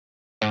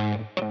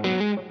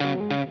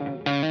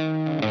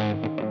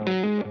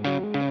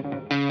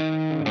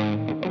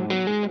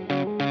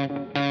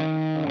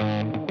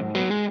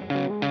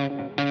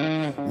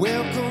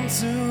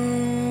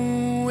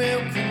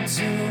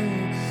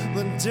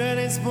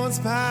Sports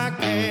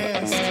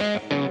Podcast.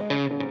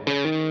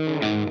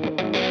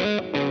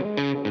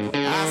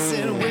 I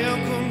said,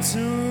 welcome to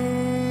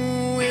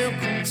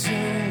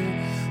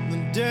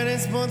the Dirty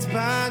Sports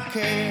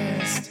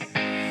Podcast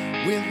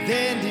with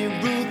Andy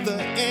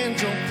Ruther and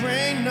Joe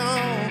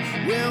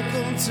Prano.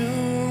 Welcome to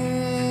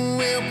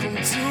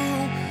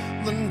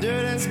the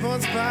Dirty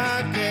Sports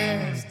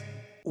Podcast.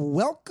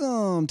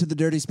 Welcome to the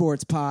Dirty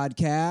Sports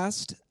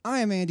Podcast.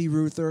 I am Andy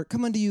Ruther,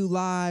 coming to you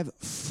live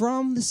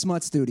from the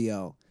Smut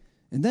Studio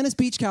in Venice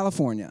Beach,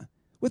 California,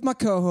 with my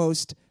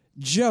co-host,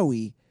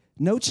 Joey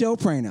No Chill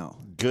Prano.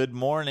 Good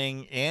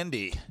morning,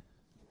 Andy.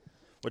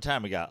 What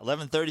time we got?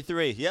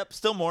 11:33. Yep,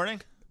 still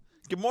morning.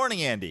 Good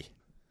morning, Andy.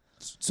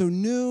 So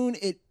noon,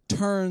 it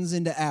turns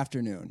into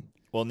afternoon.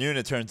 Well, noon,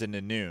 it turns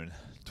into noon.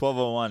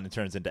 12:01, it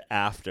turns into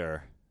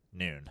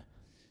afternoon.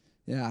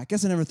 Yeah, I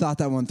guess I never thought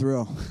that one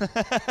through.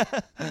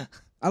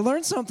 I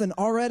learned something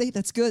already.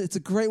 That's good. It's a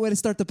great way to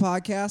start the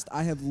podcast.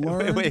 I have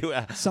learned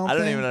something. I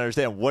don't even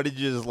understand. What did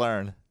you just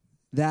learn?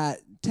 That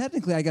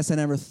technically, I guess I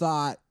never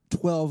thought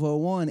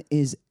 12:01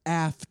 is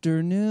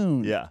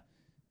afternoon. Yeah.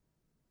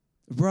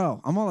 Bro,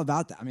 I'm all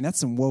about that. I mean, that's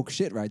some woke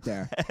shit right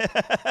there.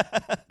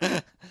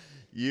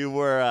 You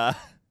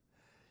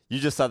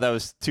just thought that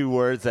was two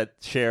words that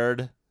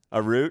shared a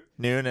root,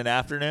 noon and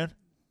afternoon?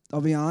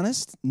 I'll be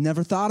honest,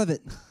 never thought of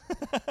it.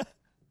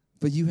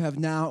 But you have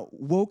now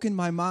woken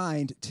my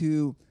mind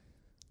to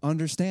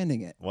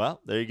understanding it. Well,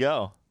 there you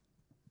go.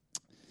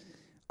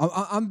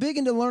 I'm big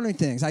into learning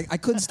things. I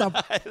couldn't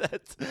stop.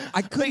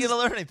 Big into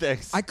learning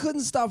things. I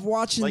couldn't stop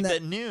watching like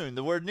that noon.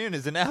 The word noon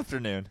is an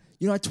afternoon.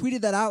 You know, I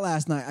tweeted that out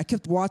last night. I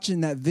kept watching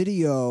that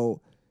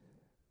video.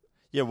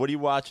 Yeah, what are you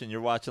watching?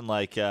 You're watching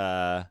like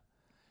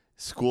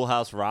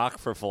Schoolhouse Rock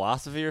for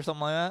philosophy or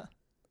something like that?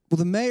 Well,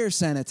 the mayor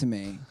sent it to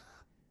me.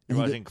 You're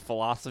watching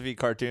philosophy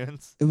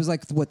cartoons? It was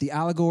like, what, the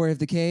allegory of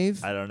the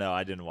cave? I don't know.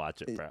 I didn't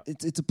watch it, bro.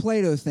 It's a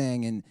Plato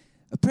thing, and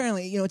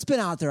apparently, you know, it's been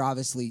out there,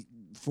 obviously,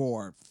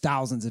 for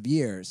thousands of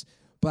years,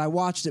 but I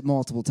watched it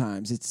multiple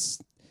times. It's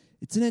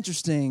an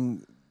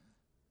interesting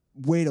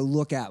way to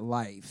look at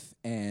life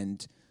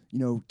and, you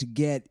know, to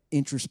get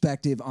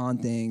introspective on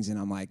things, and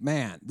I'm like,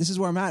 man, this is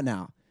where I'm at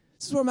now.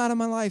 This is where I'm at in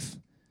my life.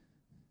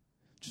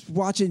 Just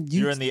watching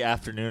you. You're in the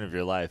afternoon of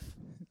your life.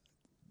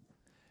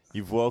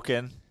 You've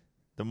woken.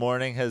 The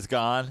morning has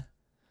gone.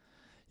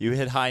 You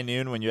hit high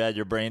noon when you had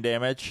your brain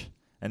damage,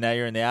 and now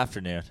you're in the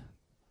afternoon.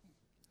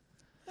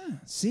 Yeah,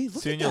 see,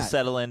 look Soon at you'll that.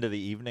 settle into the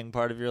evening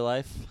part of your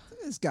life. Look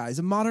at this guy. He's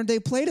a modern-day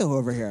Plato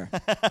over here.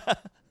 I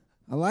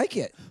like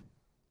it.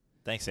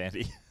 Thanks,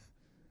 Andy.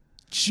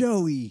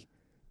 Joey,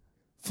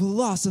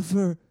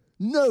 philosopher,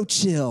 no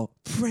chill,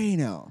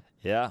 Prano.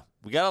 Yeah.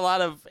 We got a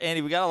lot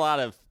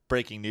of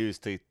breaking news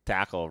to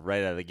tackle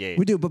right out of the gate.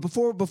 We do, but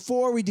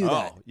before we do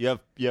that, you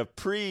have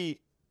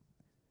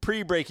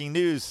pre-breaking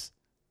news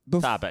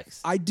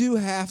topics. I do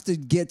have to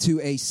get to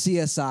a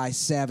CSI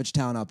Savage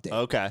Town update.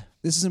 Okay.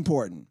 This is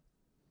important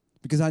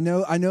because I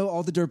know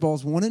all the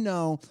dirtballs want to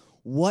know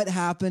what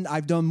happened.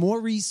 I've done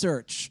more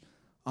research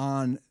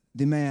on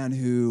the man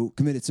who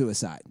committed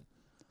suicide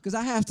because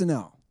I have to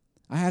know.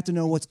 I have to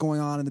know what's going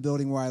on in the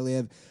building where I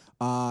live.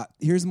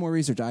 Here's more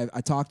research.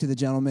 I talked to the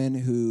gentleman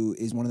who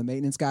is one of the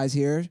maintenance guys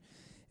here,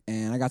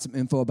 and I got some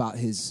info about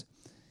his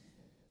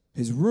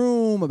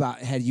room, about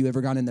had you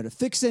ever gone in there to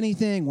fix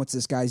anything? What's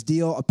this guy's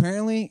deal?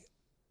 Apparently,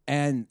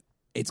 and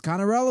it's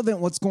kind of relevant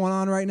what's going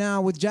on right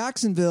now with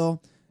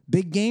Jacksonville,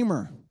 big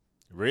gamer.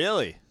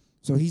 Really?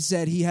 So he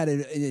said he had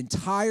an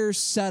entire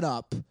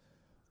setup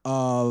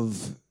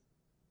of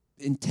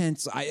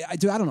intense. I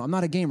don't know. I'm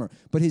not a gamer,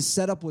 but his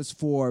setup was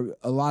for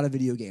a lot of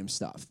video game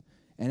stuff.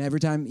 And every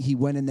time he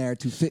went in there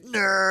to fit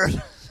Nerd.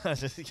 I'm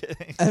just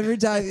kidding. Every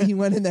time he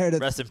went in there to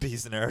Rest in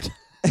peace, nerd.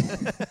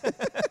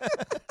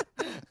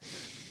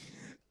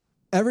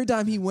 Every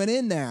time he went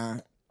in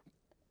there,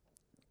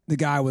 the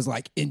guy was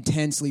like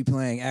intensely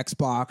playing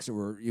Xbox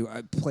or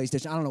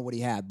PlayStation. I don't know what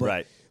he had,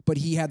 but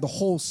he had the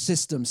whole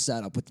system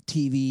set up with the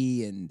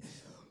TV and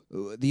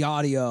the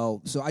audio.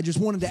 So I just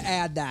wanted to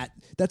add that.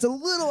 That's a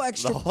little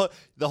extra.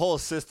 The whole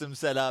system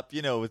set up,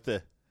 you know, with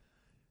the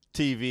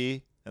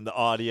TV and the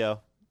audio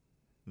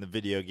and the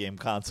video game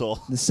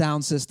console, the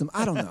sound system.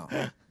 I don't know,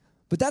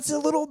 but that's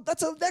an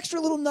extra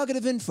little nugget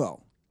of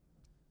info.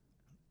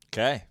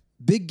 Okay.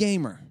 Big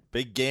gamer.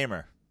 Big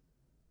gamer.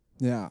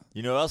 Yeah.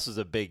 You know who else was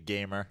a big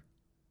gamer?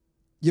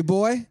 Your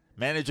boy?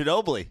 Manu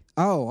Ginobili.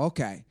 Oh,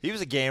 okay. He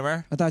was a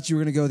gamer. I thought you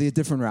were going to go the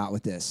different route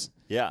with this.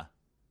 Yeah.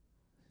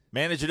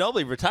 Manu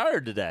Ginobili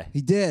retired today.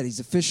 He did.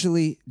 He's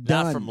officially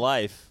done. Not from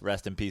life.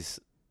 Rest in peace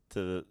to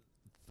the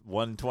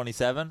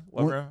 127?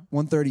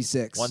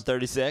 136.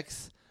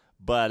 136.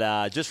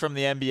 But just from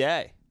the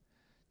NBA.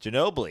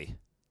 Ginobili.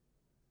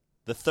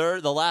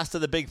 The last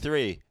of the big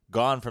three,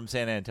 gone from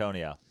San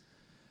Antonio.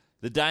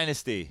 The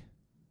dynasty,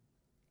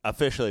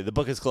 officially, the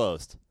book is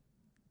closed.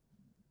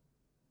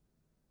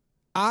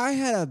 I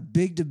had a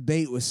big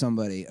debate with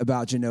somebody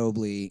about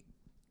Ginobili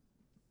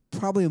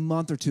probably a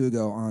month or two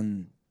ago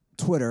on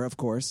Twitter, of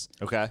course.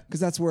 Okay.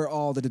 Because that's where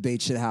all the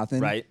debate should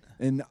happen. Right.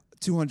 In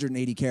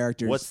 280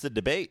 characters. What's the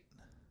debate?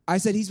 I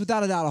said he's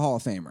without a doubt a Hall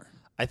of Famer.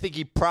 I think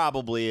he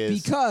probably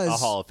is Because a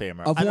Hall of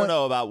Famer. of I don't what-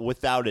 know about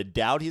without a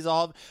doubt he's a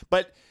Hall of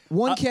but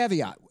One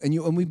caveat,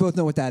 and we both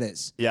know what that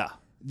is. yeah.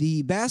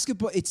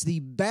 It's the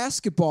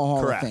Basketball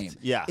Hall Correct. of Fame.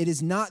 Yeah. It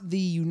is not the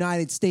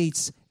United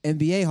States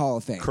NBA Hall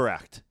of Fame.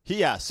 Correct.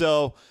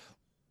 So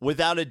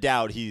without a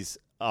doubt, he's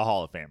a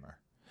Hall of Famer.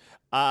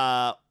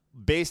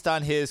 Based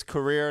on his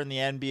career in the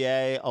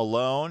NBA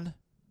alone,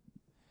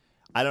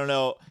 I don't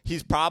know.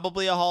 He's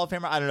probably a Hall of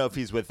Famer. I don't know if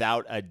he's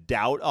without a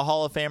doubt a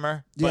Hall of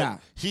Famer. But Yeah.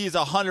 he's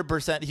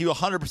 100%. He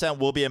 100%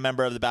 will be a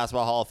member of the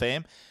Basketball Hall of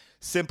Fame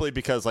simply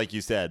because, like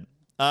you said,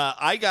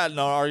 I got in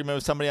an argument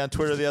with somebody on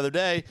Twitter the other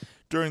day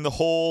during the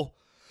whole,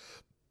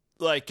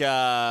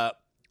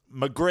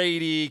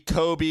 McGrady,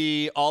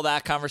 Kobe, all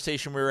that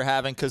conversation we were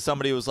having because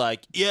somebody was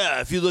like,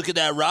 yeah, if you look at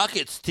that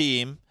Rockets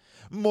team,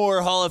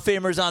 more Hall of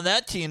Famers on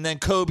that team than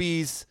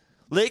Kobe's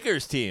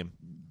Lakers team,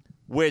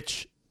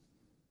 which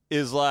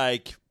is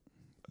like,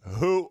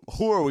 who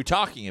are we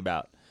talking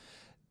about?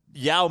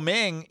 Yao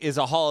Ming is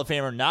a Hall of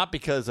Famer not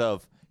because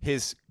of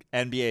his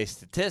NBA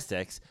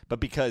statistics, but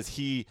because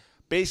he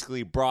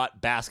basically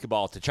brought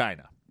basketball to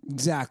China,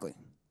 Exactly.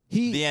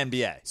 He the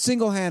NBA.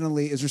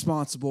 single-handedly is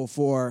responsible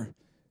for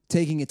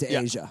taking it to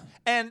Asia.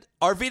 And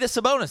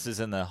Arvydas Sabonis is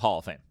in the Hall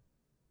of Fame.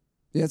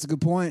 Yeah, that's a good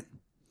point.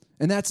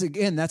 And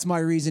that's my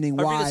reasoning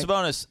why. Arvydas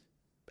Sabonis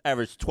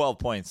averaged 12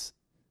 points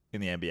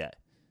in the NBA.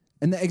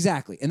 And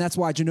exactly. And that's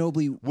why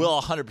Ginobili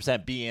Will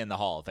 100% be in the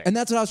Hall of Fame. And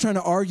that's what I was trying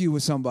to argue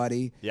with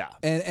somebody. Yeah.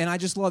 And I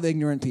just love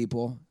ignorant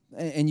people.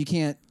 And you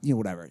can't,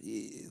 whatever.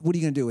 What are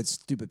you going to do with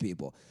stupid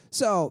people?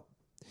 So,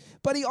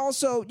 but he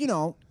also,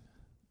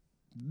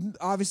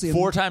 obviously.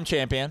 Four-time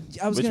champion,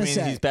 I was which gonna means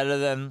say. he's better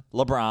than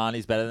LeBron.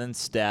 He's better than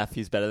Steph.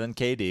 He's better than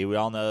KD. We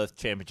all know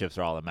championships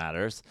are all that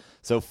matters.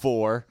 So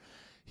 4.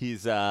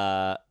 He's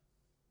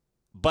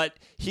but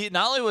he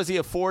not only was he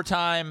a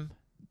 4-time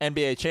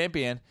NBA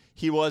champion,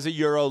 he was a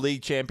Euro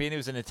League champion. He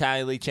was an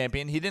Italian League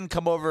champion. He didn't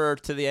come over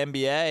to the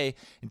NBA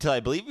until I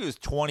believe he was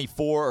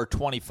 24 or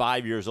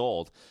 25 years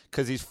old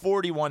because he's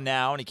 41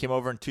 now, and he came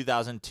over in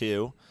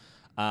 2002.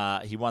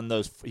 He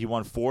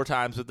won 4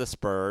 times with the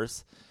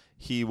Spurs.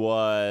 He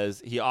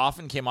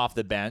often came off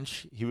the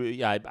bench.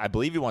 I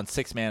believe he won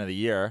 6th Man of the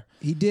Year.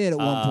 He did at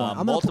one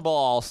point. Multiple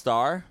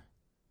All-Star.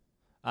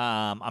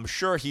 I'm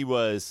sure he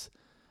was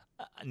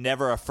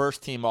never a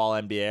first-team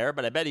All-NBAer,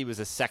 but I bet he was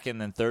a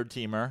second and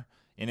third-teamer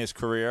in his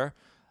career.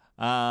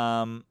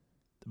 But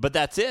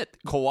that's it.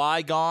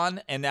 Kawhi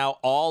gone, and now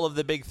all of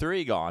the big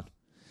 3 gone.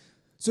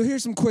 So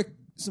here's some quick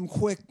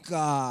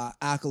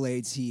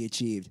accolades he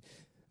achieved.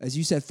 As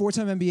you said,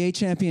 4-time NBA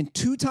champion,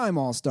 2-time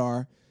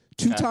All-Star,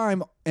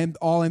 2-time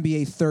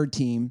All-NBA third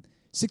team,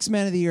 6th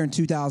Man of the Year in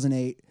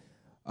 2008,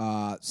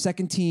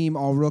 second team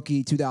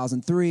All-Rookie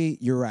 2003.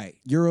 You're right.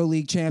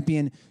 EuroLeague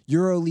champion,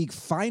 EuroLeague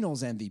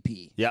Finals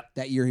MVP. Yep.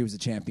 That year he was a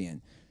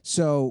champion.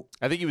 So,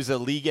 I think he was a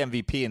league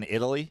MVP in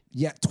Italy.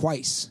 yeah,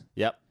 twice.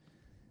 Yep.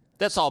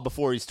 That's all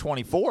before he's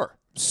 24.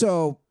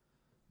 So,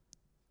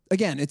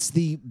 again, it's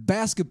the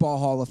Basketball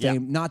Hall of Yeah.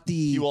 Fame, not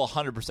the... He will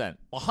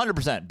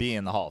 100% be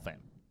in the Hall of Fame.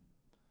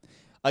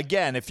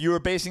 Again, if you were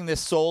basing this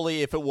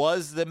solely, if it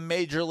was the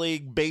Major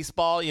League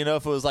Baseball, if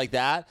it was like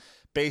that,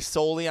 based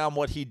solely on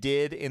what he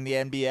did in the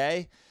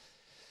NBA,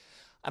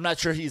 I'm not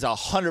sure he's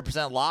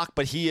 100% lock,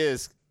 but he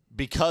is,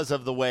 because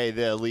of the way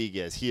the league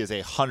is, he is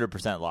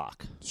 100%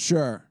 lock.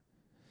 Sure.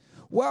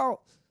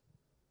 Well,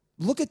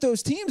 look at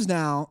those teams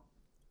now.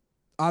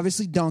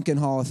 Obviously, Duncan,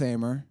 Hall of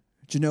Famer.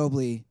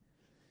 Ginobili.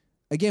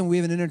 Again, we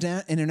have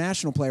an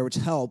international player, which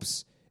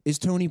helps. Is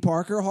Tony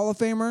Parker Hall of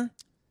Famer?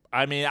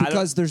 I mean,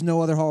 Because there's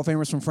no other Hall of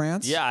Famers from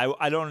France? Yeah,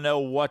 I don't know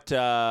what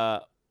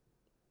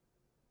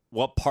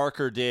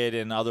Parker did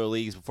in other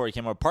leagues before he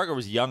came over. Parker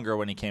was younger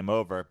when he came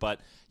over, but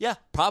yeah,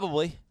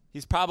 probably.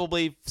 He's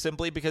probably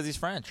simply because he's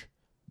French.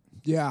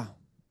 Yeah.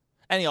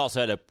 And he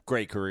also had a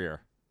great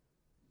career.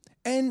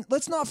 And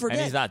let's not forget,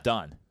 And he's not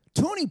done.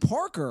 Tony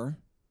Parker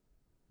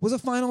was a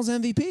Finals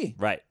MVP.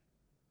 Right.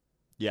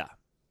 Yeah.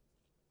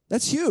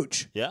 That's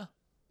huge. Yeah.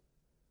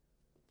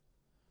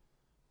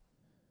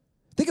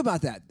 Think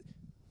about that.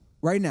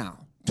 Right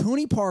now,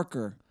 Tony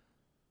Parker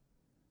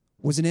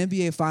was an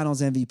NBA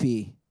Finals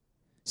MVP.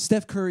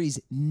 Steph Curry's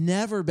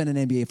never been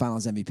an NBA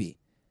Finals MVP.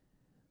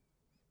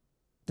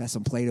 That's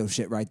some Plato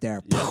shit right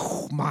there.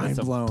 Mind That's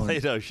some blown.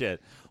 Plato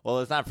shit. Well,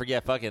 let's not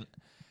forget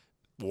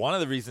one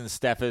of the reasons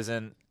Steph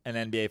isn't an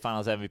NBA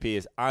Finals MVP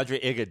is Andre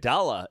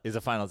Iguodala is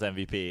a Finals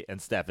MVP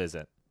and Steph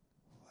isn't.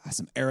 That's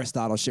some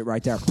Aristotle shit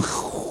right there.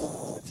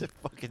 Is it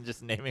fucking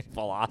just naming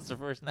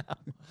philosophers now?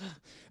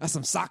 That's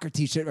some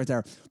Socrates shit right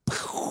there.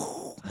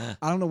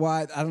 I don't know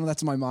why. I don't know.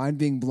 That's my mind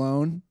being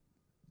blown.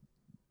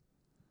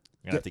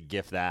 You're going to have to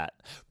gif that.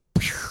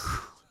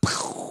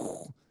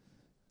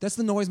 That's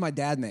the noise my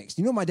dad makes.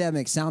 You know my dad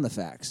makes sound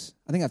effects.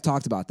 I think I've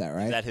talked about that,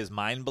 right? Is that his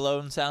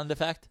mind-blown sound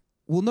effect?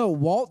 Well, no.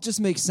 Walt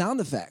just makes sound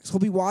effects. He'll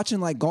be watching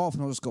like golf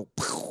and he'll just go.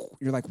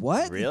 You're like,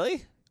 what?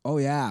 Really? Oh,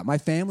 yeah. My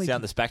family. Is he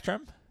on the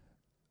spectrum?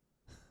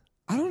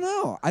 I don't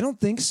know. I don't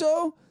think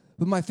so.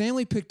 But my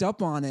family picked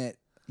up on it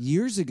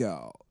years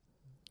ago.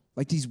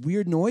 like these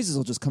weird noises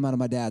will just come out of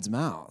my dad's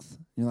mouth.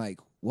 You're like,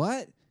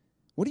 what?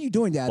 What are you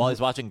doing, Dad? While he's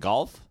watching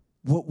golf?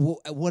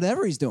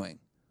 Whatever he's doing.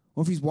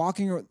 Or if he's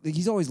walking, or like,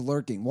 he's always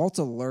lurking. Walt's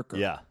a lurker.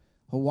 Yeah.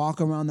 He'll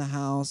walk around the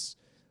house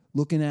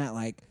looking at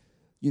like,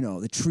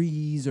 the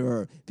trees,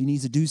 or if he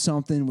needs to do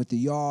something with the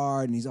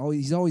yard, and he's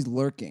always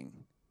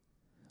lurking.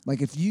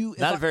 Like if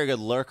Not a very good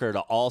lurker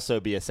to also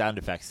be a sound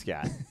effects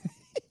guy.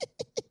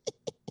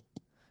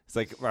 It's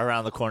like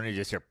around the corner you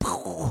just hear.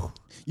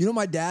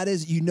 My dad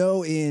is,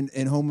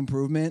 in Home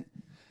Improvement,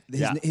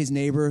 his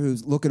neighbor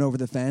who's looking over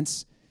the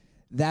fence.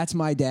 That's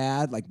my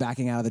dad, like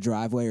backing out of the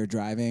driveway or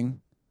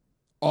driving.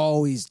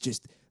 Always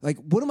just like,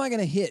 what am I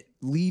going to hit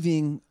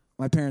leaving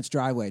my parents'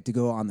 driveway to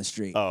go on the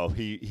street? Oh,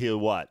 he'll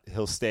what?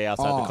 He'll stay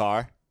outside the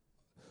car?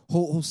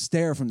 He'll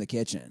stare from the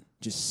kitchen.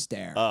 Just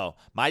stare. Oh,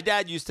 my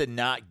dad used to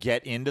not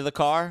get into the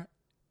car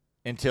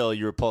until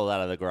you were pulled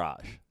out of the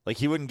garage. Like,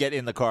 he wouldn't get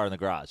in the car in the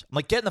garage. I'm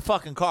like, get in the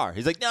fucking car.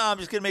 He's like, no, I'm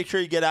just going to make sure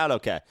you get out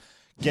okay.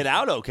 Get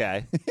out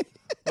okay?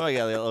 Oh,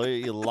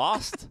 you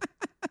lost?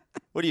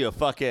 What are you,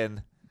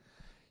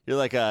 you're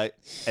like an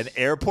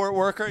airport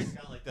worker? He's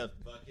got like the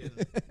fucking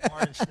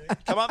orange thing.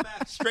 Come on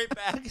back, straight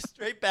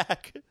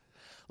back.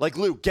 Like,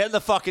 Luke, get in the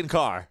fucking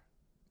car.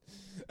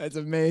 That's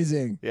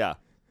amazing. Yeah.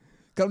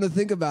 Come to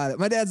think about it,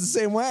 my dad's the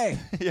same way.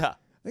 Yeah.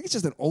 I think it's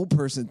just an old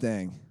person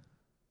thing.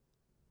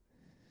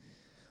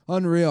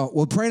 Unreal.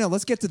 Well, Prano,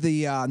 let's get to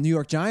the New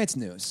York Giants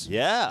news.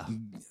 Yeah.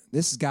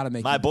 This has got to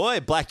make my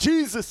boy, Black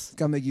Jesus.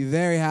 Got to make you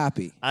very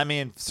happy. I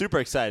mean, super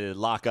excited to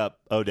lock up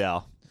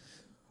Odell.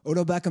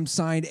 Odell Beckham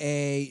signed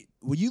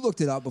you looked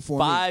it up before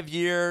me.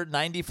 5-year,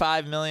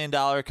 $95 million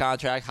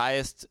contract,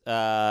 highest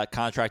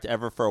contract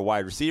ever for a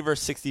wide receiver,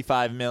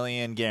 $65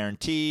 million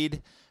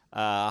guaranteed,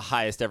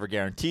 highest ever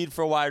guaranteed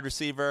for a wide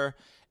receiver.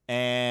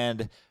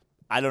 And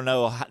I don't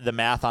know the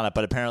math on it,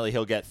 but apparently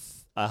he'll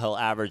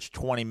average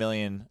 $20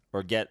 million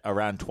or get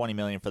around $20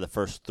 million for the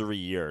first 3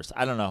 years.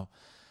 I don't know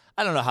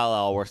how that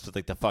all works with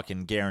like the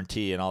fucking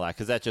guarantee and all that,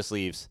 because that just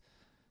leaves.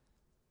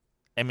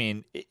 I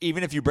mean,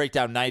 even if you break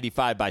down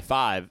 95 by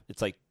 5,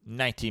 it's like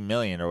 19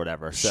 million or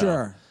whatever. So,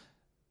 sure.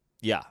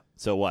 Yeah.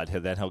 So what?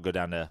 Then he'll go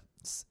down to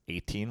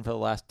 18 for the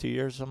last 2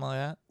 years, something like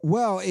that?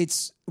 Well,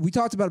 we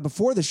talked about it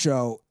before the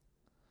show.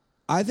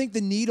 I think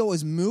the needle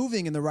is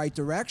moving in the right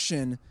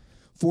direction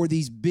for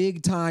these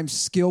big-time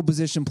skill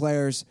position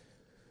players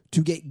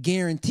to get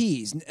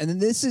guarantees. And then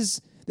this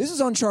is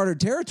uncharted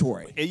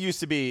territory. It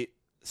used to be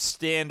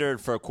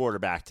standard for a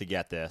quarterback to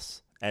get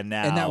this. And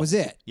that was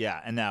it.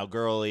 Yeah, and now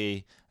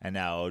Gurley, and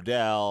now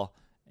Odell,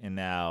 and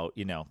now,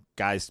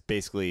 guys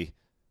basically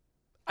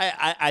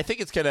I think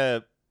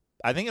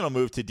it'll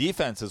move to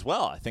defense as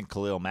well. I think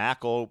Khalil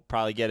Mack will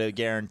probably get a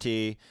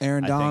guarantee.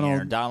 Aaron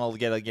Donald will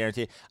get a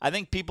guarantee. I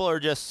think people are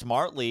just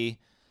smartly,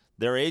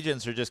 their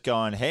agents are just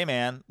going, hey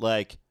man,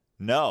 like,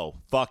 no,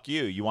 fuck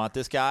you. You want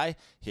this guy?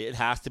 It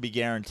has to be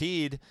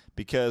guaranteed,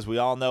 because we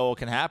all know what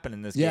can happen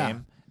in this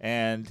game.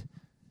 And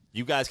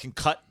you guys can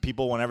cut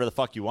people whenever the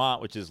fuck you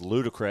want, which is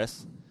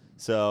ludicrous.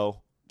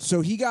 So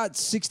he got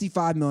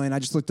 $65 million. I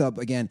just looked up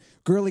again.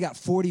 Gurley got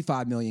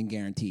 $45 million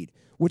guaranteed,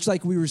 which,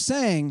 like we were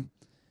saying,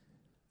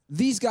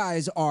 these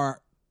guys are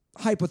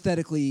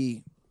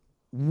hypothetically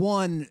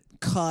one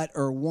cut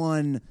or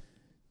one,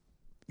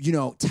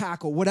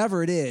 tackle,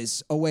 whatever it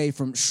is, away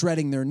from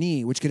shredding their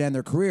knee, which could end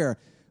their career.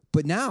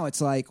 But now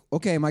it's like,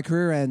 okay, my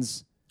career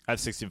ends. I have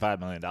 $65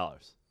 million.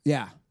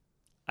 Yeah.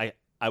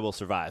 I will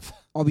survive.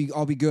 I'll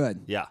be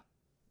good. Yeah.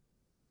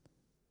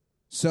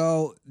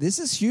 So this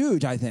is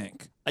huge, I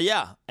think.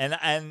 Yeah,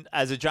 and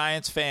as a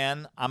Giants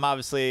fan, I'm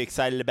obviously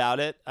excited about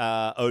it.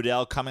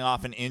 Odell coming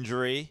off an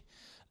injury,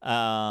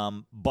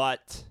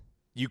 but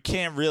you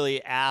can't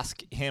really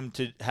ask him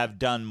to have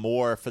done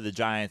more for the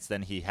Giants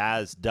than he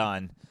has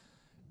done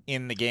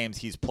in the games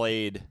he's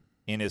played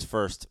in his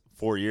first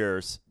 4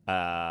 years.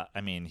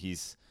 I mean,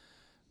 he's,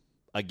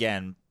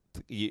 again,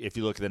 if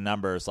you look at the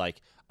numbers,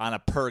 like on a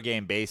per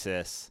game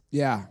basis,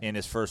 in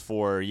his first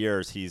 4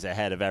 years, he's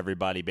ahead of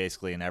everybody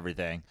basically in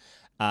everything.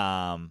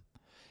 I'm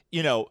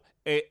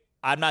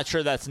not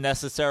sure that's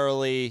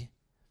necessarily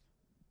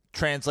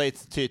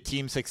translates to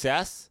team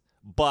success,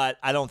 but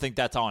I don't think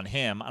that's on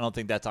him. I don't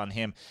think that's on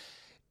him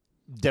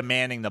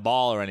demanding the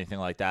ball or anything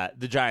like that.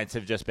 The Giants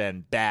have just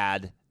been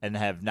bad and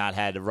have not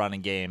had a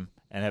running game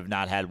and have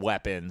not had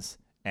weapons.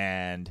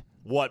 And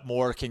what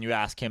more can you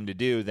ask him to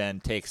do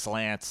than take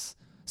slants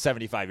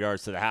 75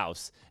 yards to the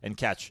house and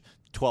catch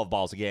 12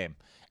 balls a game?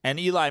 And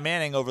Eli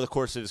Manning, over the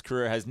course of his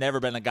career, has never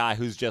been a guy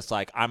who's just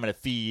like, I'm going to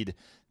feed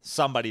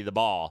somebody the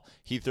ball.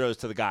 He throws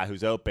to the guy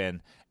who's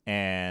open.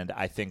 And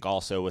I think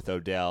also with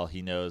Odell,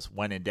 he knows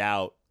when in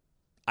doubt,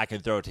 I can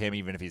throw it to him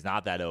even if he's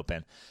not that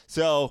open.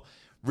 So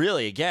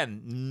really,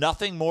 again,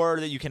 nothing more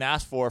that you can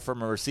ask for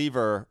from a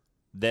receiver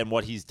than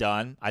what he's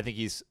done. I think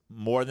he's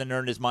more than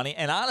earned his money.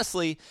 And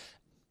honestly,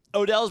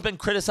 Odell's been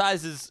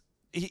criticized as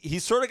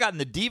he's sort of gotten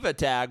the diva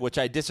tag, which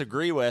I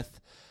disagree with,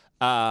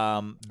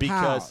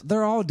 because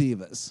they're all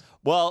divas.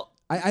 Well,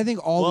 I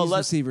think all these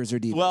receivers are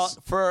divas. Well,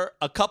 for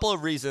a couple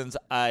of reasons,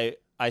 I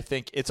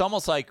think it's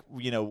almost like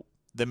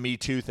the Me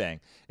Too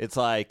thing. It's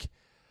like,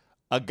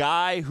 a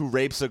guy who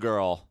rapes a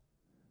girl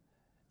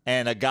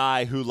and a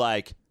guy who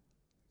like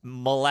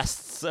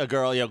molests a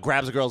girl,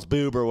 grabs a girl's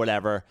boob or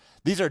whatever,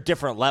 these are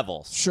different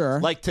levels. Sure.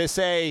 Like to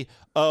say,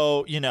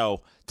 to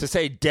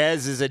say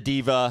Dez is a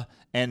diva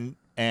and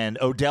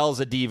Odell's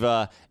a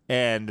diva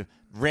and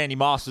Randy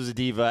Moss was a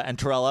diva and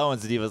Terrell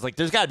Owens a diva. It's like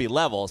there's got to be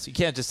levels. You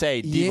can't just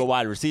say diva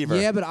wide receiver.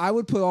 Yeah, but I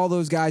would put all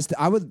those guys.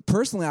 I would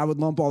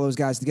lump all those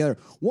guys together.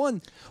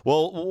 One.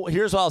 Well,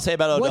 here's what I'll say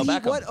about Odell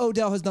Beckham. What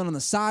Odell has done on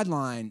the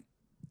sideline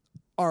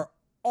are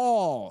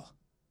all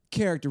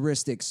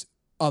characteristics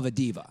of a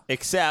diva.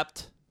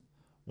 Except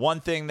one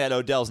thing that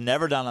Odell's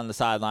never done on the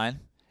sideline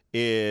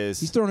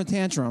is he's throwing a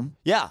tantrum.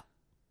 Yeah,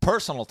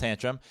 personal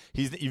tantrum.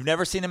 You've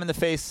never seen him in the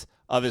face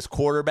of his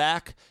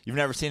quarterback. You've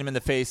never seen him in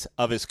the face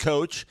of his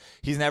coach.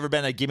 He's never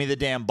been a give me the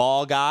damn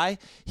ball guy.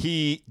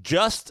 He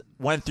just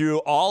went through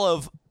all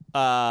of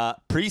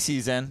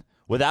preseason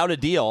without a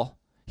deal.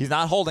 He's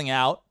not holding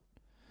out.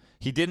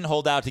 He didn't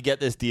hold out to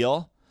get this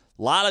deal.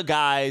 A lot of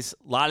guys,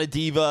 a lot of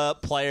diva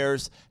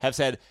players have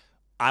said,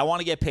 I want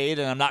to get paid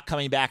and I'm not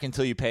coming back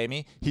until you pay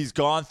me. He's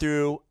gone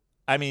through,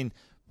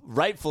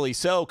 rightfully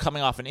so,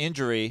 coming off an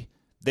injury.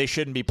 They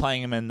shouldn't be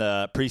playing him in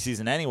the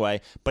preseason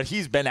anyway, but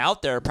he's been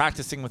out there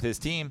practicing with his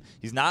team.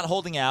 He's not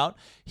holding out.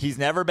 He's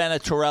never been a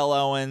Terrell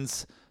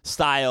Owens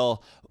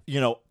style,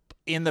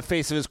 in the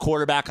face of his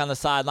quarterback on the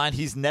sideline.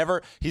 He's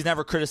never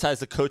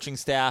criticized the coaching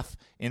staff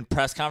in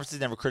press conferences.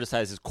 He's never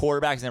criticized his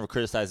quarterback. He's never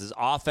criticized his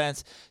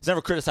offense. He's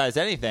never criticized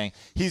anything.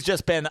 He's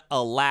just been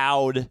a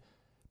loud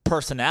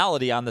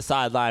personality on the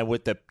sideline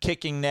with the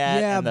kicking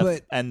net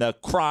and the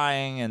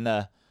crying and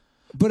the.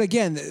 But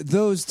again,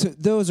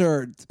 those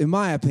are, in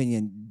my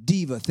opinion,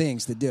 diva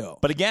things to do.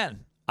 But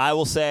again, I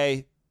will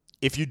say,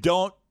 if you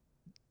don't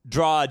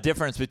draw a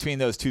difference between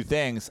those two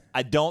things,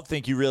 I don't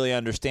think you really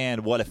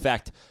understand what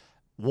effect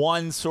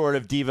one sort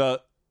of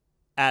diva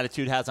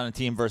attitude has on a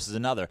team versus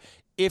another.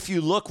 If you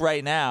look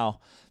right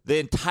now, the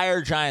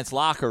entire Giants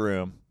locker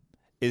room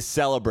is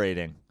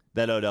celebrating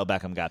that Odell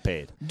Beckham got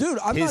paid. Dude,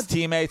 his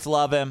teammates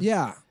love him.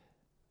 Yeah.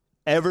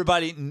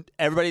 Everybody in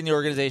the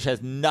organization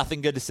has nothing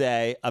good to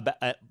say about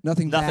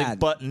nothing bad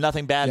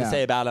to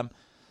say about him.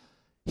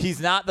 He's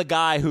not the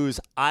guy who's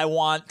I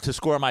want to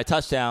score my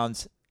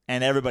touchdowns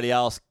and everybody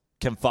else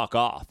can fuck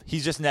off.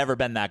 He's just never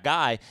been that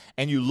guy.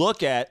 And you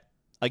look at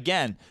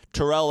again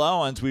Terrell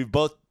Owens. We've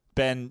both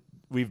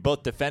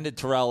defended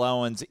Terrell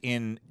Owens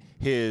in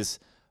his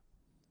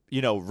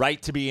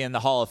right to be in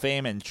the Hall of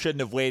Fame and shouldn't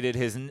have waited.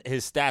 His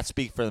stats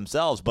speak for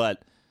themselves,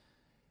 but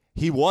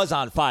he was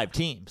on 5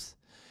 teams.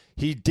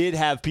 He did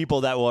have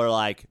people that were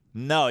like,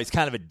 no, he's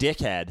kind of a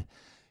dickhead.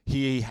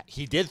 He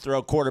did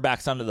throw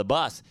quarterbacks under the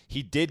bus.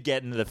 He did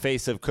get into the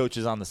face of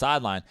coaches on the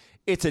sideline.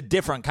 It's a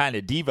different kind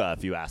of diva,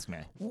 if you ask me.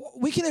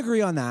 We can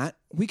agree on that.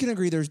 We can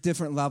agree there's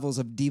different levels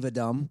of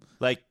diva-dom.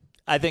 Like,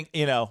 I think,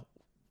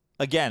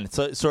 again,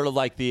 it's sort of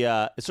like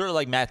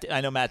Matt.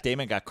 I know Matt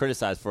Damon got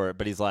criticized for it,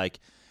 but he's like,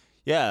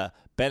 yeah,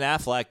 Ben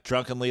Affleck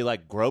drunkenly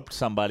groped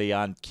somebody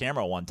on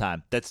camera one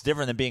time. That's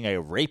different than being a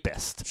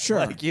rapist.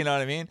 Sure. You know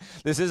what I mean?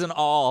 This isn't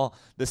all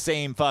the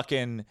same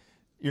fucking,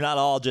 you're not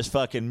all just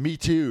fucking Me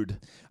Too'd.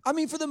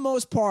 For the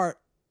most part,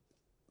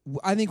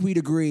 I think we'd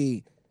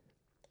agree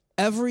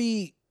I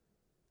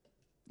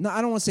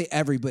don't want to say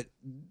every, but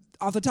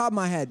off the top of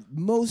my head,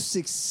 most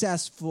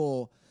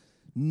successful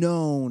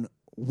known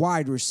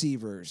wide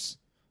receivers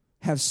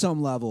have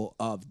some level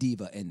of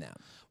diva in them.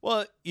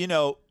 Well,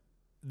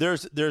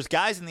 there's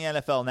guys in the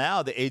NFL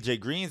now, the AJ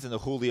Greens and the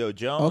Julio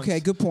Jones. Okay,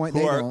 good point.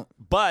 They don't.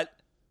 But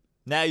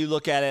now you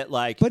look at it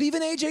like. But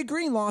even AJ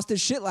Green lost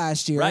his shit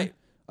last year, right,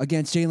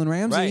 against Jalen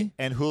Ramsey. Right,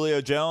 and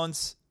Julio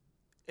Jones,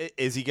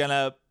 is he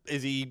gonna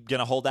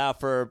hold out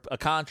for a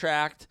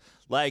contract?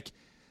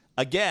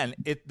 Again,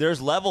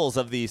 there's levels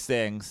of these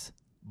things,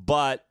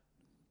 but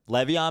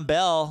Le'Veon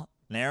Bell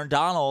and Aaron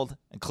Donald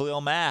and Khalil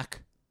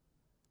Mack,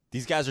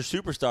 these guys are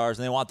superstars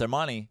and they want their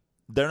money.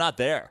 They're not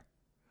there,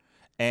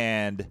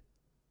 and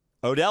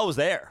Odell was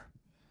there,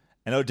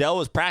 and Odell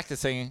was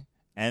practicing,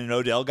 and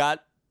Odell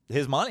got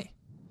his money,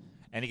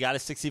 and he got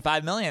his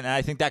 $65 million, and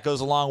I think that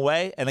goes a long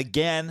way. And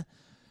again,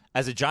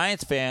 as a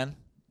Giants fan,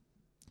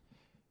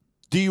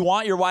 do you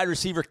want your wide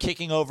receiver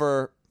kicking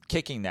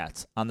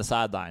nets on the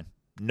sideline?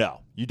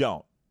 No, you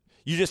don't.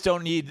 You just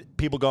don't need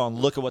people going,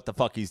 look at what the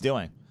fuck he's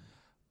doing.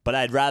 But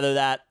I'd rather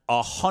that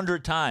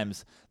 100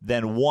 times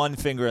than one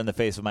finger in the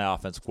face of my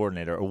offensive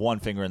coordinator or one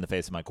finger in the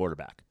face of my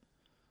quarterback.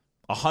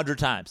 100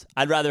 times.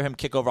 I'd rather him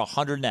kick over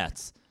 100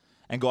 nets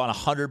and go on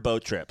 100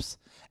 boat trips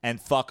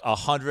and fuck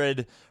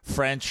 100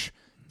 French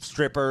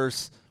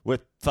strippers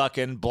with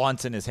fucking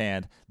blunts in his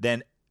hand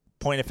than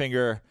point a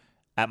finger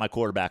at my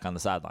quarterback on the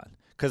sideline.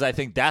 Because I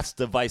think that's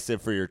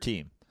divisive for your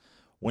team.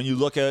 When you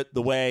look at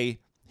the way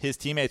his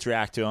teammates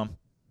react to him,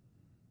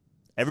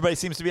 everybody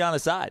seems to be on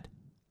his side.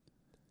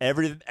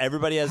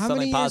 Everybody has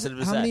something positive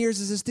to say. How many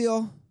years is this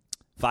deal?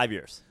 5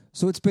 years.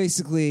 So it's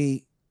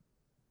basically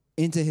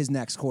into his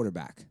next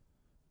quarterback.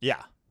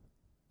 Yeah,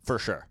 for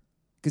sure.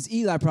 Because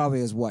Eli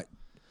probably has,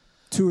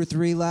 2 or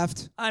 3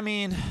 left?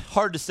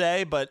 Hard to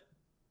say, but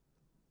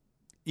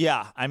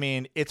Yeah, I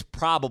mean, it's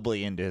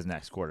probably into his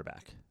next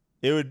quarterback.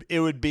 It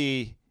would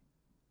be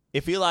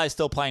if Eli's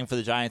still playing for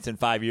the Giants in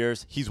 5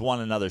 years, he's won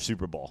another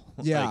Super Bowl.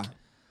 Yeah.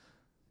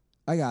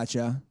 I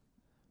gotcha.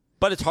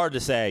 But it's hard to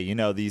say,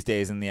 these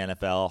days in the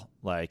NFL,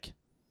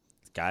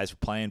 guys are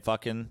playing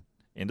fucking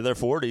into their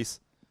 40s.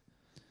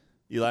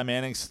 Eli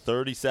Manning's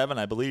 37,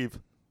 I believe.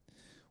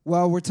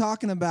 Well, we're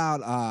talking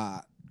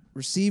about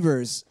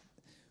receivers.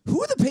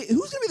 Who's going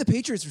to be the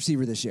Patriots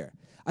receiver this year?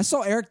 I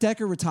saw Eric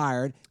Decker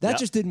retired. That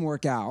just didn't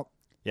work out.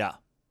 Yeah.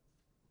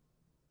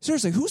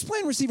 Seriously, who's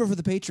playing receiver for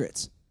the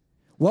Patriots?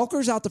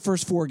 Welker's out the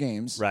first 4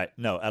 games. Right.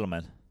 No,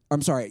 Edelman.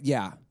 I'm sorry.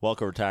 Yeah.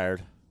 Welker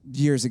retired.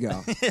 Years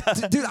ago.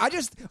 Dude,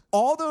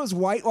 all those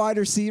white wide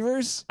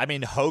receivers. I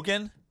mean,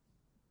 Hogan.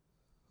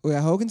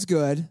 Yeah, Hogan's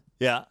good.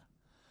 Yeah.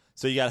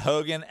 So you got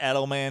Hogan,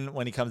 Edelman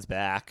when he comes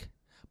back.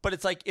 But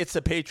it's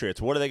the Patriots.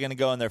 What are they going to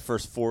go in their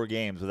first 4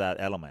 games without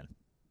Edelman?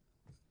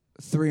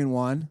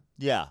 3-1.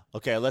 Yeah.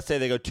 Okay, let's say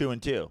they go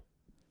 2-2.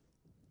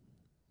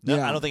 No,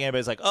 Yeah. I don't think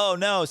anybody's like, oh,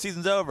 no,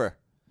 season's over.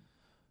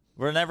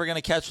 We're never going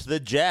to catch the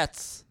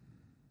Jets.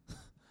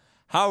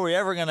 How are we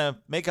ever going to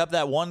make up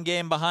that one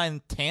game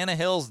behind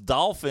Tannehill's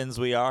Dolphins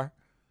we are?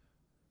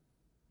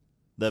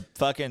 The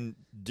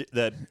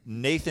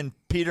Nathan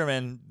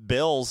Peterman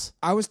Bills.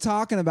 I was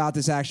talking about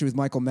this actually with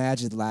Michael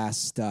Magid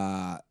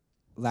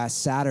last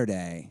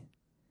Saturday.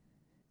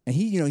 And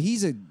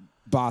he's a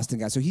Boston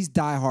guy, so he's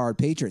diehard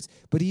Patriots.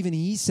 But even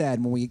he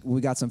said when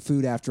we got some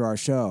food after our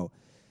show,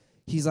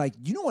 he's like,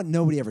 you know what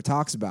nobody ever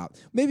talks about?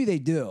 Maybe they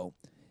do.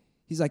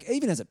 He's like,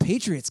 even as a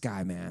Patriots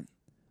guy, man,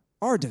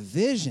 our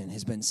division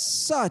has been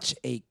such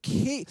a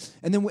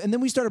and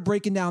then we started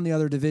breaking down the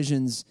other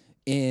divisions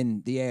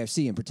in the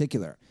AFC in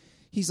particular.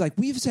 He's like,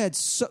 we've had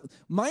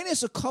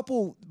minus a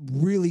couple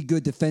really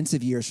good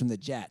defensive years from the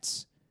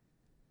Jets.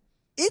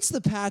 It's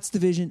the Pats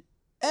division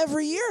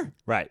every year.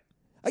 Right.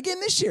 Again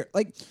this year.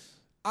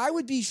 I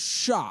would be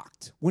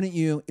shocked, wouldn't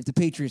you, if the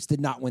Patriots did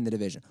not win the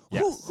division?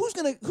 Yes. Who's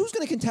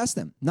gonna contest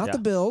them? Not the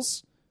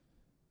Bills,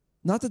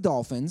 not the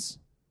Dolphins,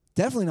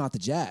 definitely not the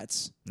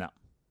Jets. No.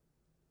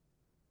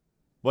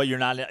 Well, you're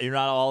not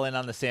all in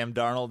on the Sam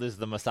Darnold is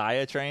the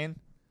Messiah train?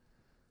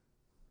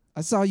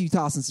 I saw you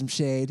tossing some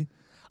shade.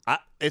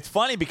 It's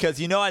funny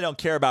because I don't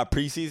care about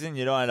preseason.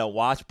 I don't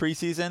watch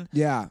preseason.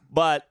 Yeah.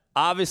 But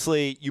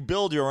obviously, you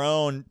build your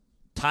own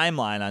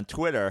timeline on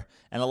Twitter,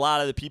 and a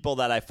lot of the people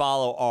that I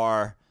follow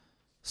are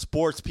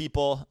sports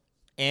people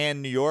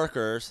and New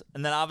Yorkers.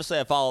 And then obviously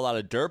I follow a lot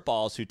of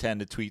dirtballs who tend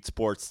to tweet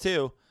sports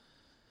too.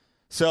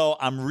 So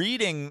I'm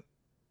reading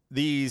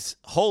these,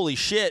 holy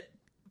shit,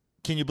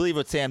 can you believe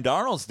what Sam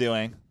Darnold's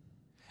doing?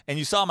 And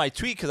you saw my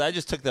tweet because I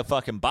just took the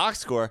fucking box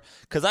score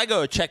because I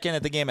go check in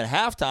at the game at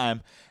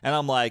halftime, and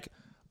I'm like,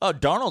 oh,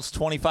 Darnold's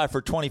 25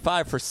 for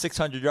 25 for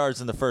 600 yards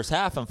in the first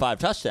half and 5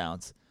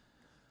 touchdowns.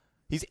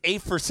 He's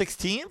 8 for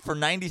 16 for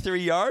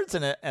 93 yards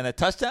and a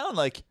touchdown.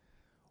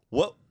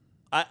 What?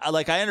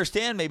 I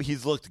understand maybe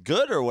he's looked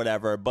good or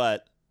whatever,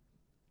 but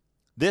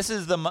this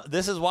is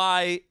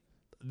why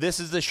this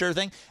is the sure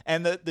thing.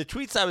 And the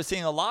tweets I was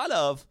seeing a lot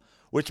of,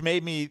 which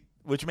made me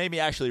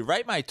actually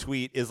write my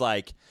tweet, is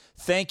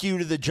thank you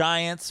to the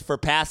Giants for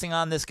passing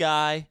on this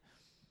guy.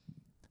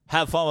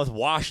 Have fun with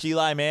washed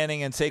Eli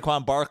Manning and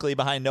Saquon Barkley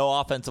behind no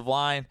offensive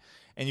line.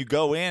 And you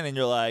go in and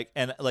you're like,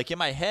 in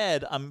my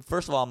head,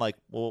 first of all, I'm like,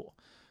 well,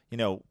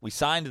 we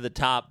signed to the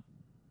top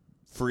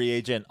free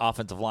agent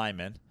offensive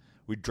lineman.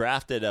 We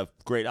drafted a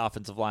great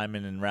offensive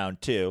lineman in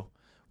round 2.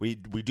 We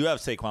do have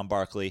Saquon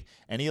Barkley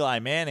and Eli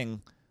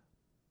Manning.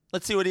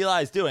 Let's see what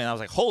Eli's doing. And I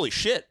was like, holy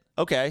shit.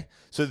 Okay.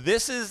 So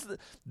this is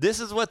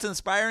what's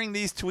inspiring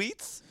these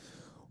tweets?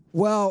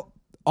 Well,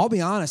 I'll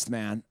be honest,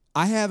 man.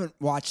 I haven't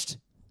watched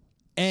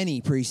any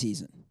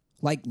preseason.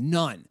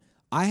 None.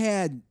 I've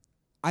had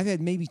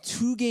maybe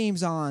 2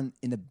 games on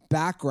in the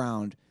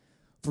background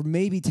for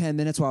maybe 10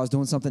 minutes while I was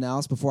doing something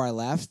else before I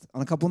left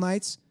on a couple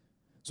nights.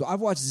 So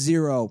I've watched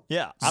 0.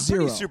 Yeah, I'm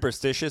pretty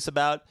superstitious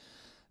about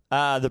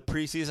the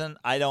preseason.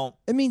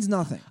 It means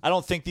nothing. I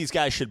don't think these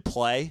guys should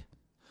play.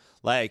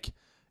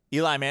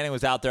 Eli Manning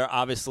was out there.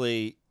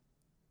 Obviously,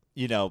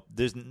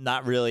 there's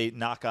not really,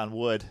 knock on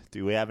wood.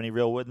 Do we have any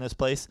real wood in this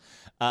place?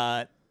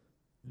 That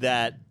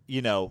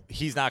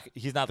he's not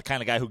the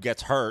kind of guy who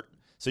gets hurt.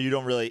 So you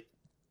don't really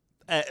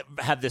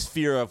have this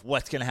fear of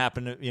what's going to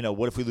happen.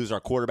 What if we lose our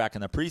quarterback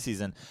in the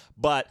preseason?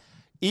 But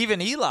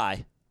even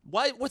Eli,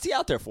 what's he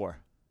out there for?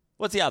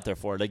 What's he out there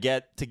for? To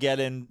get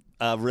in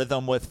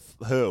rhythm with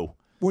who?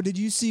 Well, did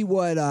you see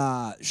what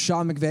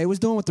Sean McVay was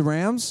doing with the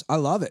Rams? I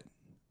love it.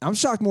 I'm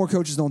shocked more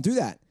coaches don't do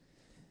that.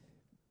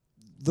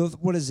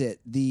 What is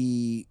it?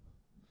 Is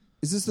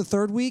this the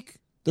third week?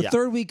 The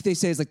third week they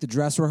say is the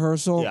dress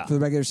rehearsal for the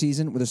regular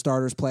season where the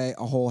starters play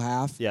a whole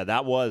half. Yeah,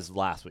 that was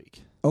last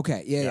week.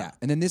 Okay, yeah.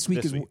 And then this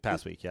week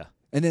past week, yeah.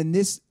 And then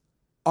this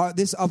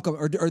upcoming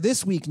or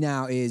this week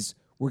now is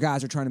where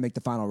guys are trying to make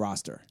the final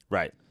roster.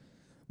 Right.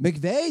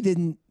 McVay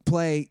didn't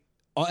play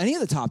any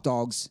of the top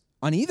dogs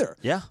on either.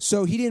 Yeah.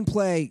 So he didn't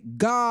play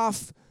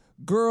Goff,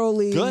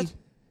 Gurley. Good.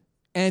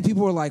 And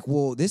people were like,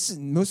 well,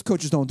 most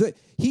coaches don't do it.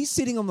 He's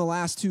sitting on the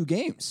last 2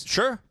 games.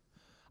 Sure.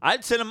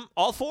 I'd sit him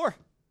all 4.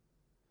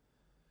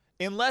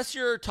 Unless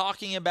you're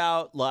talking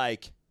about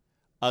like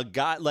a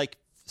guy like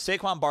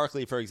Saquon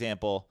Barkley, for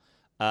example,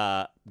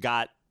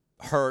 got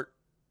hurt.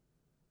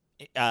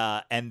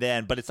 But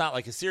it's not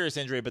like a serious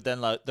injury, but then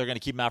they're going to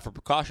keep him out for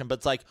precaution. But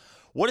it's like,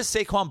 what does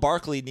Saquon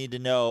Barkley need to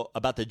know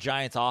about the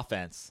Giants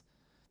offense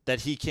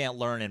that he can't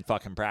learn in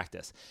fucking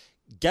practice?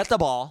 Get the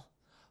ball,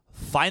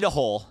 find a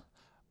hole.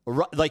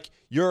 Like,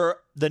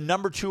 you're the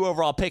number 2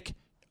 overall pick.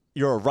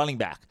 You're a running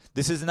back.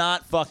 This is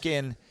not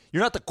fucking,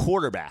 you're not the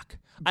quarterback.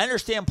 I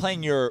understand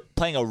playing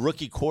a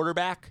rookie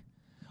quarterback.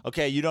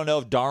 Okay, you don't know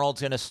if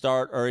Darnold's going to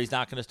start or he's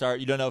not going to start.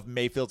 You don't know if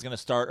Mayfield's going to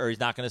start or he's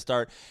not going to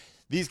start.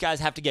 These guys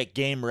have to get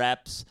game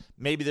reps.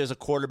 Maybe there's a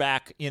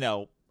quarterback,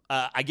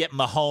 I get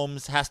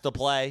Mahomes has to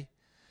play.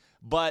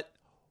 But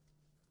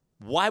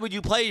why would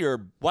you play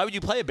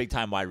a big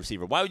time wide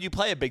receiver? Why would you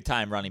play a big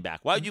time running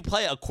back? Why would you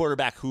play a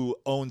quarterback who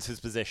owns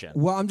his position?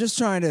 Well, I'm just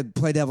trying to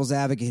play devil's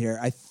advocate here.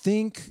 I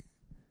think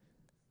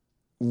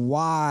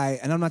why,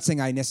 and I'm not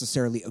saying I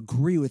necessarily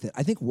agree with it.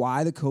 I think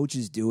why the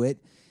coaches do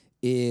it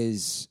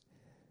is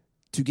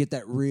to get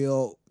that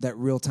real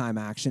time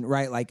action,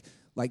 right? Like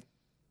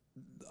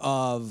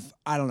of,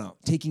 I don't know,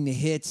 taking the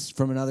hits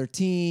from another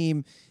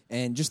team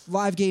and just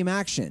live game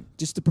action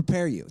just to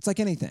prepare you. It's like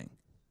anything.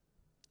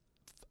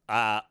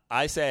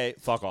 I say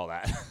fuck all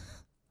that.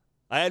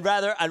 I'd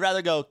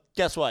rather go,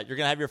 guess what? You're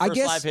going to have your first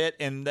live hit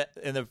in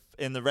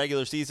the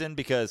regular season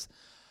because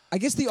I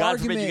guess the God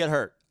argument forbid you get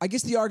hurt. I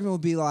guess the argument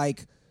would be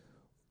like,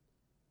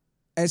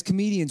 as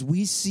comedians,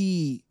 we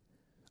see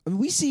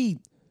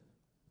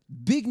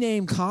big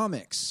name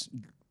comics,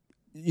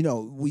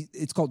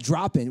 it's called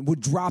drop-in,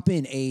 would drop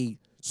in a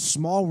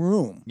small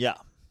room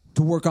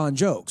to work on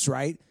jokes,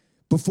 right?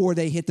 Before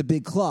they hit the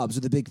big clubs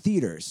or the big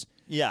theaters.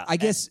 Yeah. I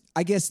guess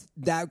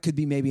that could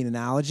be maybe an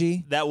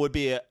analogy. That would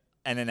be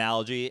an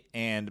analogy,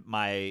 and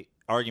my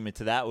argument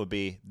to that would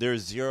be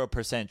there's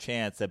 0%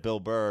 chance that Bill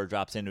Burr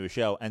drops into a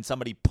show and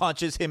somebody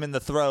punches him in the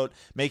throat,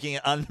 making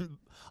it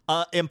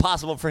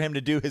impossible for him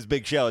to do his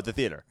big show at the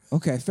theater.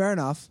 Okay, fair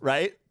enough.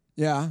 Right?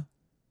 Yeah.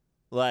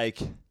 Like,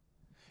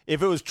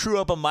 if it was true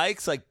open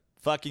mics, like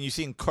fucking you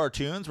seen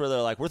cartoons where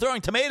they're like, we're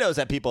throwing tomatoes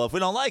at people if we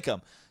don't like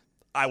them,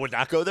 I would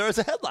not go there as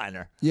a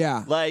headliner.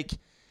 Yeah. Like,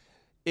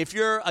 if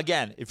you're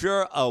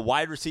a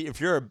wide receiver,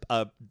 if you're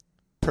a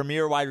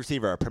premier wide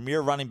receiver, a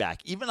premier running back,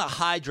 even a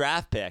high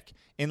draft pick,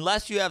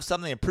 unless you have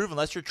something to prove,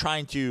 unless you're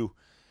trying to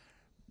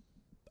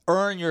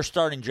earn your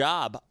starting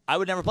job, I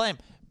would never play him.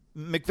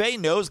 McVay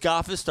knows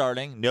Goff is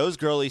starting, knows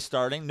Gurley's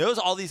starting, knows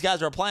all these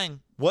guys are playing.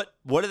 What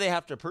do they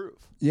have to prove?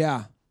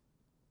 Yeah.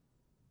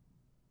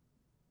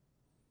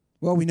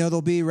 Well, we know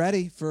they'll be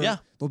ready for. Yeah.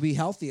 They'll be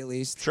healthy at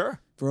least. Sure.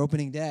 For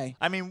opening day.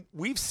 I mean,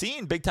 we've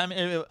seen big time.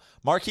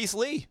 Marquise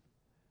Lee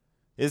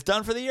is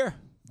done for the year.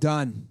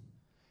 Done.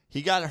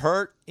 He got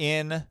hurt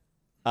in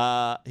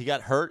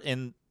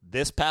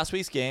this past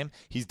week's game.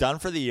 He's done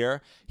for the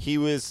year. He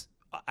was,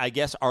 I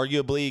guess,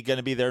 arguably going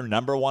to be their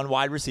number 1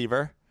 wide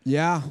receiver.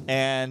 Yeah.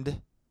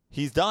 And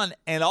he's done.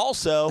 And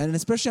also, and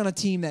especially on a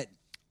team that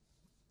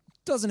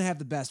doesn't have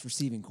the best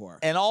receiving core.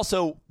 And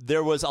also,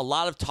 there was a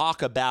lot of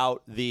talk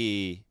about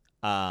the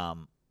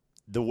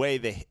way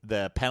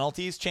the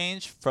penalties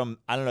changed from,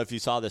 I don't know if you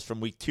saw this,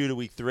 from week 2 to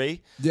week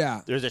 3.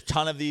 Yeah. There's a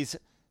ton of these.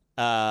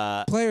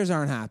 Players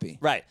aren't happy.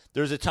 Right.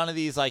 There's a ton of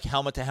these like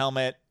helmet to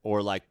helmet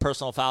or like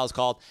personal fouls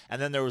called.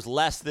 And then there was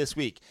less this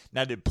week.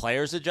 Now, did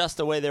players adjust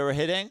the way they were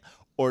hitting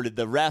or did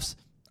the refs?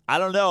 I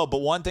don't know. But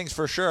one thing's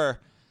for sure.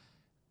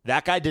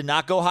 That guy did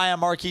not go high on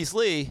Marquise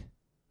Lee.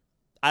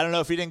 I don't know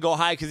if he didn't go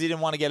high because he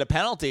didn't want to get a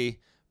penalty,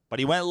 but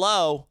he went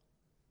low.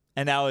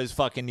 And now his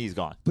fucking knee's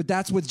gone. But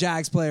that's what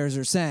Jags players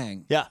are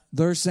saying. Yeah.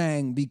 They're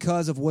saying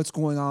because of what's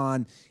going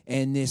on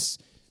in this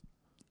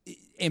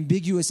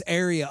ambiguous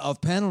area of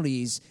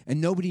penalties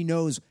and nobody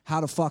knows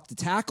how to fuck the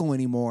tackle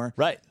anymore.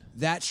 Right.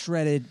 That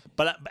shredded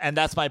and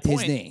that's my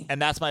point. His knee.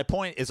 And that's my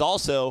point is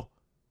also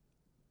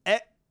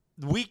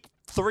week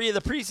 3 of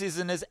the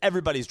preseason is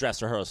everybody's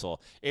dress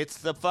rehearsal. It's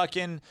the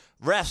fucking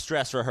refs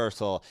dress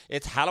rehearsal.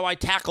 It's how do I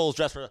tackle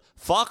dress rehearsal.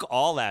 Fuck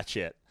all that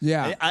shit.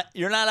 Yeah.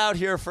 You're not out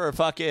here for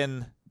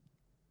fucking...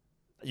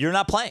 You're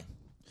not playing.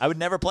 I would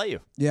never play you.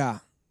 Yeah.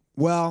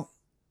 Well,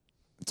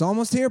 it's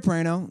almost here,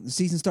 Prano. The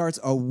season starts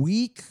a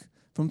week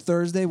from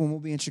Thursday when we'll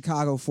be in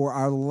Chicago for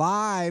our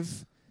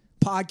live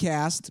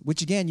podcast,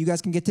 which, again, you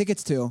guys can get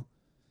tickets to.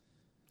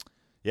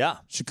 Yeah.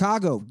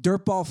 Chicago,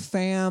 Dirtball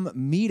Fam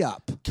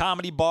Meetup.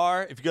 Comedy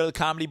Bar. If you go to the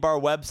Comedy Bar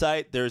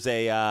website, there's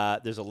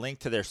a link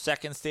to their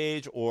second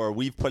stage, or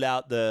we've put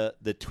out the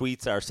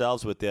tweets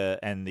ourselves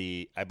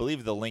I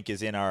believe the link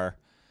is in our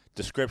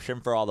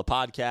description for all the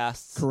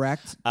podcasts.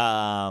 Correct.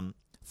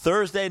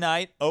 Thursday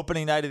night,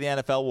 opening night of the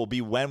NFL, will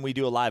be when we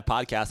do a live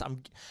podcast.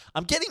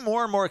 I'm getting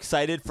more and more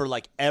excited for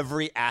like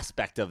every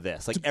aspect of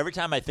this. Like every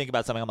time I think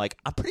about something, I'm like,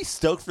 I'm pretty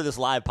stoked for this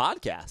live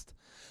podcast.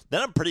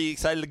 Then I'm pretty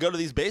excited to go to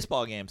these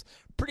baseball games.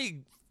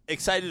 Pretty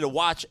excited to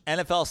watch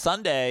NFL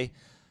Sunday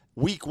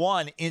week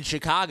 1 in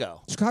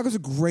Chicago. Chicago's a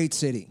great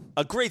city.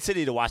 A great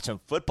city to watch some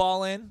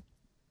football in.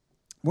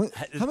 What,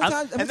 how many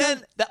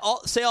times?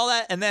 Say all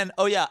that, and then,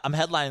 oh yeah, I'm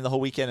headlining the whole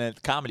weekend at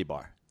the Comedy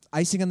Bar.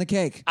 Icing on the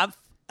cake.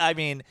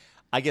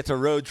 I get to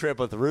road trip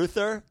with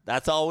Ruther.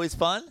 That's always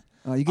fun.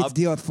 You get to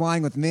deal with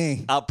flying with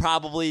me. I'll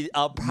probably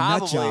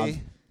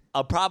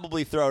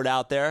throw it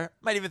out there.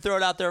 Might even throw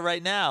it out there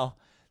right now.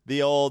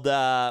 The old,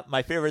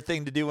 my favorite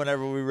thing to do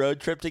whenever we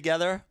road trip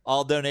together,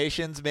 all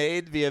donations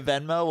made via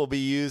Venmo will be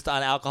used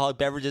on alcoholic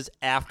beverages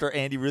after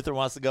Andy Ruther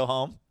wants to go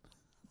home.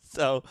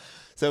 So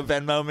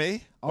Venmo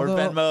me, or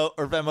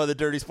Venmo the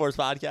Dirty Sports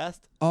Podcast.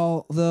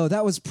 Although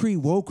that was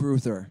pre-woke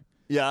Ruther.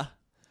 Yeah.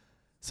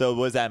 So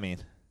what does that mean?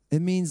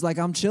 It means like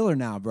I'm chiller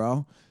now,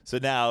 bro. So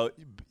now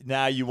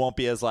you won't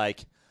be as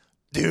like,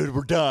 dude,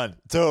 we're done.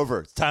 It's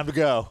over. It's time to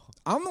go.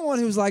 I'm the one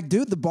who's like,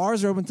 dude, the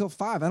bars are open until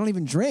 5. I don't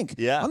even drink.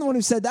 Yeah. I'm the one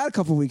who said that a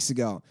couple weeks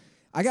ago.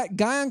 I got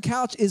Guy on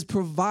Couch is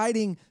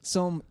providing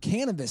some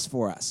cannabis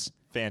for us.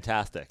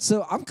 Fantastic.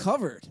 So I'm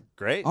covered.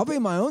 Great. I'll be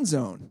in my own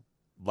zone.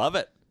 Love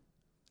it.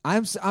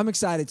 I'm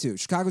excited too.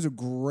 Chicago's a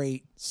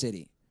great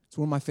city. It's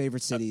one of my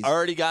favorite cities. I've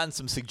already gotten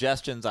some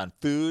suggestions on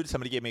food.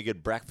 Somebody gave me a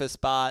good breakfast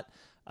spot.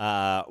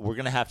 We're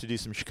going to have to do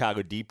some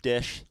Chicago deep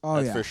dish.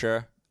 That's for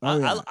sure.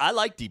 I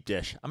like deep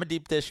dish. I'm a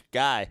deep dish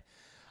guy.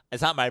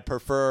 It's not my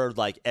preferred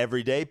like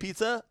everyday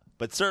pizza,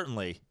 but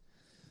certainly.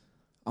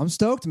 I'm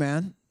stoked,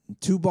 man.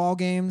 2 ball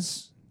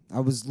games.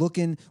 I was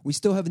looking. We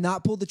still have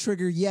not pulled the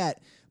trigger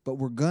yet, but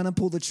we're going to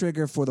pull the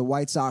trigger for the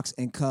White Sox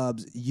and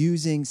Cubs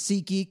using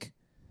SeatGeek.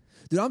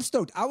 Dude, I'm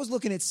stoked. I was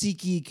looking at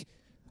SeatGeek.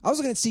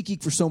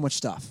 For so much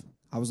stuff.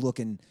 I was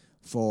looking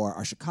for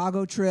our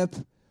Chicago trip.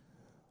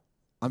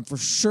 I've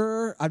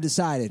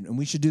decided, and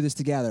we should do this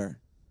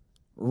together,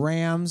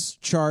 Rams,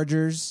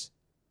 Chargers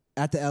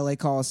at the LA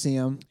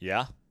Coliseum.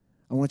 Yeah.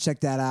 I want to check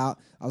that out.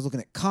 I was looking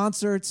at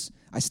concerts.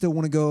 I still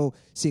want to go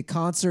see a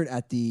concert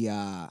at the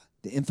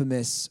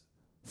infamous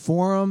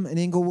Forum in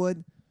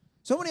Inglewood.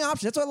 So many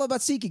options. That's what I love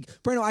about SeatGeek.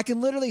 Brando, I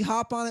can literally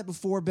hop on it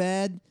before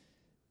bed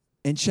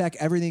and check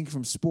everything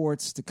from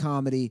sports to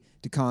comedy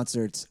to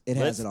concerts. It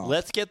has it all.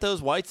 Let's get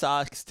those White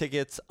Sox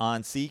tickets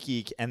on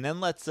SeatGeek, and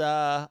then let's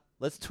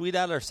tweet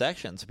out our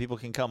section so people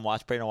can come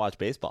watch Brandon watch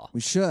baseball.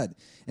 We should.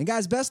 And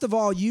guys, best of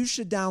all, you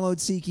should download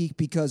SeatGeek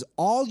because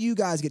all you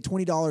guys get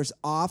 $20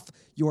 off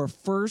your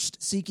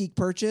first SeatGeek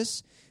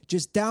purchase.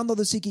 Just download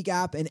the SeatGeek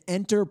app and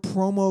enter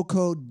promo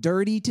code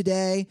DIRTY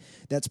today.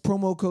 That's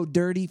promo code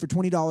DIRTY for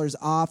 $20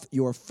 off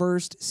your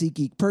first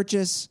SeatGeek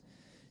purchase.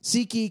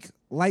 SeatGeek,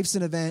 life's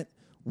an event.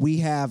 We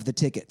have the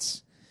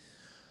tickets.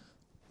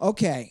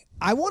 Okay,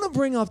 I want to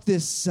bring up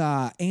this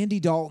Andy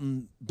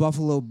Dalton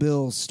Buffalo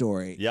Bills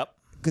story. Yep.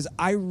 Because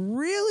I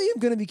really am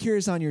going to be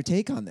curious on your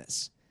take on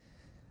this.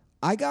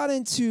 I got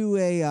into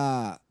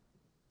a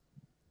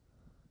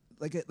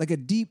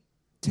deep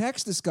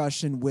text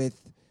discussion with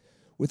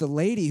a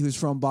lady who's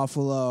from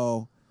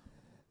Buffalo,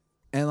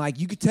 and like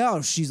you could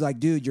tell she's like,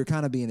 dude, you're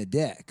kind of being a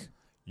dick.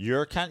 You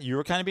were kind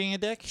of being a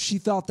dick? She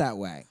felt that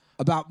way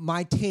about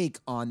my take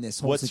on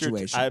this whole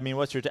situation.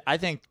 What's your I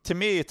think to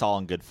me it's all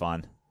in good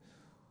fun.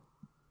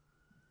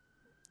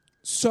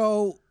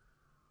 So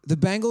the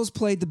Bengals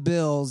played the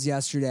Bills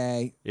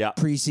yesterday,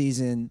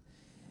 preseason,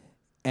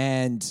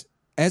 and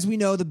as we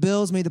know, the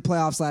Bills made the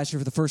playoffs last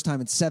year for the first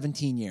time in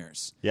 17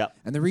 years. Yep.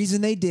 And the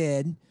reason they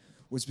did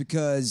was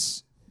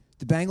because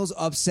the Bengals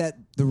upset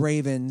the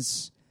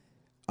Ravens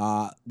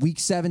week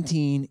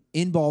 17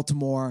 in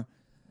Baltimore.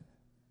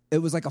 It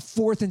was like a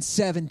 4th and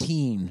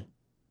 17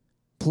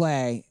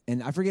 play,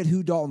 and I forget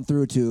who Dalton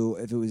threw it to,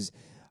 if it was,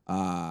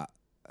 I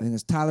think it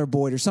was Tyler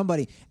Boyd or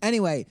somebody.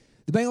 Anyway,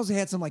 the Bengals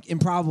had some like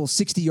improbable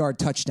 60-yard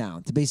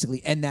touchdown to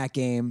basically end that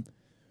game.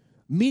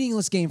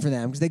 Meaningless game for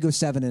them because they go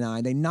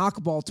 7-9. They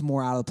knock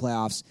Baltimore out of the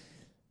playoffs.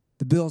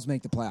 The Bills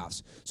make the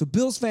playoffs. So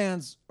Bills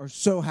fans are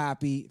so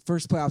happy.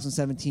 First playoffs in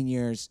 17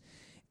 years.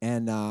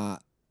 And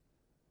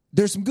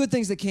there's some good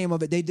things that came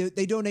of it. They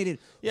donated.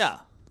 Yeah.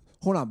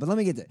 Hold on, but let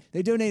me get there.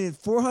 They donated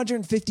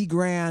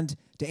 $450,000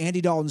 to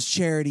Andy Dalton's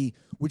charity,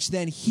 which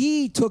then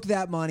he took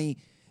that money,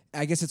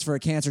 I guess it's for a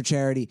cancer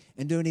charity,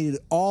 and donated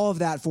all of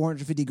that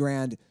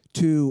 $450,000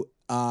 to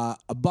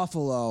a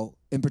Buffalo,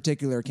 in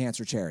particular,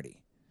 cancer charity.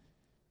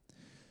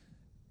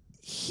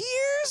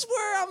 Here's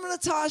where I'm going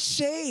to toss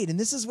shade, and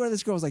this is where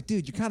this girl was like,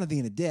 dude, you're kind of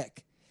being a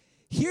dick.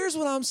 Here's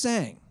what I'm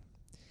saying.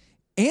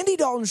 Andy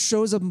Dalton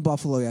shows up in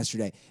Buffalo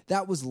yesterday.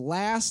 That was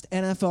last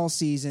NFL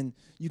season.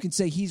 You can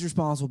say he's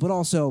responsible, but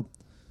also,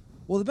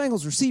 well, the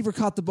Bengals receiver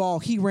caught the ball.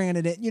 He ran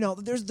it. You know,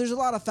 there's a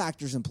lot of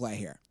factors in play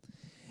here.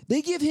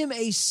 They give him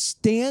a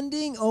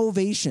standing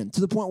ovation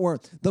to the point where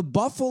the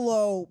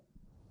Buffalo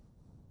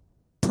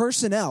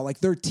personnel, like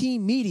their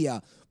team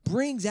media,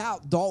 brings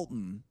out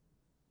Dalton,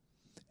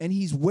 and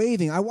he's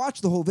waving. I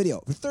watched the whole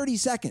video for 30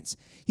 seconds.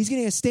 He's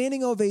getting a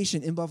standing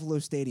ovation in Buffalo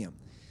Stadium.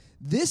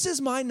 This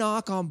is my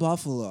knock on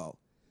Buffalo.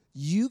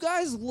 You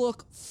guys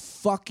look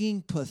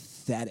fucking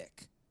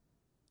pathetic.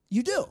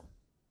 You do.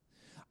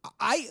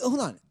 Hold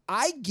on.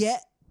 I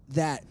get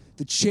that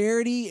the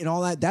charity and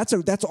all that. That's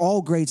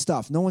all great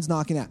stuff. No one's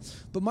knocking that.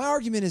 But my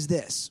argument is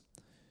this: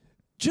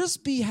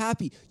 Just be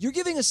happy. You're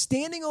giving a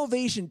standing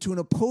ovation to an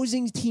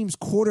opposing team's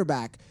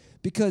quarterback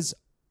because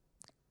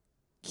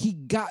he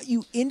got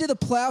you into the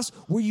playoffs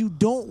where you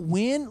don't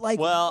win? Like,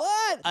 Well,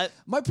 what?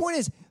 My point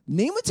is,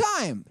 name a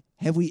time.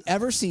 Have we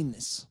ever seen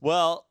this?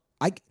 Well,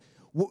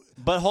 Well,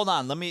 but hold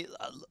on.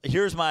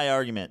 Here's my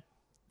argument.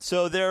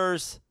 So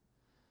there's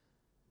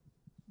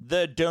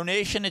the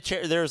donation to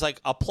charity. There's like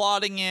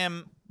applauding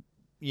him,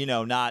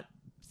 not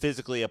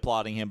physically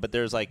applauding him, but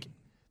there's like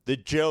the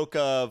joke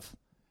of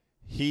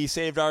he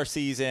saved our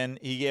season.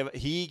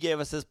 He gave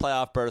us his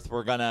playoff berth.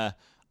 We're gonna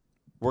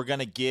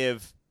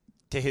give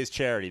to his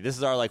charity. This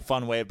is our like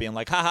fun way of being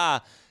like, haha,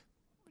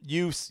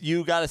 you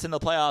got us into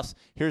the playoffs.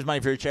 Here's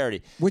money for your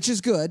charity, which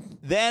is good.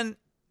 Then,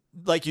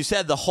 like you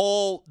said, the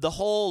whole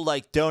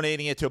like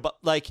donating it to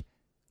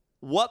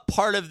what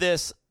part of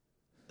this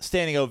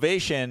standing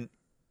ovation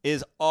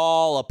is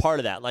all a part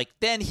of that? Like,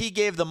 then he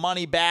gave the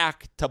money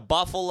back to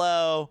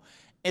Buffalo.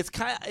 It's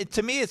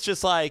to me, it's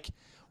just like,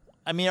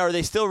 I mean, are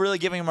they still really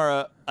giving him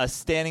a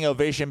standing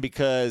ovation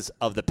because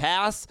of the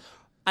past?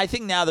 I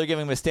think now they're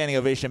giving him a standing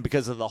ovation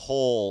because of the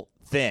whole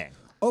thing.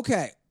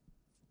 Okay.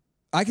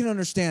 I can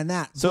understand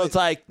that. So it's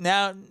like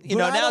now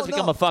it's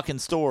become a fucking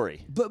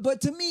story.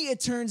 But to me, it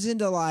turns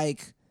into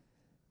like.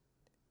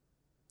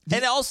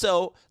 And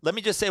also, let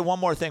me just say one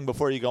more thing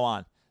before you go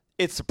on.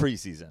 It's the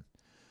preseason.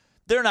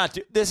 They're not.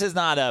 This is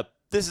not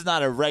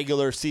a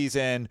regular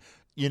season.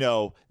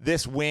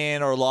 This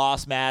win or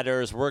loss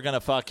matters. We're gonna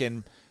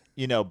fucking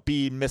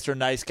be Mr.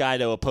 Nice Guy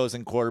to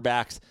opposing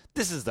quarterbacks.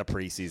 This is the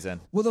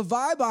preseason. Well, the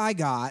vibe I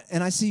got,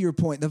 and I see your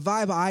point. The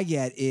vibe I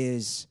get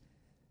is,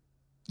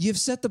 you've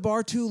set the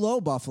bar too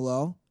low,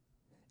 Buffalo.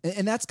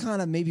 And that's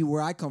kind of maybe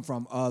where I come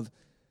from.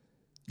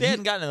 They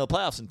hadn't gotten into the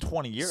playoffs in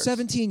 20 years.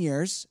 17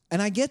 years.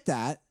 And I get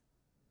that.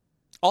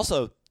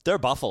 Also, they're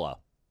Buffalo.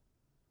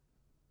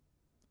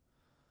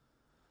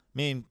 I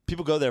mean,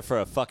 people go there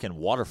for a fucking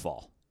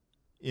waterfall.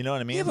 You know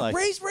what I mean? Yeah, but like,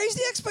 raise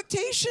the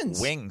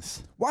expectations.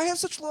 Wings. Why have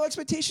such low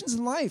expectations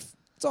in life?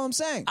 That's all I'm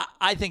saying.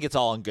 I think it's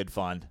all in good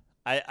fun.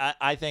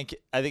 I think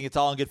it's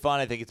all in good fun.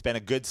 I think it's been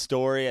a good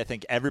story. I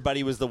think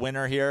everybody was the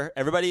winner here.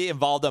 Everybody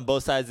involved on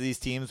both sides of these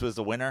teams was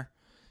the winner.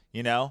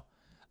 Andy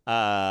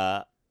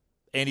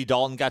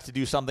Dalton got to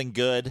do something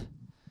good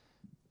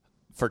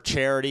for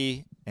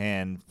charity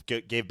and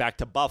gave back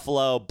to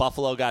Buffalo.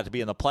 Buffalo got to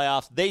be in the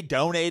playoffs. They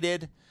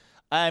donated.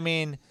 I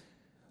mean,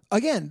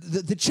 again,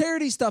 the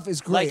charity stuff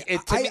is great.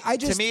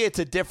 To me, it's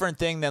a different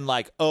thing than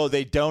like, oh,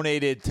 they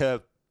donated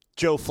to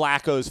Joe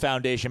Flacco's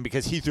foundation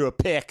because he threw a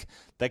pick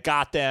that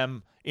got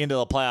them into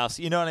the playoffs.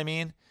 You know what I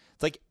mean?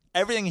 It's like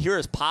everything here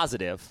is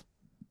positive.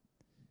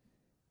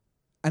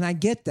 And I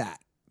get that.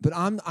 But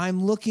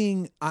I'm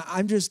looking,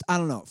 I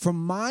don't know.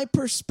 From my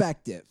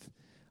perspective,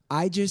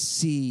 I just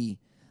see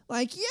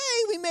like, yay,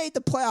 we made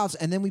the playoffs.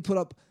 And then we put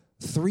up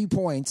 3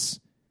 points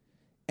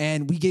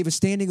and we gave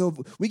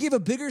a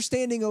bigger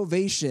standing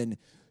ovation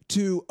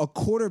to a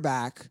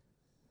quarterback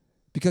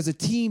because a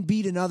team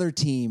beat another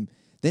team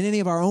than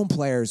any of our own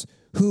players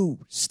who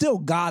still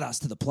got us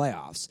to the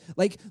playoffs.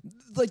 Like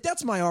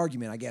that's my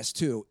argument, I guess,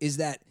 too, is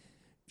that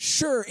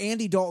sure,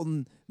 Andy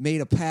Dalton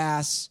made a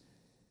pass,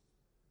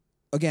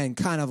 again,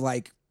 kind of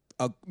like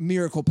a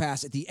miracle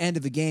pass at the end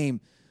of the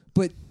game,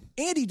 but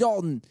Andy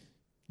Dalton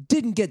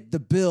didn't get the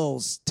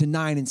Bills to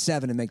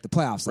 9-7 and make the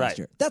playoffs last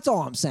year. That's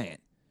all I'm saying.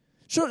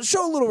 Show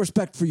a little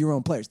respect for your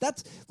own players.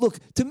 Look,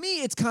 to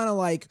me, it's kind of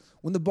like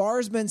when the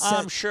bar's been set.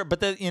 I'm sure,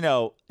 but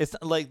it's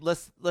like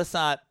let's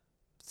not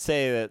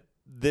say that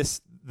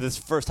this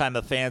first time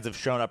the fans have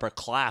shown up or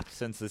clapped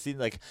since the season.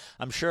 Like,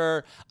 I'm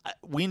sure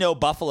we know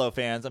Buffalo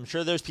fans. I'm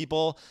sure there's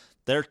people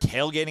that are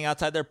tailgating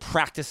outside their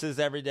practices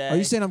every day. Are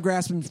you saying I'm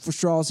grasping for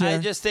straws here? I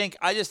just think,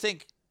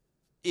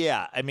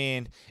 yeah. I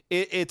mean,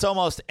 it's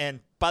almost. And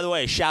by the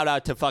way, shout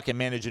out to fucking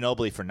Manu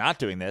Ginobili for not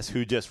doing this,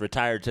 who just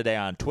retired today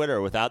on Twitter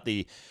without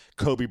the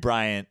Kobe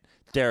Bryant,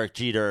 Derek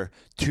Jeter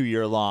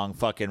 2-year-long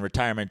fucking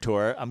retirement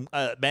tour.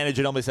 Manu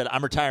Ginobili said,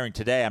 I'm retiring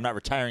today. I'm not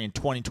retiring in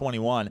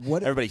 2021.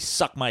 Everybody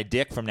suck my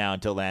dick from now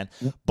until then.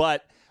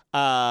 But,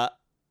 I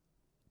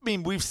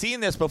mean, we've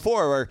seen this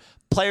before where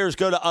players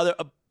go to other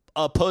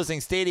opposing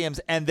stadiums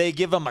and they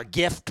give them a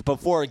gift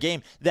before a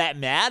game. That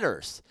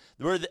matters.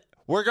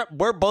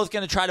 We're both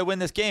going to try to win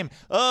this game.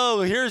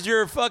 Oh, here's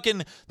your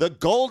fucking the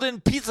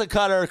golden pizza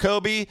cutter,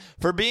 Kobe,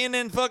 for being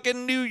in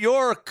fucking New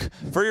York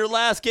for your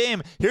last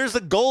game. Here's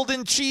the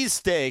golden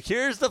cheesesteak.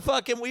 Here's the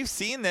fucking. We've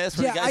seen this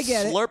where you guys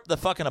slurp the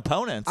fucking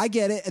opponents. I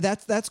get it.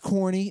 That's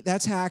corny.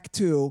 That's hack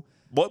too.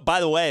 By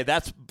the way,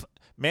 that's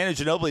Manu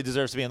Ginobili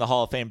deserves to be in the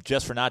Hall of Fame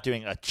just for not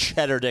doing a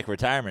cheddar dick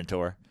retirement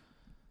tour.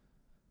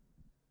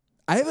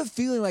 I have a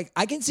feeling like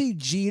I can see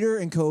Jeter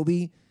and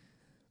Kobe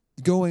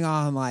going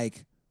on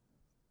like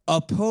a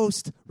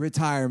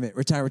post-retirement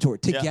tour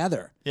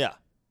together. Yeah.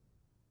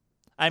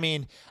 I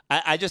mean,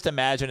 I just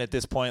imagine at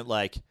this point,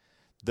 like,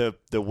 the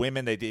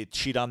women they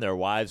cheat on their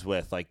wives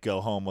with, like, go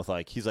home with,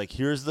 like, he's like,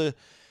 here's the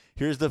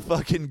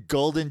fucking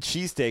golden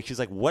cheesesteak. She's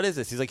like, what is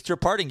this? He's like, it's your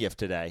parting gift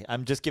today.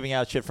 I'm just giving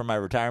out shit for my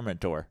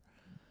retirement tour.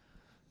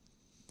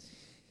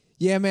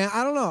 Yeah, man.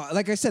 I don't know.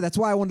 Like I said, that's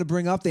why I wanted to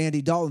bring up the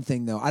Andy Dalton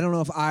thing, though. I don't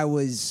know if I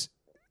was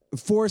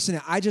forcing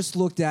it. I just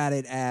looked at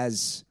it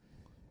as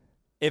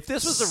if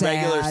this was sad. a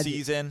regular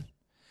season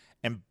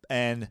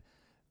and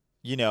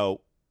you know,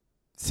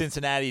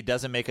 Cincinnati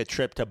doesn't make a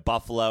trip to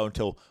Buffalo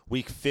until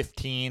week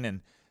 15,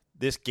 and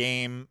this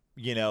game,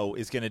 you know,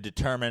 is going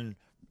to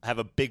have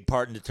a big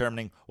part in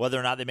determining whether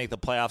or not they make the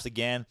playoffs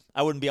again.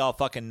 I wouldn't be all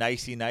fucking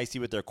nicey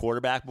with their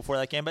quarterback before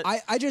that game, but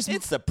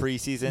it's the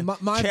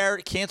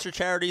preseason. Cancer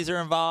charities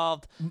are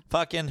involved.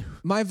 Fucking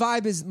my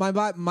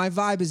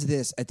vibe is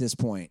this at this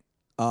point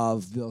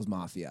of Bills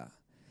Mafia.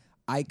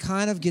 I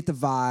kind of get the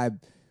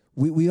vibe.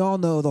 We all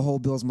know the whole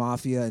Bills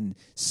Mafia and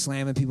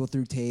slamming people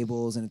through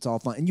tables, and it's all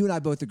fun. And you and I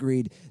both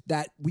agreed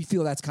that we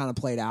feel that's kind of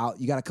played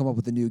out. You got to come up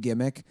with a new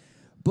gimmick.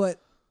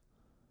 But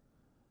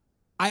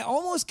I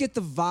almost get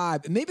the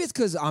vibe, and maybe it's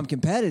because I'm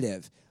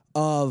competitive,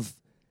 of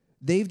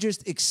they've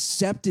just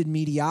accepted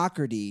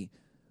mediocrity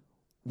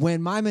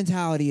when my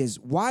mentality is,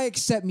 why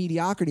accept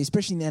mediocrity,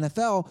 especially in the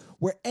NFL,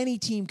 where any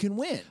team can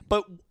win?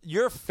 But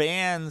your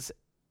fans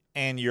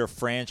and your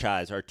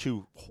franchise are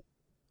two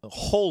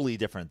wholly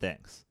different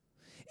things.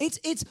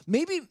 It's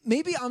maybe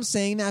I'm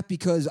saying that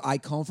because I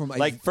come from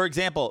like, for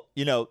example,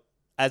 you know,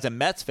 as a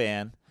Mets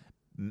fan,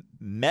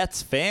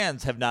 Mets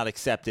fans have not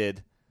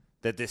accepted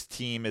that this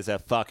team is a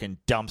fucking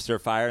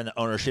dumpster fire and the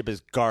ownership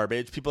is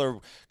garbage. People are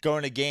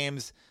going to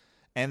games,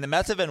 and the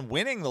Mets have been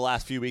winning the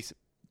last few weeks.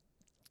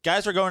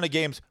 Guys are going to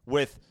games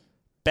with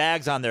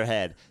bags on their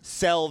head.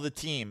 Sell the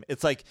team.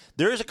 It's like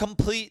there's a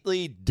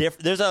completely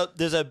different.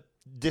 There's a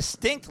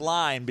distinct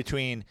line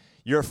between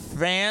your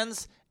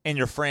fans and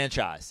your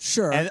franchise.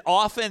 Sure. And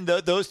often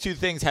those two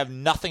things have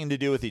nothing to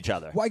do with each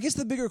other. Well, I guess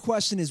the bigger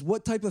question is,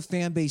 what type of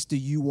fan base do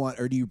you want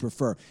or do you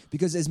prefer?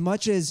 Because as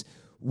much as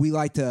we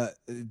like to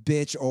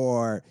bitch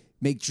or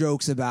make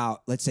jokes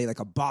about, let's say, like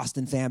a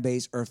Boston fan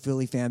base or a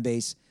Philly fan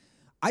base,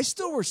 I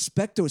still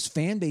respect those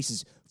fan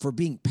bases for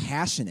being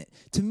passionate.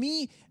 To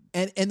me,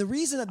 and the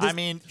reason that I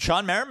mean,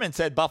 Sean Merriman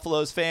said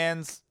Buffalo's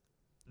fans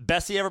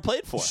best he ever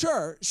played for.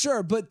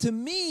 Sure. But to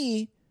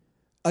me,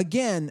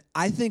 again,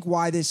 I think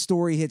why this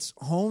story hits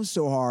home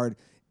so hard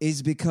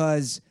is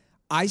because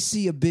I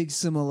see a big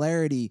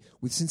similarity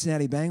with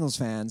Cincinnati Bengals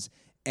fans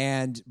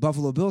and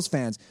Buffalo Bills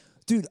fans.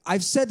 Dude,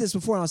 I've said this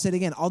before, and I'll say it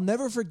again. I'll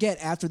never forget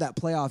after that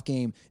playoff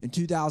game in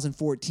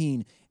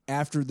 2014,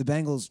 after the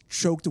Bengals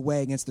choked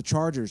away against the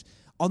Chargers.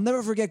 I'll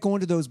never forget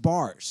going to those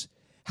bars.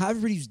 How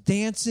everybody was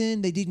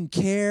dancing. They didn't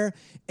care.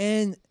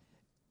 And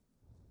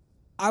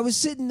I was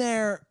sitting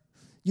there,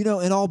 you know,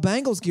 in all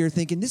Bengals gear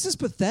thinking, this is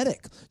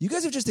pathetic. You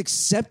guys have just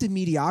accepted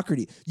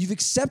mediocrity. You've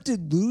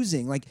accepted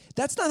losing. Like,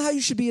 that's not how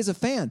you should be as a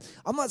fan.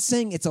 I'm not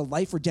saying it's a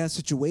life or death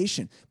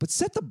situation, but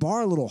set the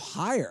bar a little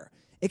higher.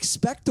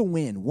 Expect to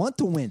win, want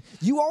to win.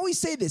 You always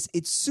say this,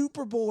 it's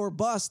Super Bowl or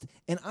bust,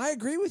 and I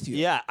agree with you.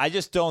 Yeah, I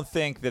just don't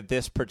think that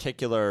this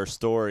particular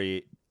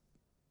story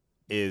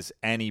is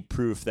any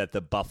proof that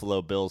the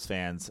Buffalo Bills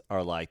fans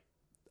are like,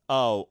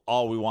 oh,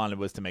 all we wanted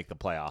was to make the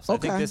playoffs. Okay. I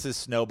think this is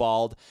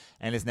snowballed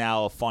and is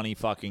now a funny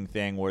fucking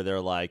thing where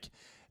they're like,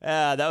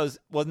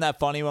 wasn't that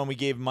funny when we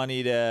gave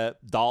money to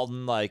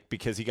Dalton, like,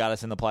 because he got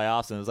us in the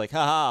playoffs, and it was like,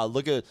 haha,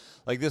 look at,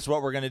 like, this is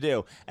what we're gonna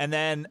do. And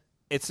then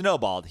it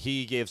snowballed.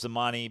 He gives the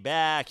money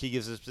back. He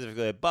gives it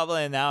specifically at Buffalo,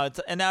 and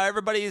now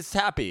everybody's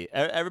happy.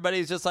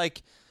 Everybody's just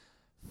like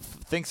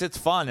thinks it's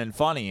fun and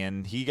funny,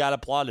 and he got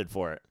applauded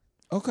for it.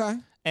 Okay.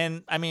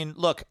 And I mean,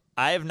 look,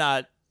 I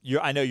know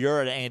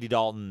you're an Andy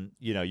Dalton.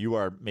 You know, you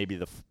are maybe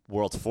the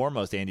world's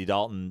foremost Andy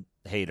Dalton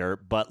hater,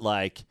 but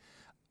like,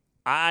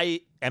 I'm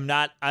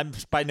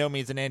by no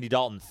means an Andy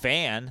Dalton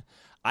fan.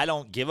 I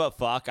don't give a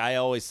fuck. I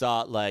always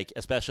thought, like,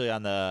 especially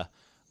on the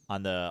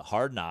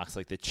Hard Knocks,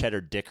 like the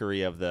cheddar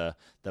dickery of the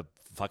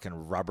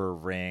fucking rubber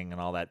ring and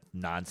all that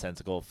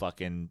nonsensical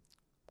fucking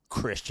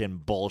Christian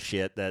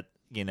bullshit that,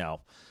 you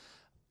know,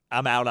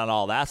 I'm out on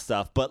all that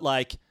stuff. But,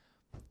 like,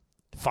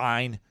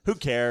 fine. Who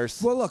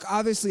cares? Well, look,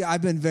 obviously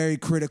I've been very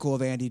critical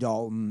of Andy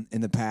Dalton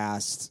in the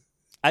past.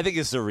 I think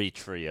it's a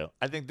reach for you.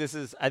 I think this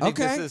is.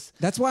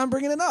 That's why I'm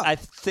bringing it up. I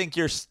think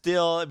you're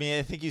still. I mean,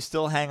 I think you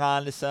still hang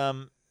on to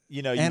some.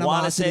 You know, you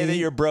want to say that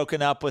you're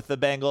broken up with the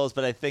Bengals,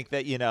 but I think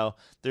that, you know,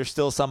 there's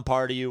still some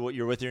part of you.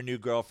 You're with your new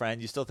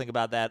girlfriend. You still think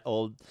about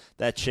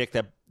that chick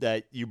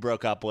that you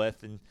broke up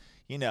with, and,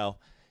 you know,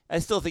 I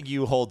still think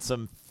you hold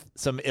some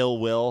ill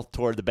will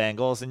toward the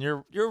Bengals, and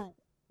you're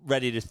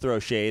ready to throw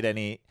shade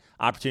any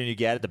opportunity you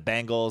get at the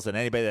Bengals and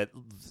anybody that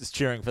is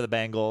cheering for the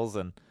Bengals.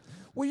 And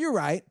well, you're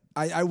right.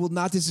 I will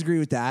not disagree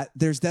with that.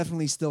 There's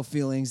definitely still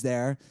feelings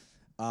there,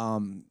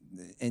 and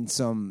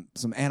some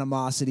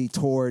animosity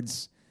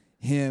towards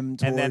him.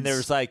 And then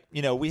there's, like,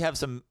 you know, we have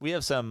some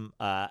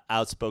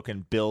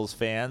outspoken Bills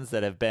fans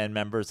that have been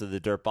members of the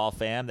Dirtball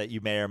fam that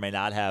you may or may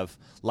not have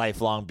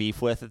lifelong beef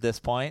with at this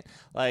point.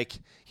 Like,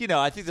 you know,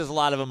 I think there's a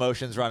lot of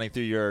emotions running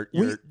through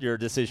your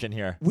decision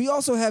here. We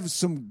also have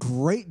some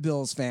great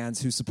Bills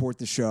fans who support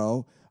the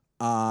show,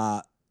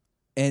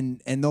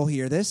 and they'll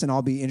hear this, and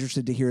I'll be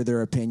interested to hear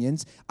their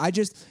opinions. I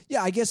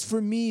guess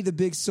for me, the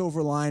big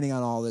silver lining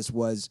on all this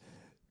was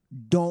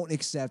don't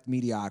accept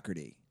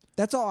mediocrity.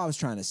 That's all I was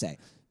trying to say.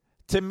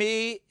 To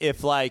me,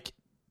 if like,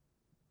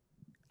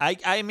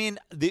 I mean,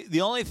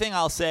 the only thing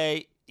I'll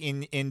say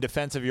in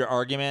defense of your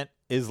argument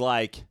is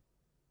like,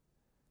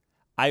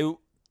 I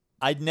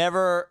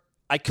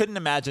couldn't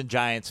imagine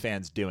Giants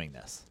fans doing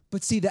this.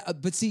 But see,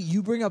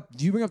 you bring up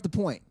the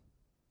point,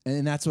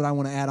 and that's what I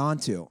want to add on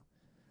to.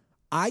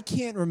 I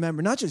can't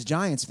remember, not just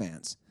Giants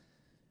fans.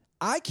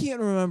 I can't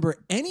remember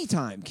any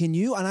time, can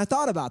you? And I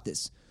thought about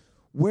this,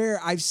 where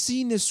I've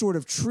seen this sort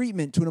of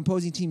treatment to an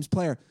opposing team's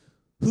player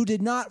who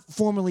did not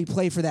formerly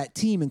play for that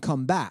team and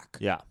come back.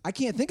 Yeah. I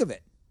can't think of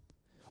it.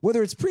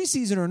 Whether it's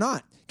preseason or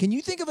not. Can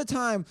you think of a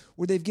time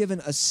where they've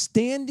given a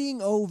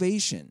standing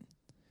ovation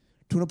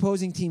to an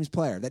opposing team's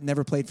player that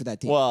never played for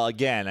that team? Well,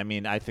 again, I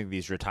mean, I think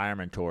these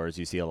retirement tours,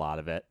 you see a lot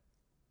of it.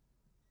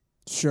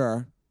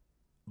 Sure.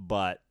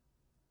 But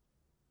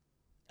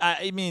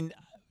I mean,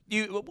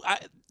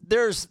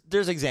 there's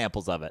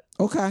examples of it.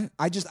 Okay.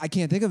 I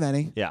can't think of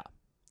any. Yeah.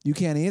 You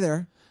can't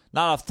either.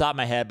 Not off the top of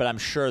my head, but I'm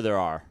sure there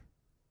are.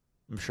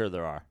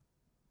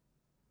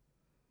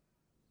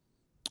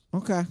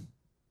 Okay.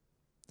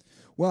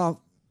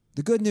 Well,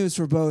 the good news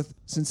for both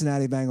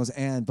Cincinnati Bengals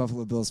and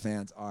Buffalo Bills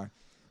fans are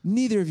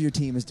neither of your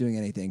team is doing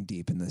anything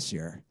deep in this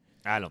year.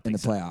 I don't in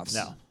think the playoffs.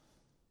 No.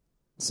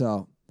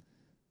 So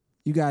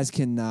you guys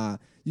can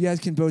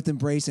both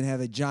embrace and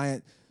have a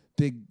giant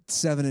big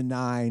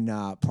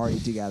 7-9 party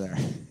together.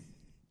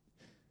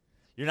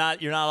 You're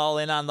not all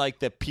in on like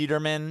the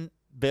Peterman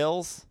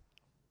Bills?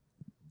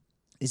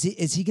 Is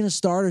he going to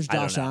start or is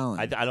Josh I don't know.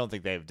 Allen? I don't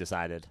think they've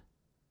decided.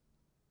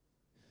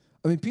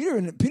 I mean,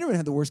 Peterman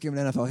had the worst game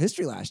in NFL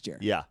history last year.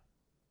 Yeah.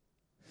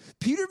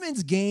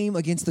 Peterman's game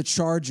against the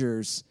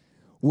Chargers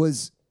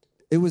was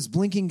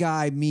blinking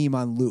guy meme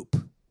on loop.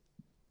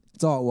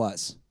 That's all it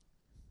was.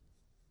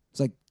 It's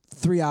like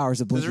 3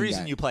 hours of blinking There's a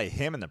reason guy. you play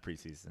him in the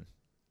preseason.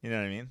 You know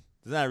what I mean?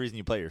 There's not a reason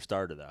you play your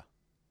starter, though.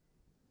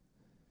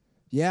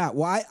 Yeah,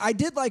 well, I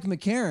did like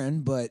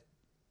McCarron, but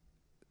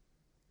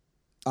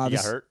He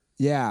got hurt?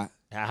 Yeah.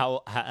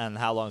 How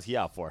long is he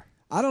out for?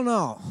 I don't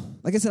know.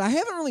 Like I said, I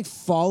haven't really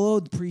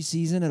followed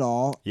preseason at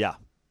all. Yeah.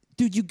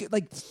 Dude, you get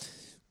like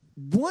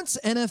once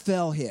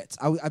NFL hits,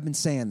 I've been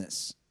saying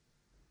this.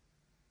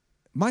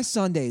 My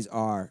Sundays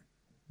are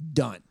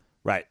done.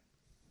 Right.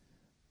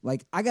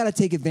 Like I got to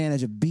take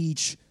advantage of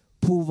beach,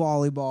 pool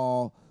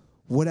volleyball,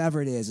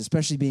 whatever it is,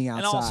 especially being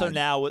outside. And also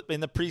now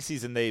in the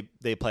preseason,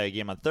 they play a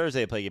game on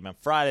Thursday, they play a game on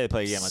Friday, they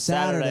play a game on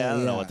Saturday. I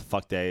don't know what the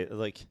fuck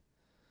like.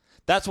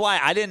 That's why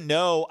I didn't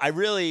know. I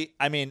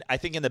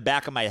think in the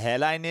back of my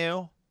head I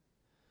knew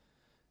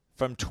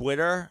from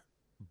Twitter,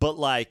 but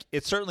like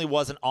it certainly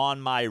wasn't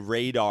on my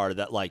radar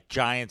that like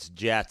Giants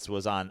Jets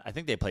was on. I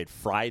think they played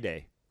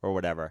Friday or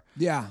whatever.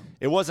 Yeah.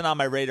 It wasn't on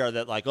my radar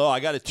that like, oh,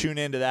 I got to tune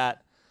into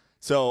that.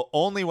 So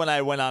only when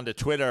I went onto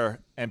Twitter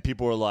and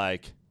people were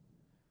like,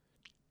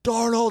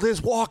 Darnold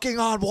is walking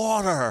on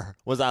water,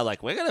 was I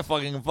like, we're gonna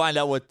fucking find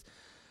out what.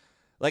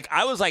 Like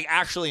I was like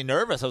actually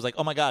nervous. I was like,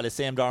 oh my god, has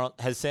Sam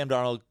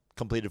Darnold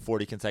completed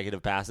 40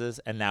 consecutive passes,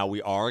 and now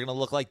we are going to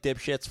look like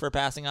dipshits for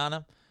passing on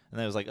him? And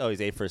then it was like, oh,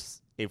 he's 8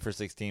 for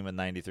 16 with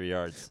 93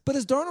 yards. But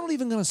is Darnold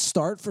even going to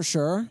start for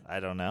sure? I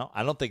don't know.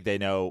 I don't think they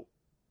know.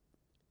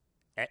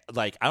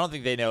 Like, I don't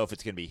think they know if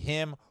it's going to be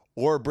him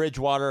or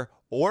Bridgewater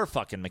or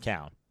fucking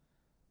McCown.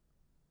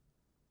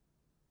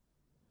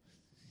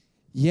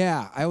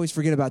 Yeah, I always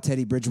forget about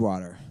Teddy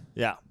Bridgewater.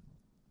 Yeah.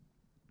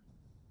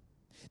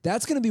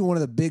 That's going to be one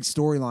of the big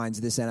storylines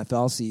this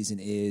NFL season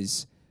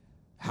is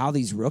how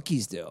these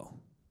rookies do.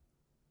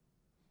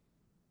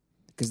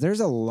 Because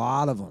there's a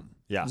lot of them.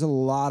 Yeah. There's a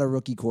lot of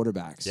rookie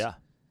quarterbacks. Yeah.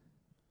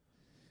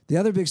 The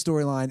other big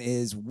storyline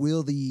is,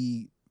 will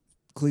the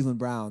Cleveland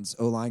Browns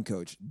O-line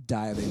coach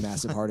die of a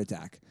massive heart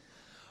attack?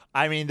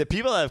 I mean, the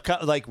people that have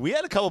come, like, we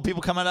had a couple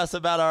people come at us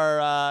about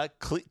our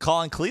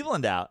calling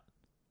Cleveland out.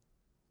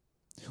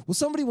 Well,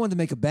 somebody wanted to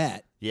make a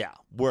bet. Yeah.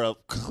 Where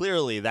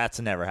clearly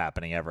that's never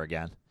happening ever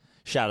again.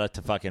 Shout out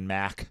to fucking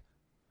Mac.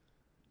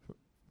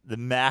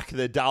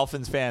 The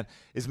Dolphins fan.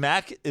 Is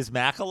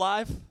Mac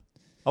alive?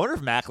 I wonder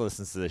if Mac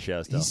listens to the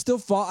show still.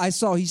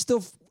 He's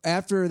still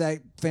after that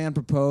fan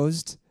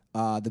proposed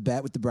the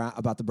bet with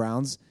about the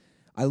Browns.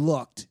 I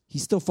looked. He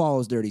still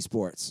follows Dirty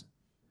Sports.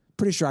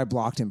 Pretty sure I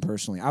blocked him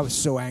personally. I was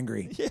so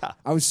angry. Yeah.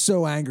 I was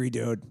so angry,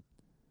 dude.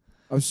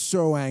 I was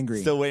so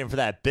angry. Still waiting for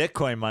that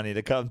Bitcoin money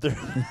to come through.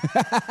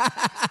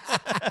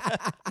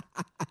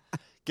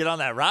 Get on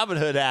that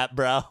Robinhood app,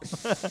 bro.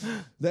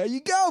 There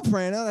you go,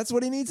 Prano. That's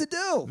what he needs to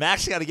do.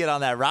 Max got to get on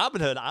that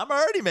Robinhood. I'm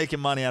already making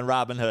money on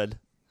Robinhood.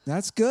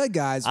 That's good,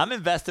 guys. I'm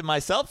investing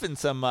myself in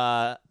some,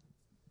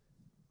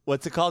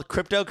 what's it called?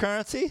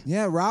 Cryptocurrency?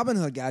 Yeah,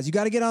 Robinhood, guys. You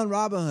got to get on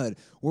Robinhood.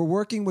 We're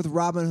working with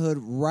Robinhood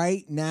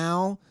right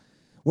now.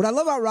 What I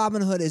love about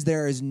Robinhood is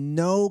there is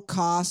no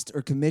cost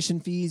or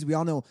commission fees. We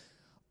all know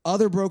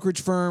other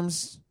brokerage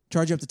firms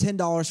charge you up to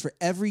 $10 for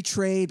every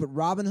trade, but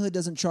Robinhood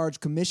doesn't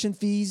charge commission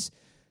fees.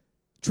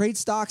 Trade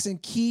stocks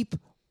and keep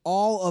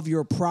all of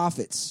your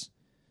profits.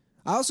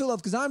 I also love,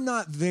 because I'm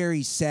not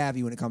very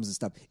savvy when it comes to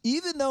stuff.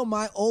 Even though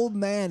my old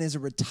man is a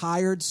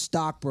retired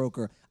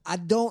stockbroker, I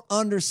don't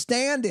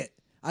understand it.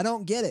 I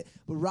don't get it.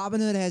 But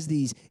Robinhood has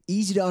these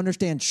easy to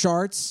understand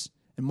charts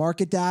and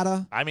market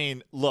data. I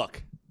mean,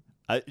 look,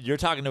 you're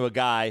talking to a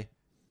guy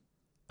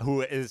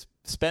who has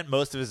spent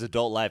most of his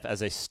adult life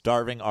as a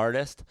starving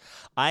artist.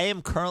 I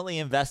am currently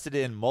invested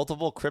in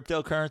multiple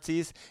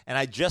cryptocurrencies, and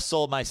I just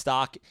sold my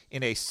stock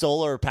in a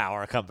solar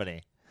power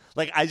company.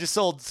 Like, I just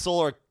sold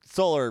solar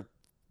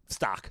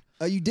stock.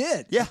 Oh, you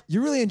did? Yeah.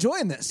 You're really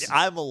enjoying this.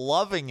 I'm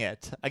loving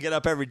it. I get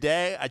up every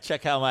day. I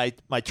check how my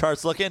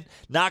chart's looking.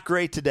 Not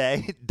great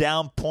today.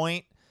 Down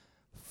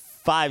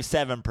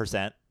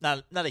 0.57%.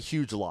 Not a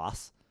huge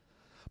loss.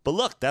 But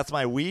look, that's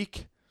my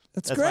week.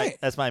 That's great.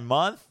 That's my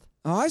month.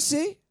 Oh, I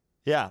see.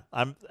 Yeah,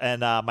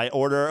 my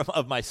order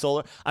of my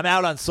solar. I'm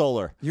out on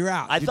solar. You're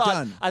out. You're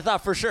done. I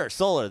thought for sure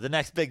solar, the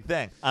next big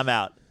thing. I'm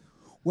out.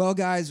 Well,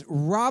 guys,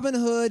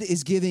 Robinhood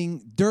is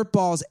giving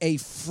Dirtballs a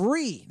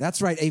free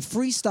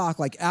stock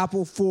like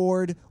Apple,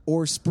 Ford,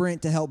 or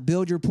Sprint to help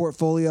build your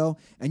portfolio.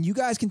 And you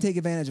guys can take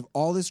advantage of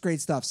all this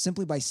great stuff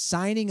simply by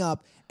signing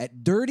up at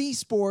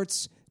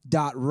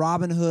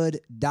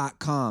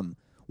dirtysports.robinhood.com.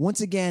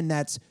 Once again,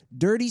 that's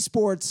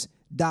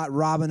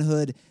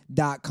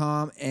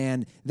dirtysports.robinhood.com.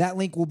 And that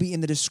link will be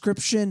in the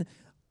description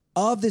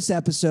of this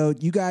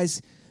episode. You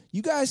guys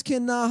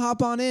can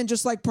hop on in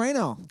just like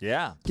Prano.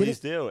 Yeah, please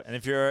do. And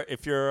if you're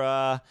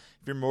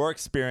more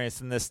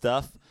experienced in this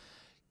stuff,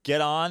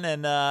 get on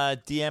and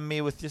DM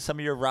me with some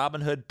of your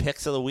Robinhood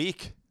picks of the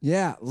week.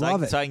 Yeah,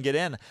 love it. So I can get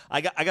in.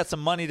 I got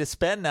some money to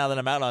spend now that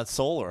I'm out on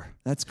solar.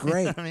 That's great.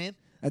 You know what I mean?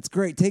 That's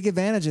great. Take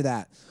advantage of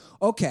that.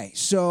 Okay,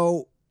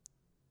 so.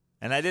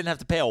 And I didn't have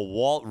to pay a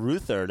Walt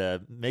Ruther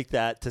to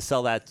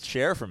sell that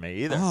share for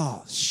me either.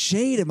 Oh,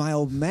 shade of my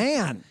old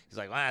man. He's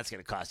like, well, it's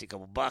going to cost you a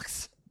couple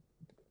bucks.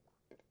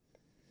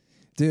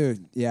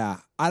 Dude, yeah.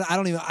 I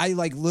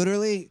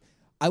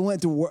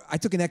went to work. I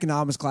took an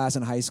economics class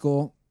in high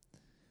school.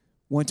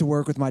 Went to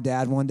work with my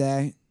dad one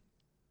day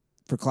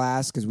for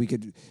class because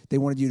they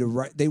wanted you to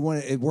write.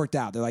 It worked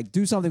out. They're like,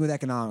 do something with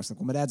economics. Like,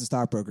 well, my dad's a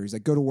stockbroker. He's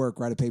like, go to work,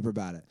 write a paper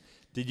about it.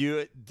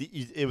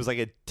 It was like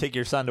a take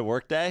your son to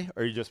work day,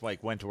 or you just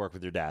like went to work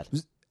with your dad?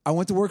 I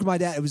went to work with my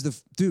dad. It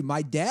was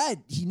my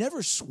dad, he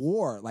never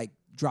swore, like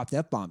dropped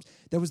F-bombs.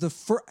 That was the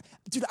first,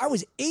 dude, I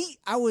was 8.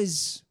 What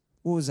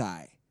was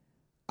I?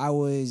 I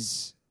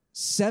was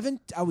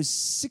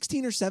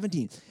 16 or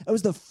 17. It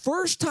was the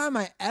first time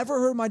I ever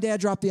heard my dad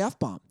drop the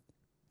F-bomb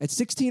at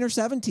 16 or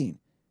 17.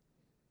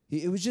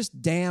 It was just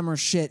damn or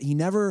shit. He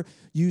never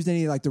used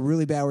any like the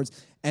really bad words.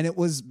 And it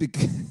was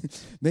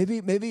because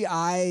maybe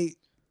I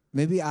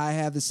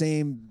have the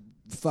same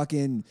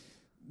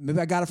maybe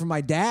I got it from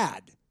my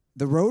dad.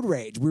 The road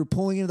rage. We were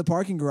pulling into the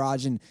parking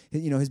garage, and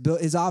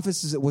his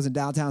office was in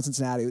downtown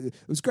Cincinnati. It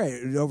was great.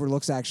 It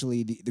overlooks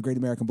actually the Great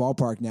American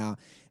Ballpark now.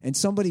 And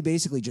somebody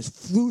basically just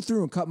flew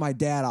through and cut my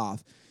dad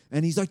off.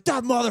 And he's like,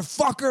 "That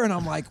motherfucker!" And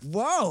I'm like,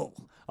 "Whoa."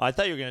 Oh, I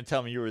thought you were going to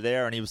tell me you were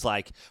there, and he was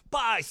like,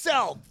 "Buy,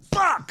 sell,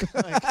 fuck."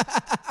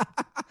 That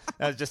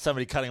was just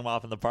somebody cutting him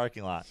off in the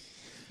parking lot.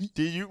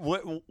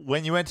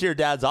 When you went to your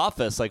dad's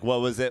office, like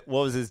what was it?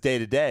 What was his day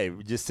to day?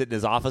 Just sit in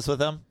his office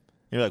with him.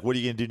 You're like, "What are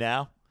you going to do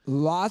now?"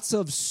 Lots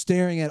of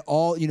staring at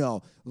all,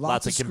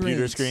 lots of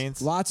computer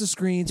screens. Lots of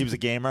screens. He was a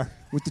gamer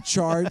with the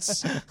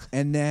charts,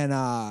 and then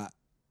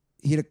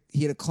he had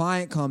a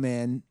client come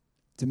in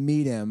to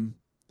meet him,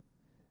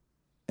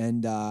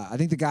 and I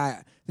think the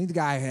guy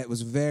had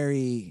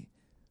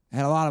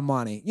a lot of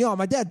money.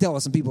 My dad dealt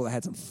with some people that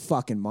had some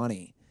fucking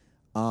money,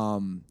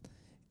 and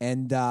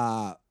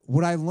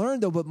what I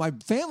learned though, but my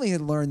family had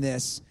learned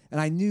this,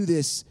 and I knew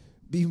this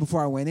even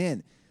before I went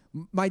in.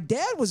 My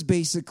dad was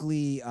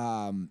basically.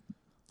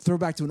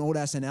 Throwback to an old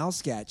SNL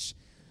sketch.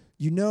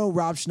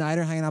 Rob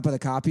Schneider hanging out by the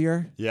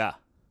copier? Yeah,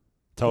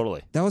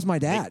 totally. That was my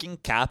dad. Making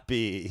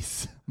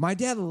copies. My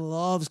dad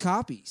loves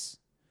copies.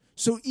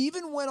 So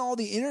even when all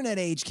the internet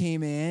age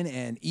came in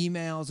and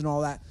emails and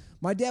all that,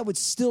 my dad would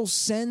still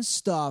send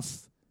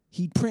stuff.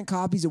 He'd print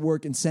copies at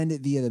work and send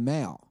it via the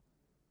mail.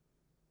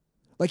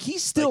 Like he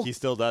still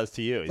does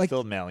to you. He's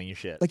still mailing you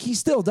shit. Like he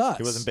still does.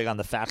 He wasn't big on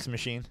the fax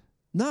machine?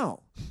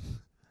 No.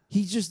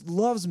 He just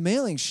loves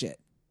mailing shit.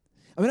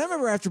 I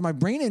remember after my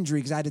brain injury,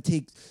 because I had to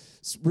take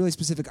really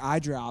specific eye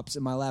drops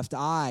in my left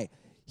eye,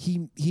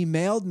 he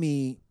mailed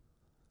me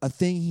a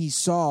thing he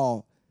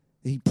saw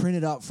that he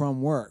printed up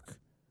from work.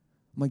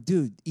 I'm like,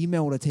 dude,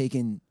 email would have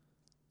taken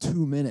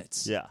 2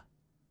 minutes. Yeah.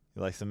 He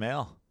likes the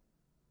mail.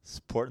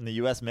 Supporting the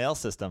U.S. mail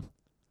system.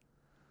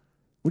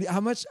 How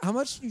much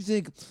do you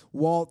think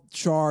Walt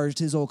charged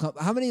his old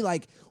company? How many,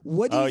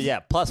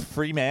 plus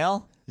free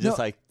mail?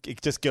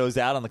 It just goes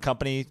out on the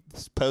company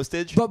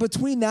postage. But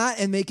between that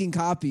and making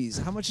copies,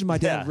 how much did my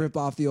dad rip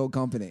off the old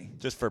company?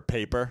 Just for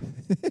paper.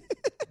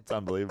 It's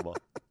unbelievable.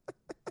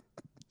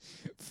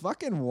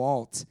 Fucking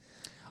Walt.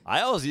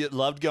 I always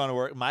loved going to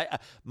work.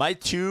 My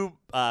two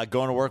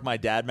going to work my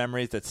dad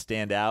memories that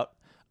stand out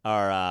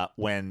are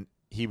when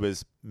he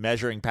was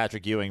measuring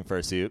Patrick Ewing for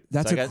a suit.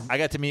 That's so I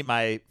got to meet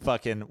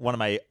one of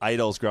my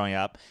idols growing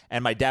up,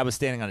 and my dad was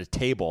standing on a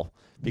table.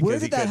 Where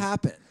did that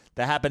happen?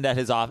 That happened at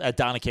at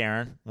Donna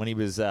Karan when he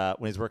was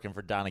working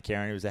for Donna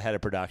Karan. He was the head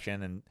of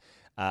production,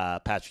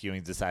 and Patrick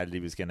Ewing decided he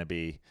was going to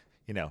be,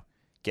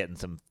 getting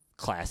some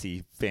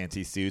classy,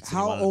 fancy suits.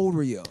 How old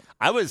were you?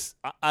 It was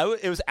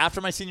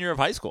after my senior year of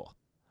high school.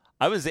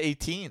 I was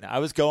 18.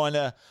 I'm going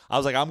to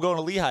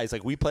Lehigh. He's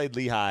like, we played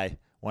Lehigh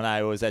when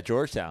I was at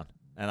Georgetown.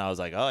 And I was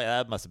like, oh, yeah,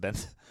 that must have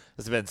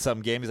been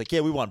some game. He's like, yeah,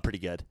 we won pretty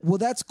good. Well,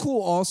 that's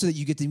cool also that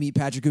you get to meet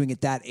Patrick Ewing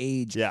at that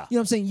age. Yeah. You know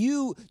what I'm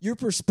saying? Your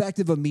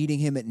perspective of meeting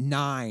him at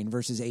 9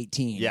 versus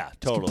 18. Yeah,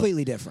 totally. It's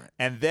completely different.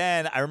 And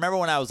then I remember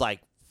when I was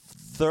like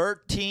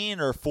 13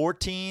 or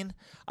 14,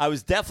 I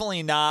was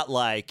definitely not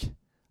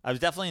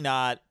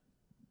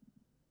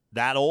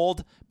that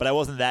old, but I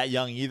wasn't that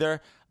young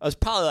either. I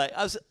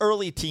was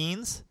early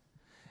teens,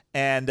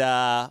 and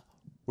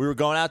we were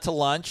going out to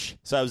lunch.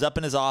 So I was up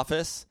in his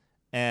office,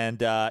 and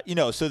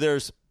so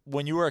there's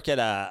when you work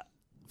at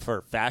for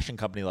a fashion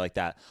company like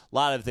that, a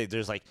lot of things.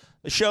 There's like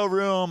a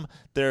showroom,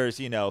 there's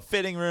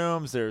fitting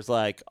rooms, there's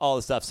like all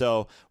the stuff.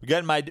 So we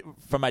get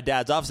from my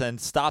dad's office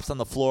and stops on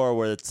the floor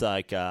where it's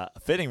like a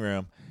fitting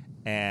room,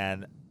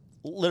 and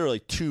literally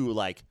two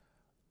like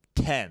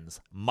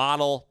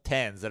Model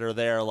 10s that are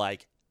there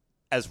like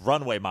as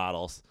runway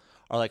models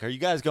are like, are you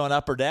guys going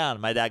up or down?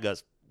 And my dad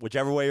goes,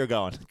 whichever way you're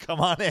going, come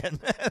on in.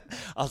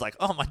 I was like,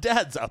 oh, my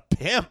dad's a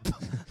pimp.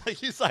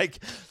 He's like,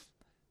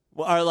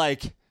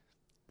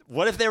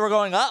 what if they were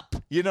going up?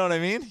 You know what I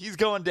mean? He's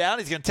going down.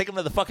 He's going to take them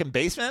to the fucking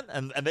basement.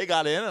 And they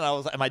got in,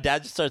 and my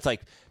dad just starts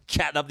like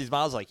chatting up these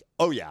models like,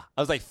 oh yeah.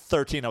 I was like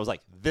 13. I was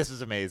like, this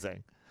is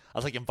amazing. I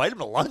was like, invite him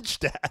to lunch,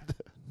 Dad.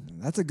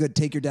 That's a good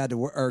take your dad to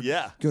work, or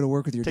go to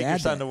work with your dad. Take your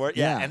son to work.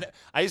 Yeah. And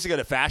I used to go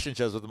to fashion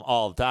shows with him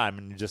all the time,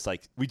 and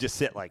we just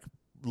sit like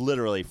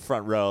literally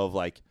front row of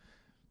like,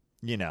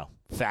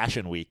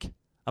 fashion week.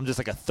 I'm just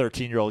like a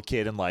 13-year-old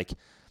kid in like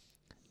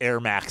Air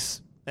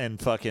Max and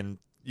fucking,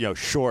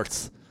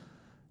 shorts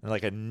and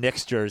like a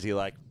Knicks jersey.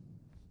 Like,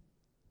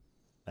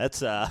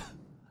 that's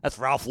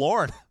Ralph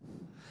Lauren.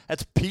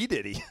 That's P.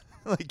 Diddy.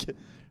 like,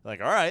 all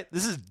right,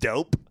 this is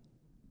dope.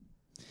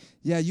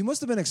 Yeah, you must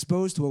have been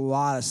exposed to a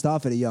lot of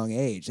stuff at a young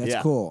age. That's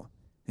cool.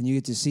 And you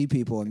get to see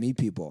people and meet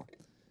people.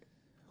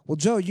 Well,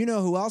 Joe, you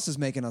know who else is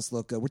making us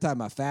look good? We're talking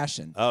about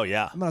fashion. Oh,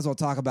 yeah. I might as well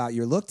talk about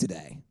your look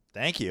today.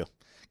 Thank you.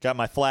 Got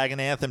my Flag and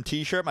Anthem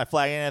T-shirt, my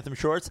Flag and Anthem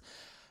shorts.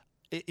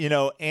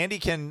 Andy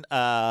can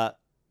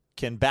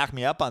back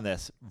me up on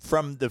this.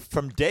 From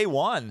day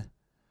one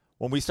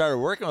when we started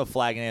working with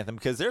Flag and Anthem,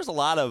 because there's a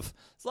lot of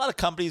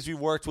companies we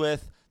worked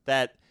with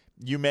that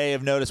you may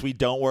have noticed we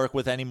don't work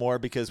with anymore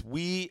because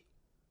we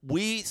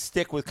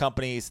stick with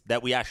companies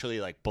that we actually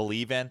like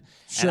believe in.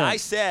 Sure. And I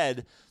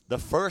said the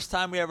first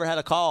time we ever had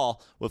a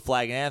call with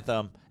Flag and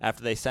Anthem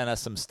after they sent us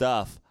some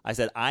stuff, I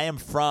said, I am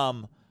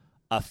from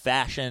a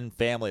fashion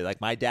family. Like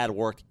my dad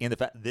worked in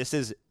this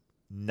is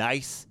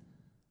nice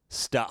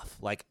stuff.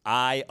 Like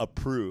I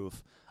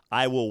approve.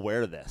 I will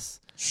wear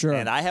this. Sure.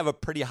 And I have a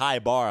pretty high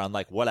bar on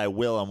like what I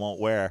will and won't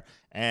wear.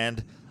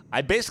 And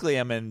I basically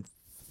am in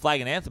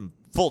Flag and Anthem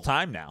full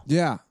time now.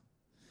 Yeah.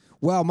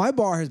 Well, my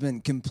bar has been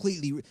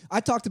completely... I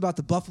talked about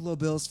the Buffalo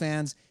Bills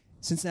fans.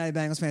 Cincinnati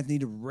Bengals fans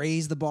need to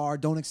raise the bar.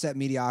 Don't accept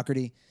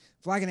mediocrity.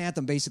 Flag and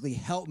Anthem basically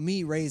helped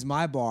me raise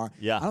my bar.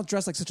 Yeah. I don't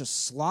dress like such a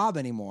slob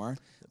anymore.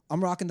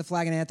 I'm rocking the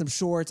Flag and Anthem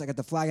shorts. I got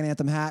the Flag and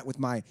Anthem hat with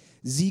my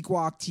Zeke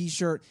Walk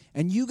t-shirt.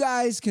 And you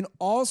guys can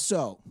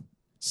also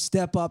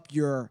step up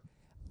your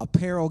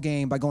apparel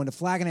game by going to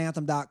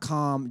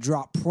flagandanthem.com.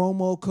 Drop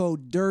promo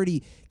code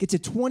DIRTY. Get you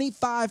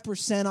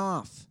 25%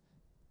 off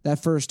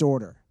that first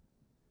order.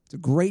 It's a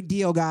great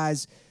deal,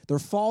 guys. Their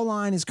fall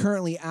line is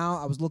currently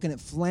out. I was looking at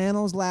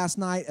flannels last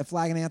night at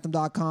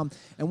flagandanthem.com.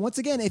 And once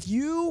again, if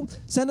you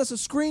send us a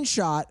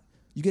screenshot,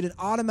 you get an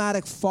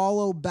automatic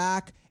follow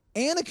back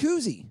and a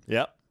koozie.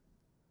 Yep.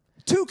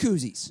 2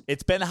 koozies.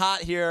 It's been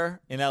hot here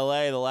in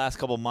LA the last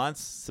couple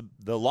months.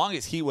 The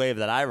longest heat wave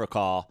that I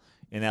recall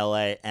in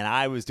LA. And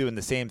I was doing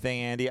the same thing,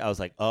 Andy. I was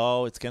like,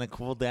 oh, it's going to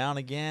cool down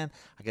again.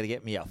 I got to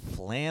get me a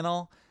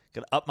flannel.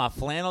 Got to up my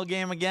flannel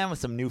game again with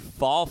some new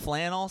fall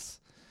flannels.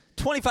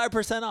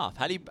 25% off.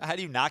 How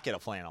do you not get a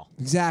flannel?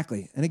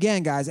 Exactly. And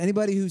again, guys,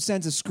 anybody who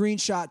sends a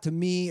screenshot to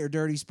me or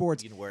Dirty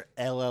Sports, You can wear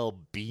LL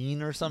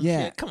Bean or some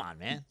Yeah. shit. Come on,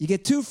 man. you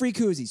get 2 free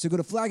koozies. So go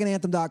to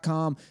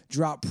flagandanthem.com,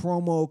 drop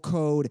promo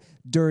code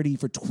DIRTY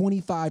for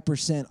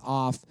 25%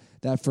 off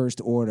that first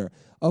order.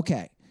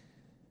 Okay.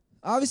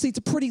 Obviously, it's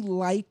a pretty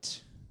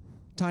light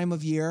time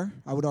of year.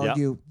 I would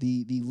argue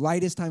the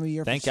lightest time of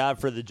year. Thank God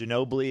for the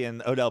Ginobili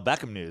and Odell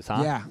Beckham news,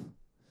 huh? Yeah.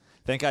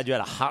 Thank God you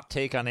had a hot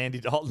take on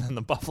Andy Dalton and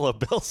the Buffalo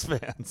Bills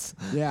fans.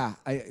 Yeah.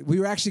 We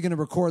were actually going to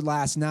record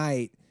last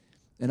night,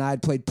 and I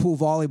had played pool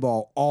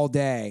volleyball all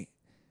day.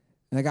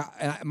 And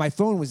my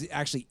phone was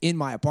actually in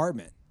my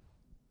apartment.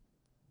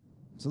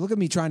 So look at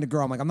me trying to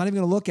grow. I'm like, I'm not even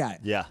going to look at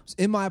it. Yeah. It's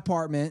in my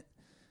apartment.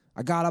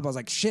 I got up. I was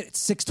like, shit,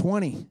 it's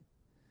 6:20.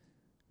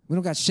 We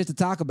don't got shit to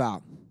talk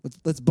about.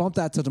 Let's bump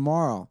that to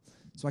tomorrow.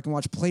 so I can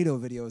watch Play-Doh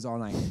videos all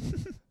night.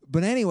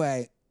 But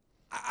anyway,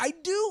 I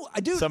do.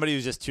 Somebody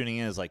who's just tuning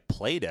in is like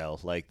Play-Doh,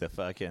 like the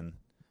fucking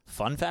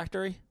Fun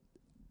Factory.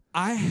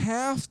 I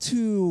have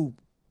to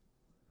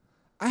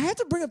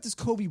bring up this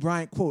Kobe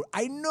Bryant quote.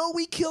 I know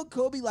we killed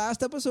Kobe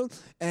last episode,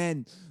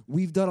 and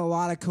we've done a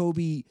lot of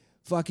Kobe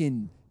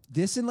fucking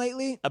dissing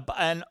lately.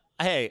 And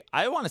hey,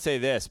 I want to say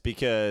this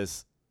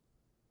because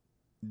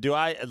do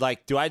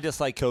I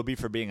dislike Kobe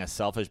for being a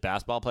selfish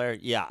basketball player?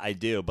 Yeah, I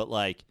do. But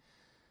like,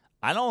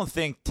 I don't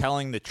think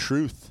telling the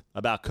truth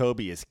about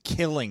Kobe is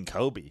killing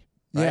Kobe.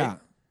 Right? Yeah.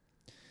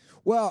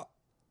 Well,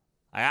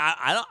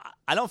 I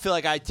don't feel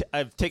like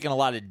I've taken a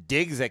lot of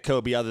digs at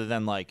Kobe other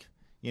than like,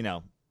 you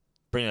know,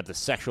 bringing up the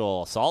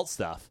sexual assault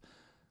stuff.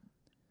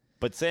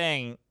 But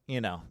saying,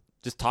 you know,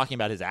 just talking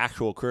about his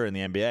actual career in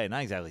the NBA,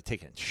 not exactly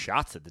taking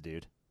shots at the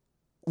dude.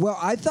 Well,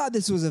 I thought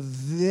this was a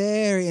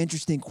very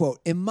interesting quote.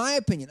 In my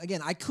opinion,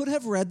 again, I could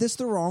have read this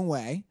the wrong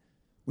way.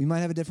 We might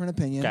have a different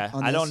opinion. Okay.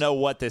 On I this. don't know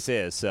what this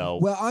is, so.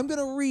 Well, I'm going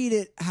to read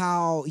it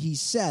how he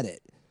said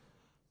it.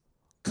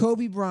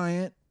 Kobe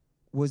Bryant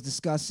was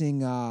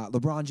discussing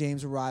LeBron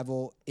James'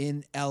 arrival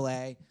in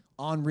L.A.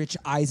 on Rich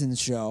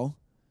Eisen's show.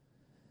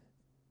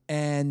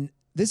 And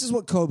this is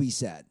what Kobe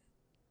said.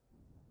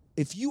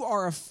 If you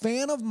are a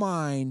fan of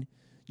mine,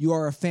 you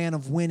are a fan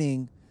of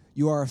winning,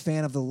 you are a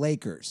fan of the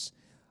Lakers.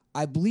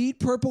 I bleed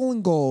purple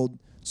and gold,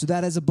 so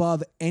that is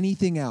above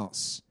anything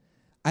else.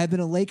 I have been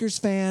a Lakers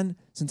fan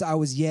since I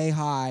was yay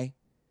high.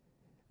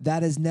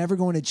 That is never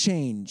going to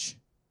change.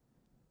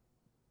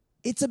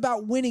 It's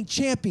about winning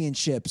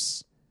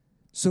championships,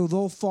 so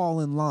they'll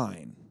fall in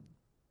line.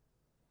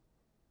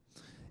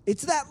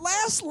 It's that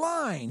last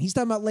line. He's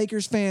talking about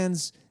Lakers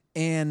fans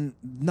and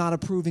not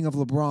approving of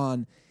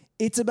LeBron.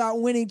 It's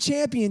about winning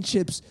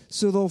championships,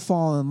 so they'll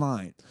fall in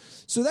line.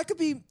 So that could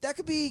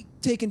be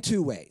taken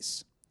two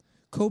ways.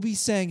 Kobe's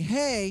saying,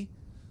 hey,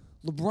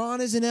 LeBron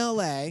is in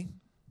L.A.,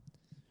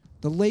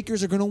 the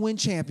Lakers are going to win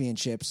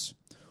championships.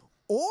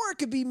 Or it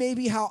could be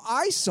maybe how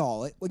I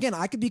saw it. Again,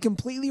 I could be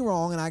completely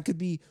wrong, and I could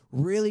be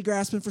really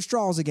grasping for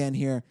straws again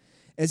here,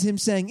 as him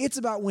saying it's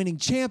about winning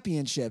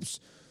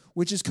championships,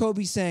 which is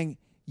Kobe saying,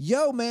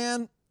 yo,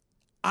 man,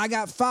 I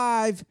got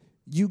 5,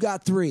 you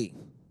got 3.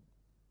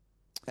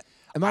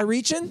 Am I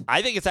reaching?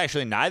 I think it's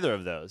actually neither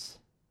of those.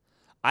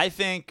 I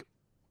think,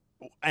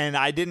 and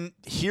I didn't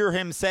hear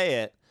him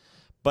say it,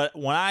 but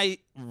when I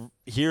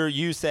hear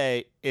you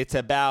say it's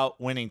about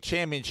winning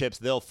championships,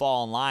 they'll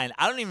fall in line,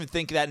 I don't even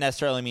think that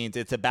necessarily means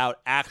it's about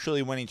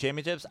actually winning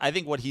championships. I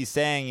think what he's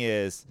saying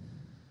is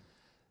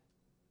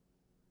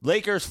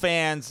Lakers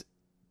fans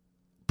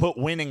put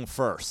winning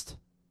first.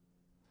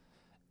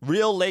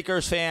 Real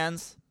Lakers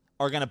fans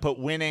are going to put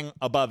winning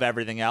above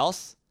everything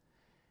else.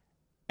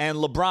 And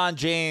LeBron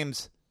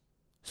James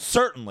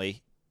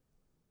certainly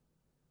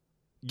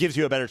gives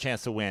you a better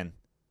chance to win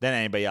than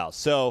anybody else.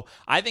 So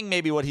I think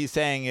maybe what he's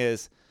saying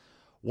is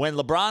when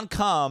LeBron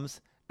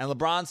comes and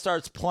LeBron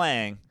starts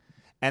playing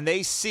and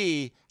they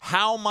see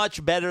how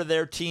much better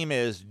their team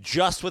is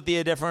just with the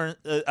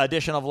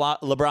addition of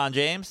LeBron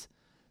James,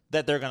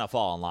 that they're going to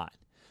fall in line.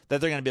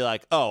 That they're going to be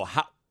like, oh,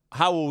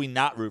 how will we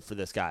not root for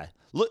this guy?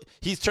 Look,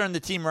 he's turned the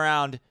team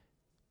around.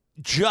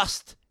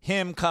 Just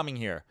him coming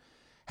here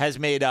has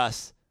made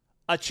us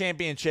a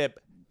championship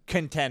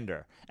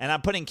contender. And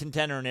I'm putting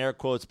contender in air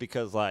quotes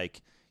because,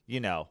 like, you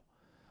know,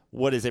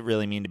 what does it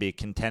really mean to be a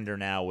contender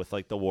now with,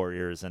 like, the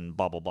Warriors and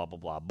blah, blah, blah, blah,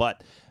 blah.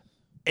 But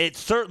it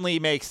certainly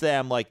makes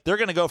them, like, they're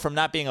going to go from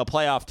not being a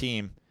playoff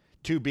team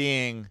to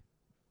being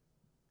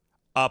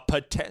a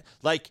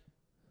like,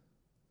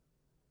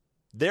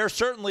 they're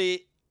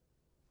certainly,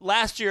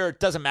 last year, it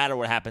doesn't matter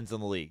what happens in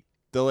the league.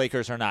 The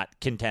Lakers are not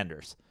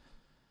contenders.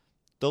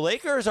 The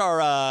Lakers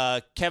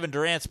are Kevin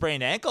Durant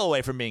sprained ankle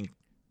away from being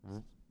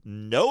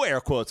no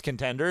air quotes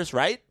contenders,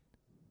 right?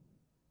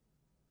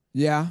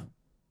 Yeah.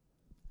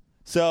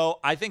 So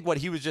I think what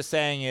he was just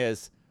saying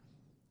is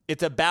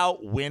it's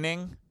about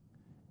winning,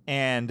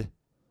 and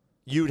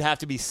you'd have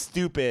to be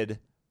stupid.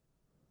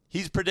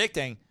 He's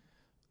predicting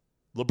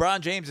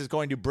LeBron James is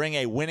going to bring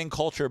a winning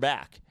culture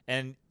back.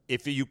 And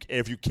if you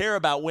care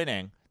about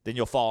winning, then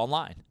you'll fall in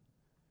line.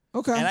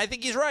 Okay. And I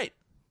think he's right.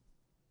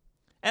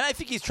 And I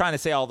think he's trying to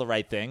say all the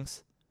right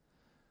things.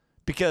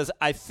 Because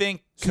I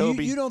think so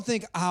Kobe... you don't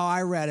think how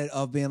I read it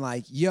of being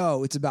like,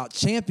 yo, it's about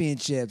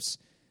championships.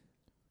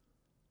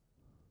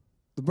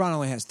 LeBron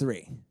only has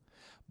 3.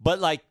 But,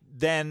 like,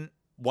 then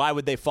why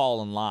would they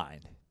fall in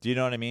line? Do you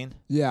know what I mean?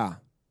 Yeah.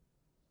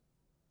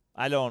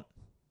 I don't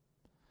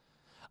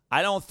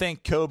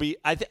think Kobe...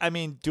 I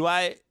mean, do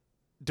I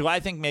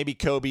think maybe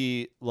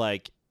Kobe,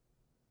 like,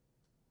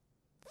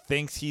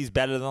 thinks he's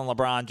better than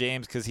LeBron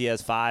James because he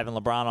has 5 and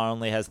LeBron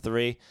only has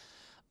 3?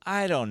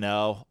 I don't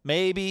know.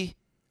 Maybe.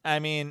 I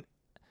mean,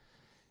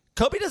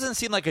 Kobe doesn't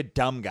seem like a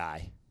dumb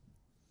guy.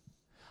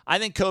 I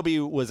think Kobe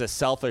was a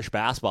selfish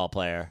basketball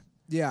player.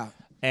 Yeah.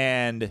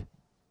 And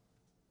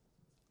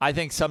I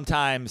think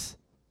sometimes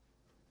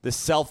the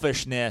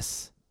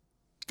selfishness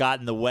got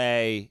in the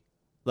way.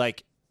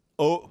 Like,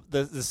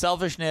 the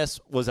selfishness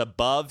was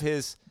above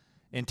his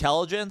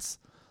intelligence.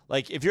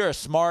 Like, if you're a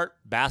smart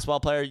basketball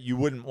player, you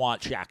wouldn't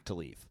want Shaq to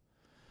leave,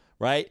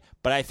 right?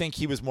 But I think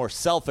he was more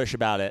selfish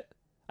about it.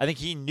 I think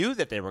he knew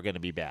that they were going to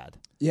be bad.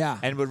 Yeah.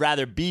 And would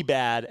rather be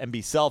bad and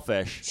be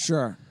selfish.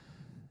 Sure.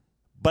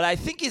 But I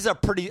think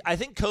I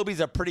think Kobe's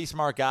a pretty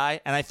smart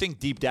guy, and I think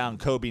deep down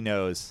Kobe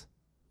knows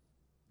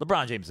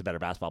LeBron James is a better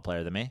basketball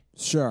player than me.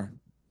 Sure.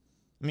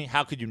 I mean,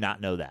 how could you not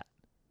know that?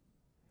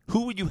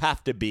 Who would you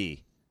have to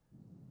be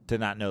to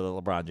not know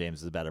that LeBron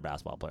James is a better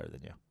basketball player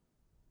than you?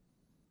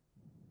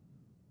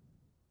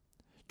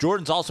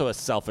 Jordan's also a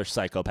selfish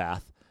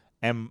psychopath,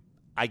 and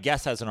I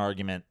guess has an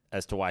argument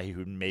as to why he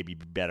would maybe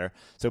be better.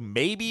 So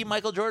maybe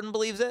Michael Jordan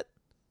believes it?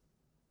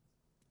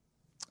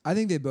 I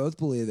think they both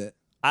believe it.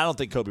 I don't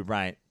think Kobe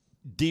Bryant,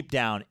 deep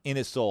down in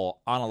his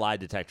soul, on a lie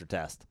detector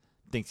test,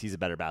 thinks he's a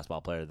better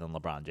basketball player than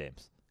LeBron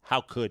James. How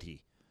could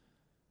he?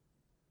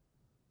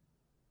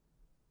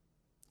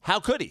 How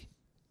could he?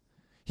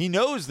 He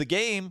knows the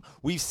game.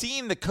 We've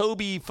seen the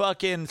Kobe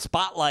fucking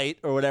spotlight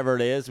or whatever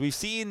it is. We've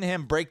seen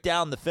him break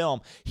down the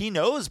film. He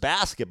knows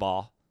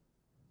basketball.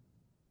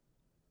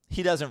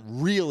 He doesn't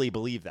really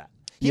believe that.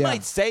 He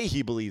might say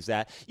he believes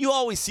that. You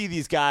always see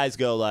these guys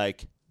go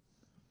like,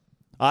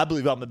 I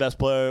believe I'm the best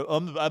player.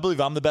 I believe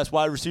I'm the best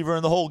wide receiver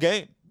in the whole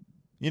game.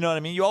 You know what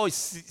I mean? You always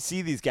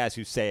see these guys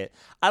who say it.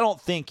 I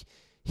don't think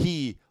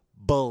he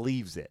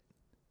believes it.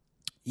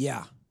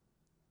 Yeah.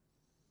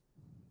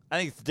 I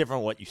think it's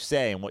different what you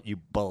say and what you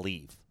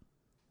believe.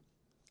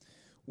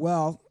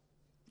 Well,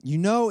 you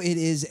know it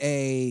is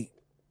a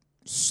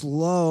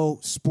slow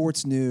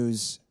sports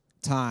news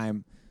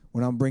time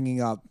when I'm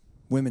bringing up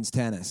women's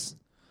tennis.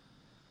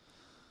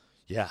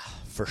 Yeah,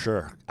 for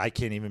sure. I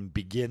can't even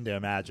begin to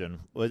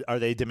imagine. Are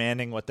they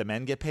demanding what the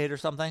men get paid or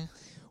something?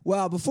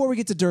 Well, before we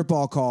get to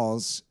dirtball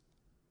calls,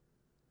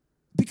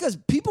 because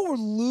people were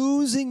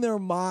losing their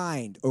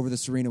mind over the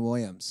Serena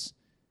Williams.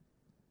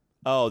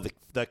 Oh, the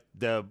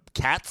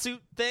cat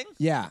suit thing?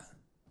 Yeah.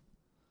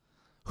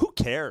 Who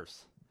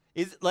cares?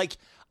 Is like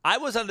I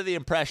was under the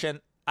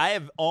impression I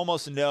have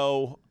almost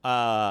no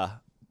knowledge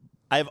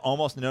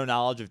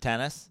of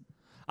tennis.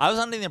 I was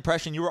under the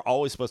impression you were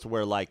always supposed to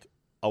wear like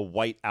a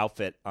white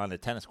outfit on a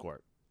tennis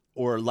court,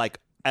 or like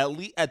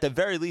at the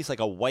very least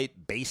like a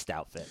white based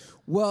outfit.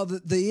 Well,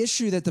 the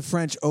issue that the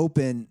French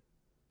Open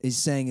is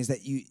saying is that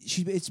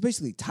it's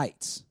basically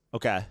tights.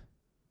 Okay,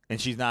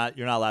 and you're not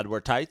allowed to wear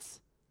tights.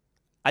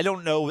 I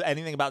don't know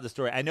anything about the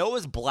story. I know it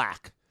was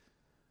black,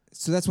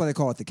 so that's why they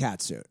call it the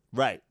cat suit.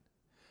 Right.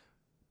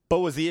 But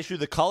was the issue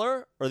the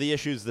color or the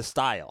issue is the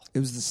style? It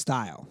was the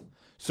style.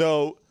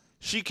 So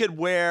she could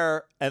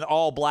wear an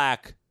all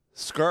black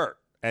skirt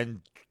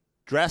and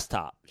dress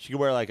top. She could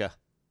wear like a...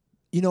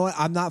 You know what?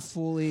 I'm not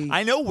fully...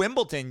 I know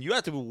Wimbledon, you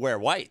have to wear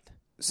white.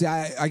 See,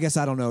 I guess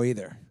I don't know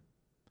either.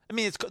 I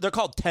mean, they're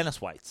called tennis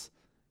whites.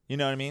 You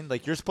know what I mean?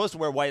 Like, you're supposed to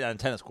wear white on a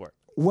tennis court.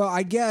 Well,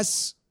 I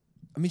guess...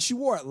 I mean, she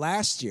wore it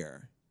last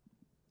year.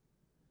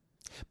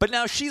 But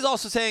now she's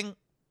also saying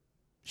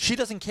she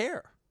doesn't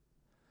care.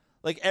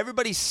 Like,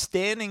 everybody's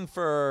standing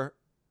for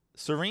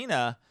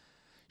Serena.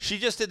 She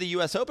just did the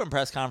U.S. Open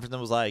press conference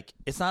and was like,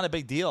 it's not a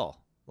big deal.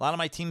 A lot of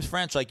my team's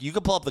French. Like, you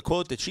can pull up the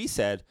quote that she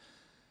said.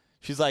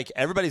 She's like,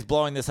 everybody's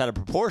blowing this out of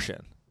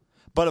proportion.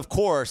 But, of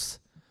course,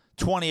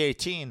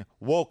 2018,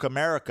 woke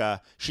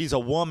America. She's a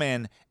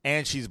woman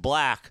and she's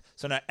black.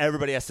 So now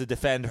everybody has to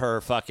defend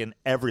her fucking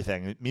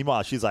everything.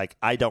 Meanwhile, she's like,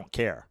 I don't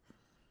care.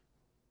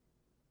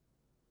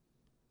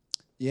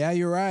 Yeah,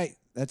 you're right.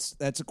 That's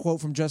a quote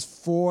from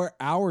just 4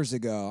 hours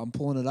ago. I'm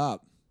pulling it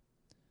up.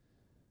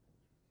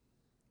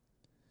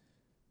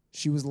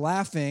 She was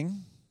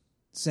laughing,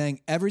 saying,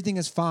 everything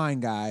is fine,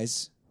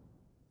 guys.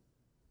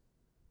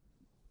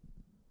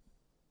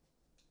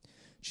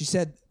 She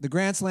said, the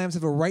Grand Slams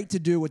have a right to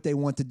do what they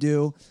want to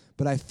do,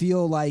 but I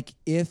feel like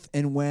if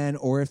and when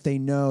or if they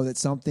know that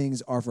some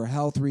things are for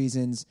health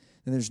reasons,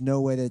 then there's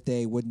no way that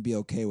they wouldn't be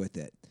okay with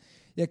it.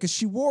 Yeah, because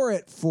she wore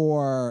it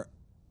for...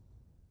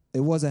 she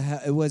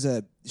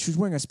was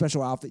wearing a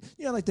special outfit.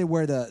 You know, like they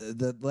wear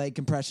the leg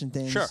compression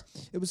things. Sure.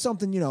 It was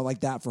something,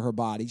 like that for her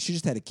body. She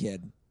just had a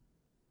kid.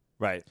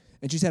 Right.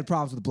 And she's had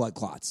problems with blood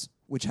clots,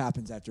 which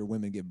happens after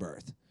women give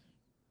birth.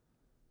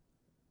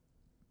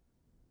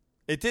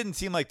 It didn't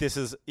seem like this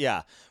is,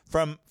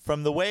 from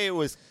the way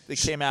it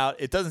came out,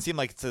 it doesn't seem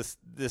like this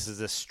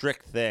is a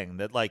strict thing,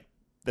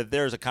 that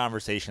there's a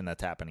conversation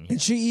that's happening here.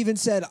 And she even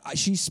said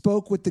she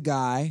spoke with the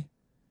guy,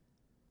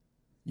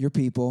 your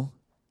people,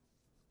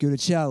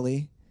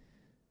 Guidicelli,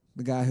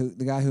 the guy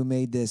who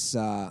made this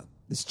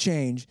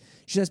change.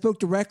 She said I spoke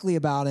directly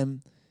about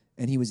him,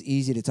 and he was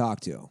easy to talk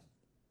to.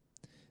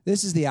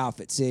 This is the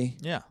outfit, see?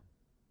 Yeah.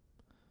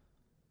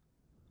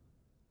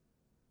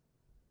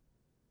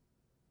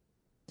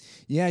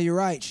 Yeah, you're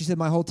right. She said,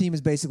 my whole team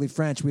is basically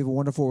French. We have a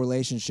wonderful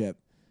relationship.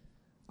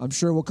 I'm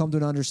sure we'll come to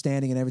an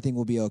understanding and everything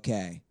will be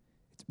okay.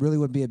 It really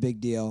would be a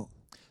big deal.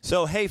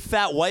 So, hey,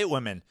 fat white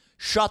women,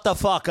 shut the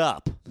fuck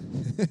up.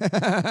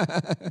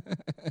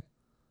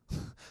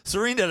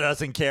 Serena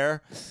doesn't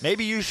care.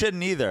 Maybe you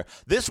shouldn't either.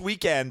 This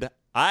weekend,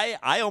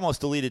 I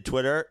almost deleted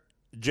Twitter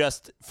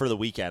just for the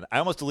weekend. I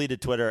almost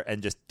deleted Twitter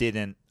and just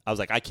didn't. I was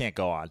like, I can't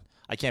go on.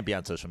 I can't be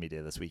on social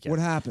media this weekend. What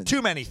happened?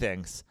 Too many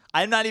things.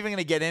 I'm not even going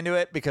to get into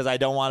it because I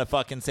don't want to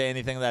fucking say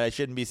anything that I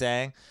shouldn't be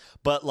saying.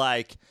 But,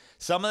 like,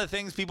 some of the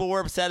things people were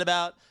upset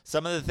about,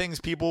 some of the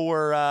things people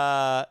were,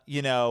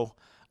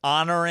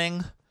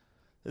 honoring,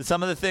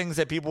 some of the things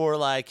that people were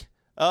like,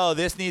 oh,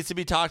 this needs to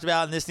be talked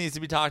about and this needs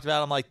to be talked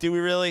about. I'm like, do we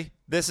really?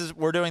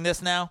 We're doing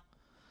this now?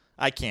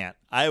 I can't.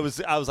 I was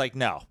like,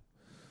 no.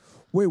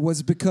 Wait, was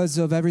it because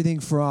of everything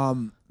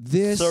from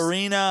this?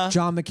 Serena.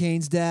 John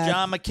McCain's dad.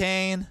 John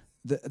McCain.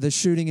 The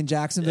shooting in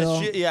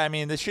Jacksonville.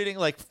 The shooting,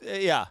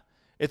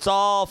 it's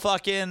all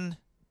fucking,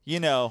 You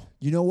know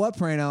what,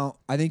 Prano?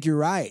 I think you're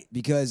right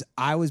because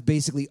I was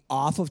basically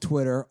off of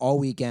Twitter all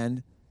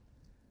weekend.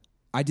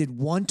 I did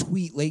one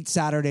tweet late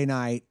Saturday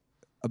night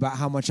about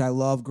how much I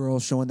love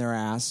girls showing their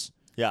ass.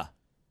 Yeah.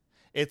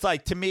 It's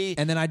like, to me.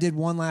 And then I did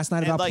one last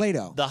night about like,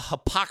 Play-Doh. The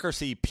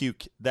hypocrisy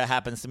puke that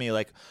happens to me.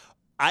 Like,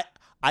 I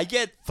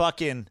get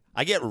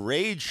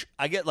rage.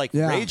 I get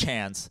rage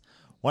hands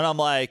when I'm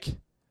like,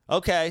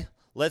 okay,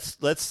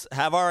 let's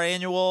have our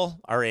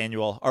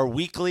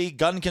weekly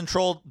gun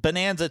control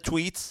bonanza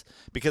tweets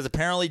because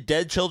apparently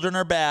dead children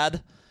are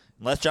bad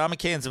unless John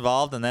McCain's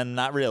involved, and then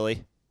not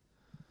really.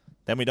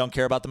 Then we don't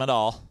care about them at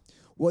all.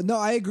 Well, no,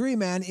 I agree,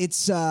 man.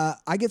 It's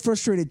I get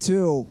frustrated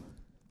too.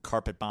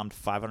 Carpet bombed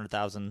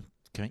 500,000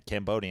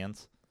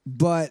 Cambodians.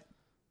 But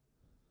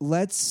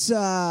let's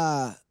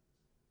I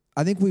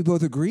think we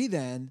both agree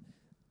then.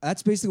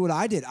 That's basically what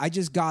I did. I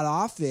just got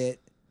off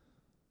it.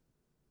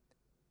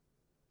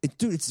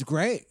 Dude, it's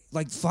great.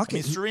 Like, fuck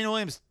it. Serena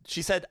Williams,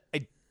 she said,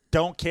 I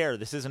don't care.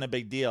 This isn't a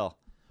big deal.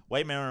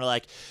 White men are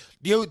like,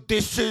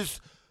 this is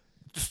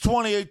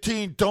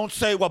 2018. Don't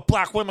say what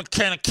black women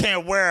can and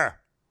can't wear.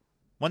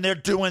 When they're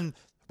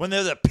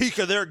the peak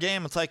of their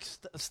game, it's like,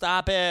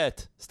 stop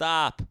it.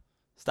 Stop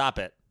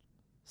it.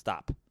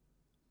 Stop.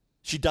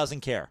 She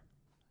doesn't care.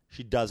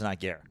 She does not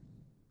care.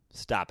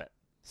 Stop it.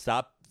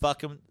 Stop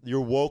fucking.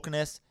 Your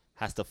wokeness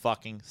has to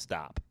fucking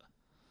stop.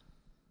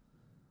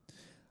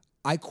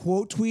 I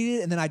quote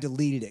tweeted and then I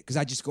deleted it because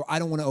I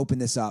don't want to open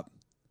this up.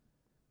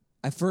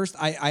 At first,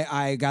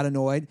 I got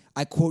annoyed.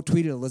 I quote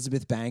tweeted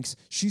Elizabeth Banks.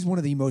 She's one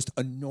of the most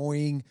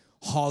annoying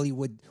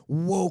Hollywood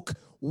woke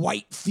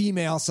white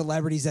female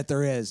celebrities that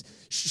there is.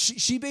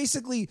 She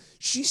basically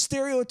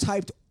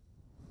stereotyped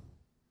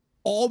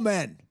all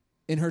men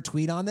in her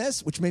tweet on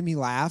this, which made me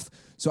laugh.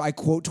 So I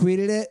quote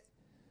tweeted it,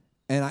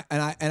 and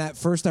at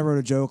first I wrote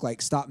a joke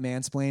like "Stop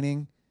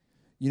mansplaining,"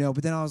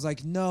 But then I was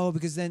like, no,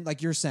 because then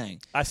like you're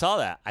saying, I saw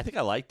that. I think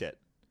I liked it.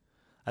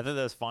 I thought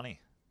that was funny.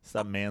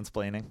 Stop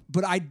mansplaining.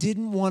 But I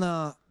didn't want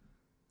to.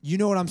 You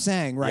know what I'm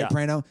saying, right, Yeah.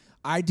 Prano?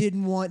 I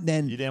didn't want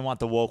then. You didn't want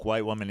the woke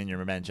white woman in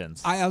your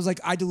mentions. I was like,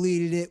 I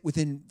deleted it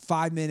within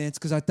 5 minutes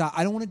because I thought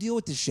I don't want to deal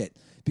with this shit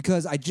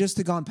because I just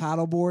had gone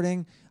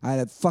paddleboarding. I had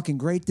a fucking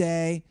great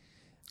day.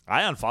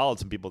 I unfollowed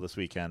some people this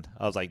weekend.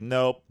 I was like,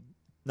 nope,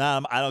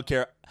 nah, I don't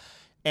care.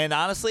 And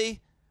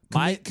honestly,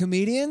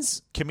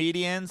 comedians,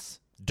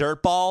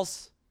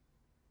 dirtballs,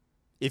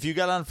 if you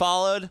got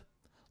unfollowed,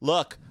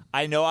 look,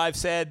 I know I've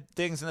said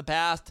things in the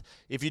past.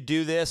 If you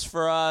do this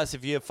for us,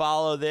 if you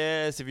follow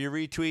this, if you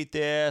retweet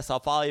this, I'll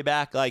follow you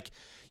back. Like,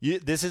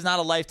 this is not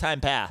a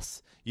lifetime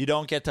pass. You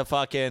don't get to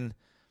fucking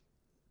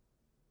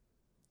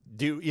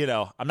do.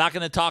 I'm not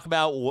going to talk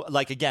about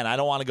again. I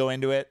don't want to go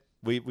into it.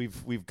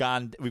 We've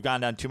gone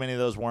down too many of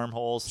those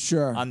wormholes.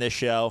 Sure. On this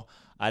show,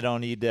 we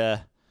don't need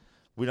to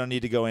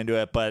go into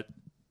it. But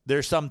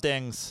there's some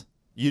things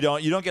you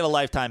don't get a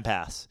lifetime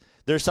pass.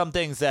 There's some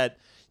things that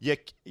you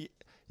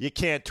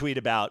can't tweet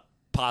about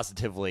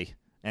positively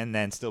and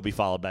then still be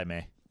followed by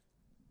me.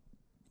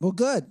 Well,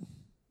 good.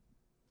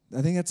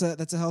 I think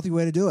that's a healthy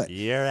way to do it.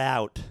 You're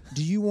out.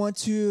 Do you want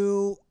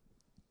to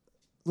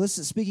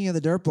listen? Speaking of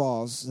the dirt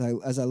balls,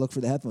 as I look for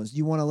the headphones, do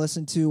you want to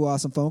listen to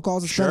some phone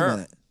calls? Let's spend a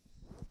minute.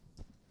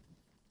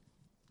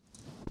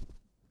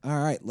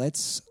 All right,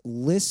 let's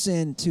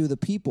listen to the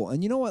people.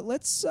 And you know what?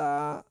 Let's do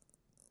a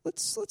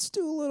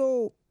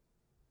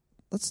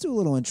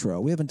little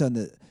intro. We haven't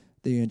done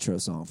the intro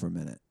song for a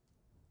minute.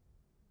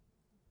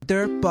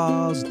 Dirt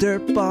balls,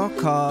 dirt ball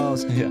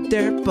calls. Yeah.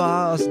 Dirt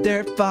balls,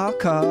 dirt ball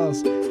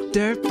calls.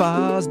 Dirt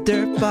balls,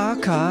 dirt ball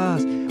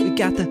calls. We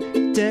got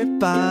the dirt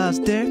balls,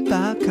 dirt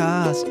ball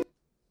calls.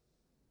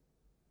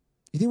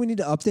 You think we need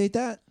to update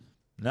that?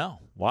 No.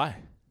 Why?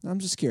 I'm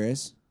just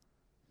curious.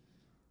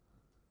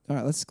 All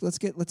right, let's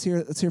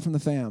hear from the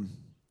fam.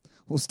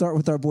 We'll start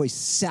with our boy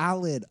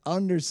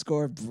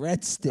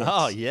Salad_breadsticks.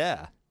 Oh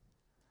yeah.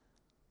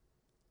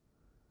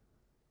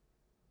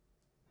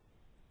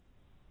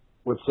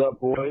 What's up,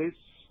 boys?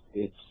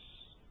 It's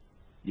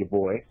your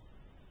boy,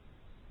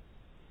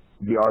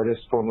 the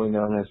artist formerly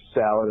known as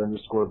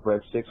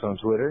Salad_breadsticks on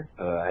Twitter.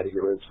 I had to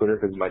get rid of Twitter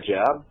because of my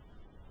job,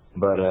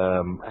 but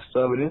I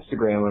still have an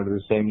Instagram under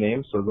the same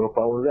name, so go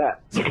follow that.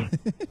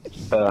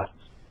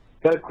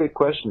 Got a quick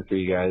question for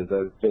you guys.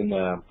 I've been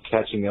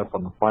catching up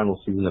on the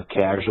final season of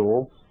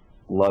Casual.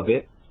 Love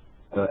it.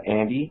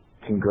 Andy,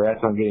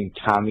 congrats on getting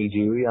Tommy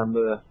Dewey on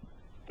the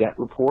Debt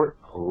Report.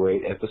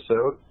 Great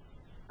episode.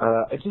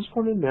 I just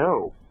want to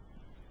know,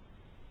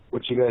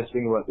 what you guys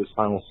think about this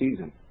final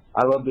season.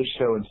 I love this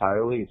show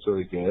entirely. It's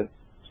really good.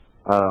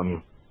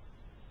 I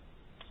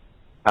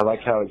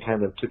like how it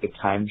kind of took a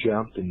time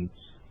jump and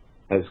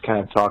has kind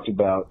of talked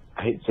about,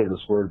 I hate to say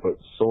this word, but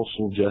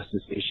social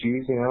justice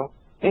issues, you know?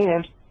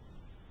 And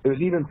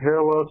there's even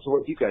parallels to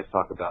what you guys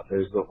talk about.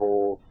 There's the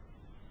whole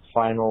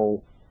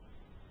final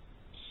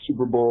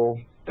Super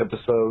Bowl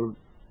episode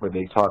where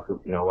they talk,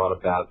 you know, a lot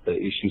about the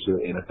issues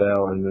with the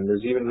NFL, and then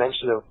there's even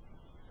mention of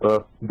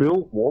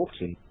Bill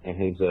Walton and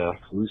his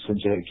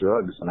hallucinogenic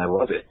drugs, and I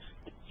love it.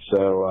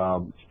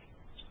 So,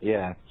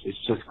 yeah,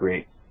 it's just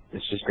great.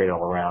 It's just great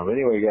all around. But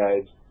anyway,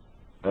 guys,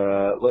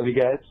 love you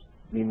guys.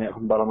 Mean that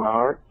from the bottom of my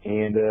heart,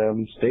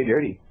 and stay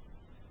dirty.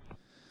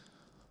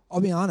 I'll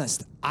be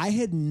honest. I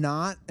had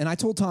not, and I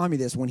told Tommy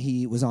this when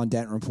he was on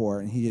Denton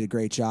Report, and he did a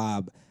great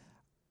job.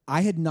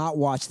 I had not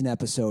watched an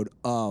episode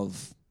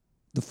of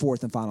the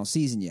fourth and final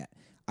season yet.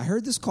 I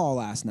heard this call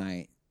last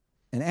night,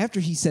 and after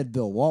he said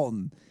Bill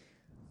Walton,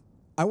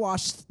 I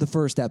watched the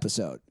first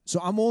episode. So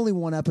I'm only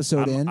one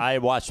episode in. I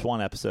watched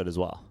one episode as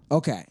well.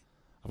 Okay.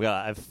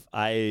 I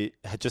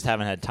just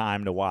haven't had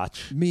time to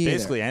watch Me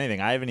basically either.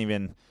 anything. I haven't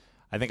even.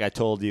 I think I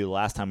told you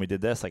last time we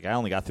did this. Like I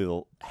only got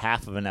through the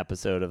half of an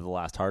episode of the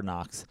last Hard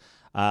Knocks.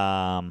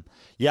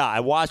 Yeah, I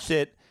watched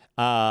it.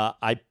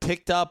 I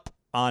picked up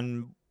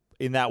on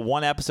in that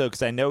one episode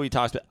because I know he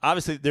talks about.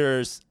 Obviously,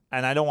 there's,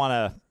 and I don't want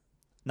to.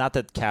 Not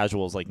that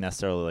Casual is like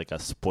necessarily like a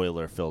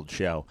spoiler-filled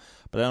show,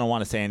 but I don't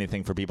want to say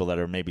anything for people that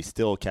are maybe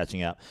still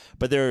catching up.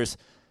 But there's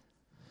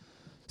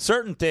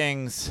certain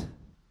things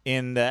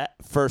in that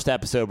first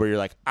episode where you're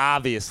like,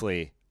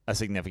 obviously a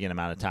significant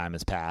amount of time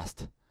has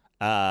passed.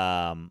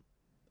 And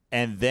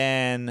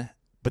then,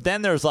 but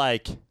then there's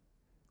like,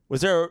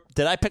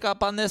 did I pick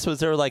up on this? Was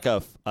there like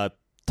a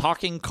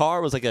talking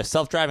car? Was like a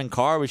self-driving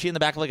car? Was she in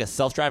the back of like a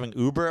self-driving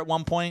Uber at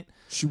one point?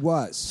 She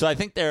was. So I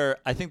think they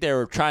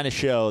were trying to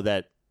show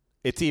that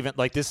it's even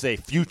like this is a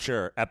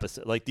future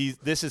episode. Like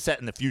this is set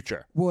in the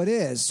future. Well, it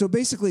is. So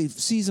basically,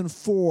 season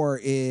 4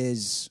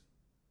 is,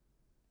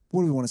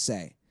 what do we want to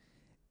say?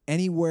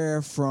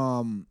 Anywhere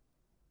from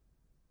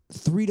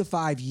 3 to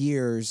 5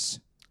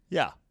 years.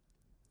 Yeah.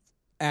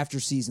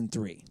 After season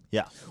 3.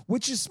 Yeah.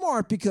 Which is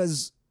smart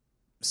because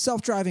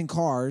self-driving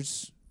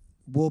cars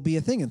will be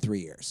a thing in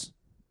 3 years.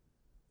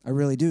 I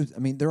really do. I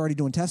mean, they're already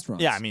doing test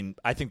runs. Yeah, I mean,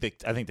 I think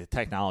the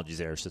technology's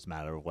there. It's just a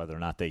matter of whether or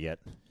not they get,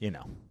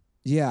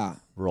 yeah,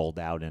 rolled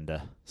out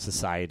into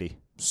society.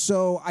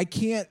 So I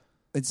can't.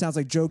 It sounds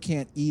like Joe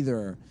can't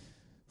either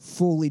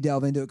fully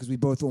delve into it because we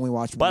both only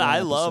watched. But one I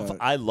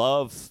episode.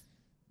 love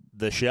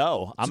the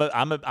show.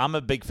 I'm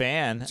a big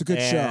fan. It's a good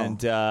show.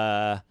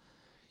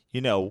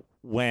 And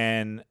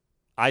when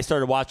I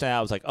started watching it,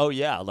 I was like, oh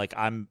yeah,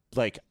 I'm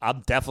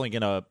definitely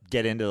gonna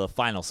get into the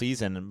final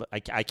season, and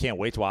I can't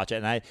wait to watch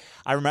it. And I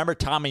remember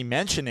Tommy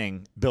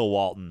mentioning Bill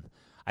Walton.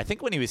 I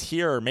think when he was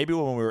here, or maybe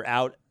when we were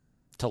out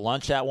to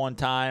lunch at one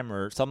time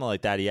or something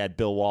like that, he had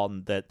Bill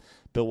Walton, that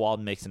Bill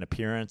Walton makes an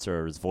appearance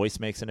or his voice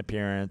makes an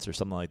appearance or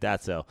something like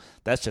that. So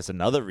that's just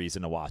another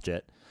reason to watch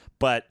it.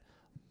 But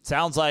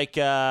sounds like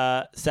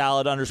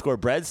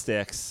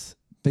salad_breadsticks.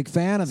 Big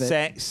fan of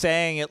it.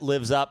 Saying it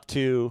lives up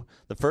to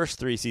the first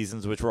 3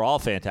 seasons, which were all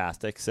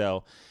fantastic.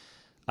 So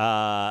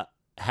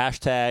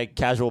hashtag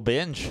casual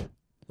binge.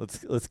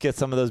 Let's get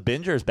some of those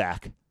bingers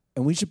back.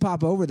 And we should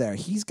pop over there.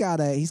 He's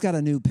got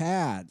a new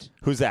pad.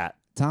 Who's that?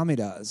 Tommy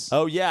does.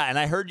 Oh, yeah, and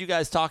I heard you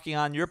guys talking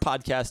on your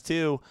podcast,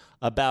 too,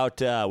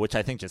 about, which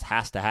I think just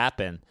has to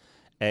happen,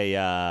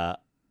 a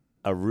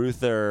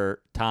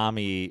Ruther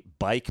Tommy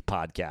bike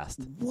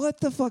podcast. What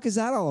the fuck is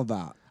that all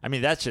about? I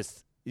mean, that's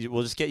just,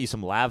 we'll just get you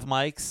some lav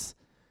mics.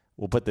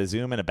 We'll put the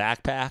Zoom in a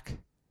backpack.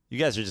 You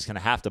guys are just going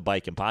to have to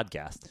bike and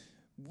podcast.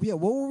 Yeah,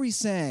 what were we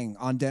saying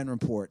on Denton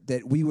Report?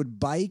 That we would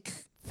bike?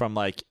 From,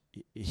 like,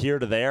 here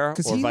to there or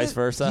vice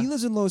versa? He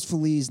lives in Los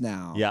Feliz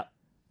now. Yeah.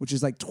 Which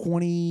is like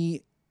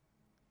 20...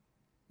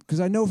 Because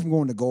I know from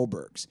going to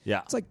Goldberg's.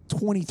 Yeah. It's like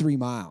 23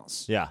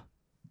 miles. Yeah.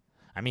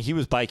 I mean, he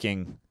was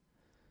biking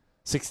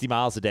 60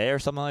 miles a day or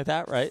something like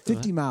that, right?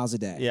 50 miles a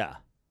day. Yeah.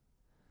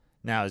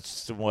 Now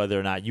it's just whether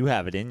or not you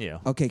have it in you.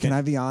 Okay, can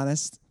I be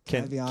honest?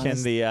 Can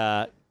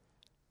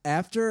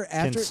after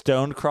can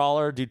Stone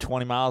Crawler do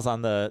 20 miles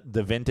on the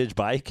vintage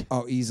bike?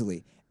 Oh,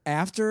 easily.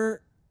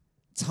 After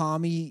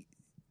Tommy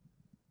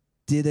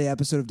did an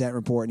episode of Denton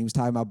Report and he was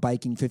talking about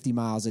biking 50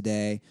 miles a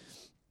day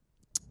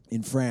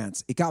in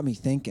France, it got me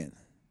thinking.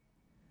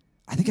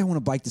 I think I want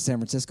to bike to San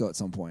Francisco at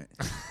some point.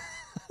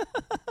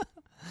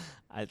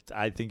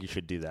 I think you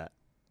should do that.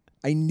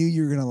 I knew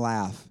you were going to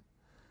laugh.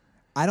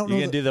 I don't know.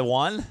 You going to do the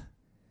one?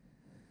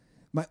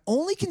 My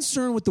only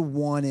concern with the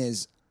one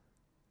is,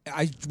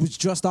 I was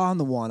just on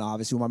the one,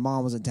 obviously, when my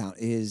mom was in town,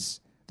 is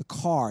the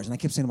cars. And I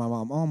kept saying to my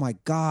mom, oh my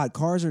God,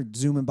 cars are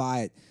zooming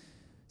by at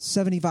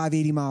 75,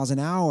 80 miles an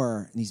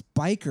hour. And these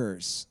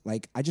bikers,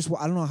 like, I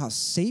don't know how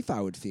safe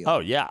I would feel. Oh,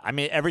 yeah. I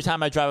mean, every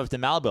time I drive up to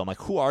Malibu, I'm like,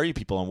 who are you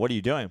people and what are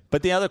you doing?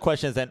 But the other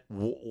question is then,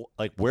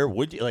 where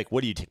would you,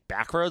 what do you take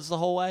back roads the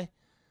whole way?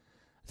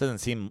 It doesn't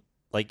seem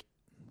like,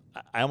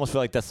 I almost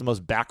feel like that's the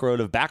most back road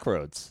of back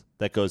roads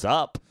that goes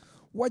up.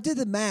 Well, I did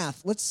the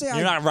math. Let's say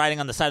You're not riding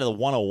on the side of the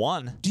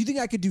 101. Do you think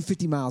I could do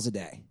 50 miles a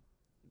day?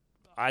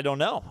 I don't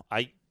know.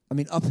 I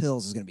mean, up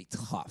hills is going to be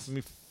tough.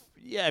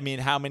 I mean,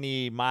 how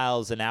many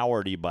miles an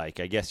hour do you bike?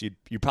 I guess you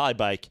probably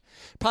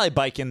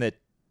bike in the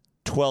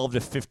 12 to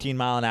 15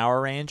 mile an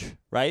hour range,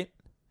 right?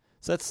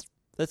 So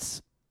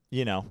that's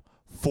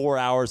 4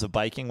 hours of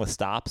biking with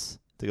stops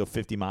to go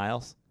 50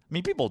 miles. I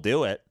mean, people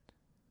do it.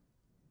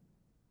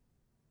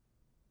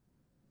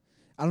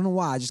 I don't know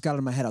why. I just got it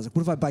in my head. I was like,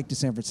 what if I bike to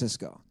San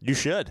Francisco? You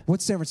should.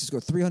 What's San Francisco?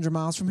 300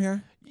 miles from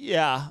here?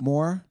 Yeah.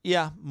 More?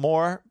 Yeah,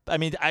 more. I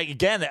mean, I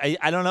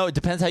don't know. It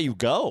depends how you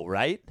go,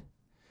 right?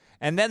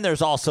 And then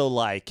there's also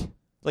like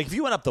if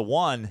you went up the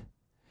 1,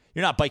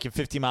 you're not biking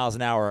 50 miles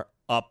an hour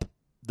up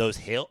those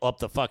up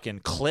the fucking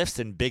cliffs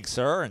in Big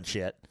Sur and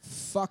shit.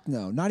 Fuck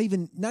no. Not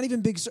even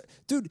Big Sur.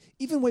 Dude,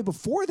 even way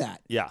before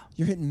that. Yeah.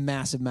 You're hitting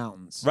massive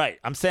mountains. Right.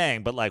 I'm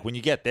saying, but when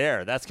you get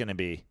there, that's going to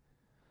be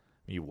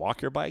you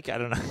walk your bike? I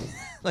don't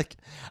know.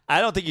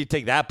 I don't think you'd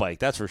take that bike,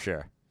 that's for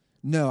sure.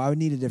 No, I would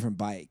need a different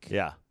bike.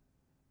 Yeah.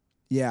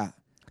 Yeah.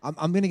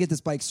 I'm going to get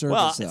this bike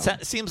serviced. Well,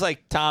 it seems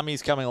like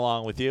Tommy's coming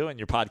along with you and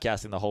you're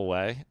podcasting the whole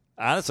way.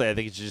 Honestly, I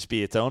think it should just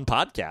be its own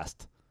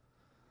podcast.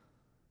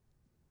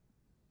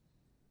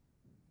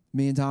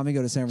 Me and Tommy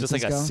go to San Francisco.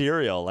 Just like a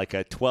serial, like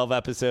a 12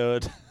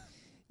 episode.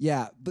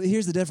 Yeah, but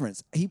here's the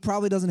difference. He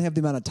probably doesn't have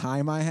the amount of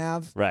time I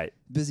have. Right.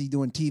 Busy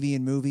doing TV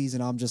and movies,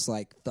 and I'm just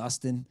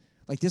thusting.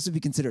 This would be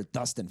considered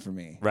thusting for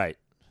me. Right.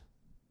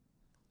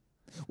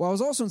 Well, I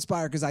was also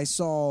inspired because I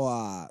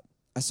saw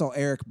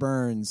Eric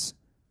Burns,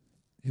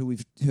 who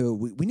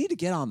we need to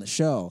get on the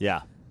show.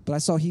 Yeah. But I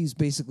saw he's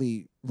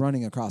basically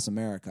running across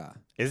America.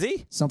 Is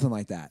he? Something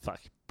like that. Fuck.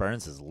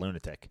 Burns is a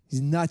lunatic.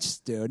 He's nuts,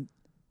 dude.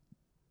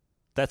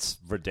 That's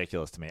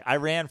ridiculous to me. I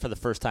ran for the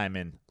first time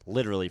in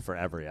literally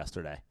forever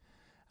yesterday.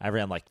 I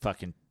ran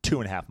fucking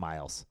 2.5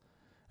 miles.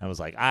 I was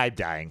like, I'm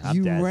dying.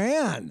 I'm dead. You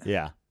ran?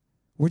 Yeah.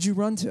 Where'd you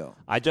run to?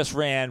 I just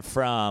ran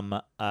from,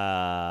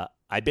 I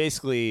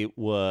basically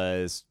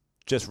was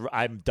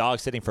I'm dog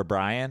sitting for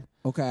Brian.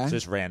 Okay. So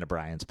just ran to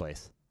Brian's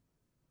place.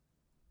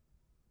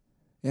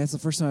 Yeah, it's the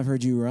first time I've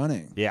heard you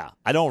running. Yeah,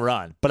 I don't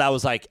run, but I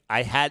was like,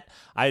 I had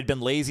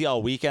been lazy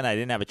all weekend. I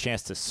didn't have a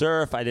chance to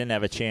surf. I didn't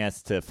have a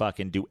chance to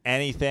fucking do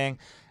anything.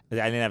 I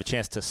didn't have a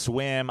chance to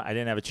swim. I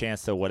didn't have a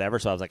chance to whatever.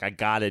 So I was like, I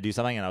got to do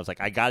something. And I was like,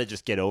 I got to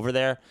just get over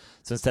there.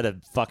 So instead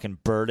of fucking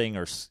birding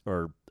or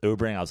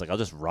Ubering, I was like, I'll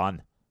just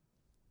run.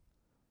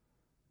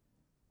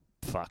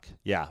 Fuck.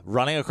 Yeah.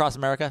 Running across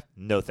America?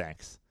 No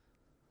thanks.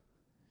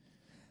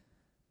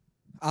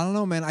 I don't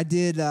know, man. I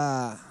did.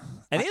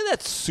 Any of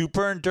that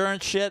super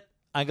endurance shit?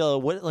 I go,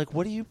 what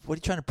are you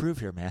trying to prove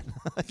here, man?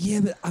 Yeah,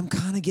 but I'm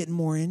kind of getting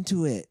more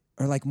into it,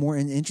 or more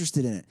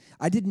interested in it.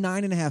 I did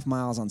 9.5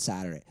 miles on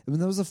Saturday. I mean,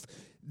 that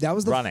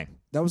was running.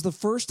 That was the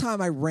first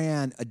time I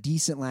ran a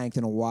decent length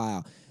in a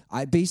while.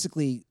 I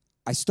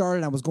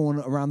started. I was going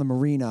around the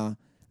marina,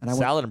 and I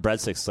Salad and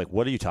breadsticks.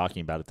 What are you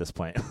talking about at this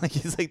point?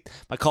 He's like,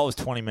 my call was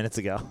 20 minutes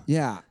ago.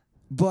 Yeah,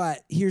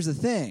 but here's the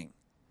thing.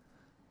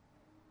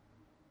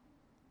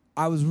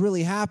 I was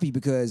really happy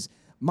because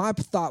my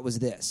thought was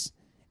this.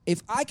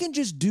 If I can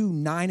just do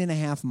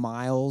 9.5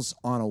 miles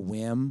on a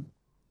whim,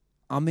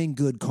 I'm in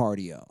good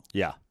cardio.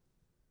 Yeah.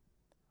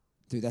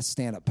 Dude, that's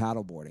stand-up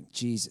paddleboarding.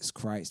 Jesus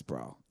Christ,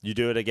 bro. You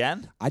do it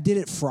again? I did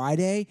it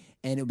Friday,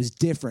 and it was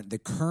different. The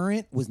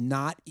current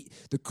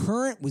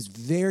was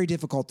very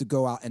difficult to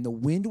go out, and the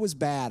wind was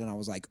bad, and I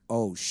was like,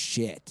 oh,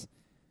 shit.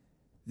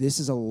 This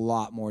is a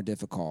lot more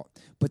difficult.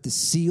 But the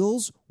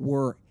seals.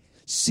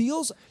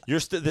 This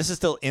is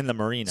still in the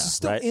marina,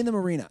 right? In the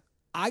marina.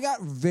 I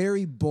got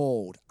very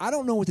bold. I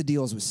don't know what the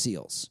deal is with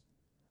seals.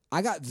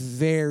 I got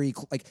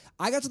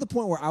I got to the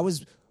point where I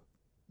was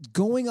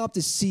going up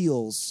to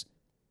seals.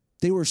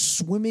 They were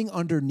swimming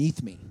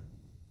underneath me.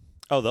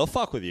 Oh, they'll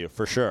fuck with you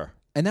for sure.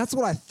 And that's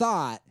what I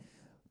thought.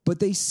 But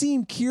they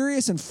seemed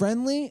curious and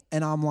friendly.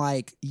 And I'm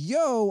like,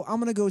 yo, I'm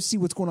going to go see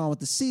what's going on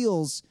with the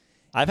seals.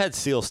 I've had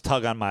seals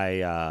tug on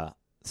my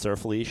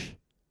surf leash.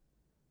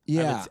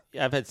 Yeah.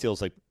 I've had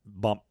seals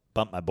bump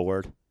my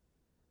board.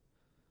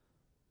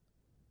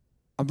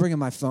 I'm bringing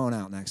my phone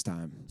out next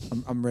time.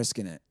 I'm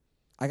risking it.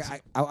 I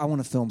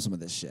want to film some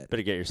of this shit.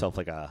 Better get yourself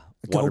a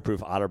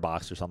waterproof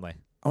OtterBox or something.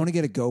 I want to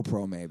get a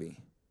GoPro maybe.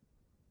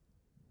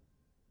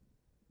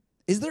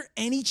 Is there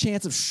any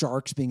chance of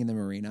sharks being in the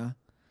marina?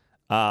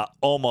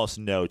 Almost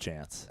no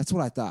chance. That's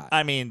what I thought.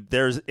 I mean,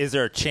 is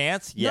there a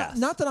chance? Yes.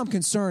 Not that I'm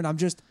concerned. I'm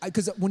just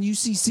because when you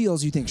see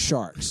seals, you think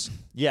sharks.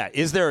 Yeah.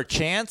 Is there a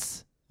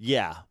chance?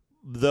 Yeah.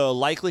 The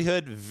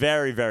likelihood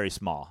very, very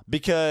small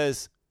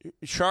because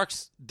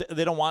sharks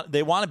they want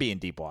to be in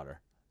deep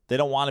water. They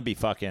don't want to be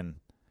fucking.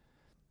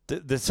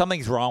 There's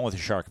something's wrong with a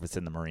shark if it's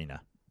in the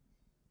marina.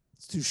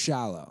 It's too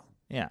shallow.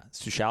 Yeah, it's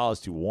too shallow.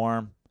 It's too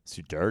warm. It's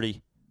too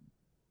dirty.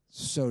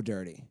 So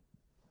dirty.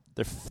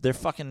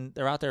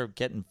 They're out there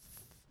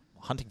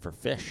hunting for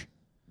fish.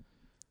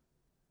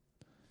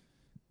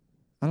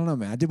 I don't know,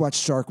 man. I did watch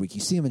Shark Week.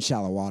 You see them in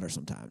shallow water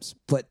sometimes,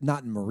 but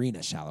not in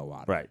marina shallow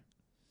water. Right.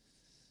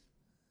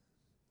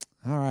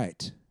 All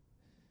right.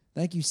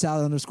 Thank you,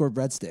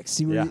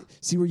 salad_breadsticks. Yeah.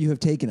 See where you have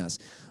taken us.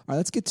 All right,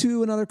 let's get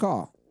to another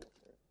call.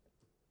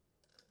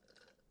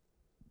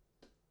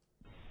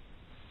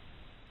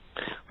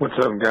 What's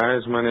up,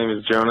 guys? My name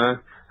is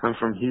Jonah. I'm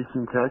from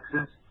Houston,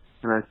 Texas,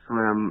 and I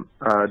swam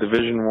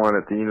Division I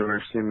at the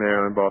University of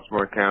Maryland,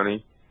 Baltimore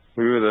County.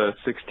 We were the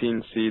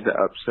 16 seed that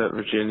upset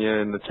Virginia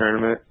in the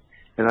tournament,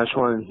 and I just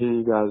wanted to hear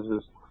you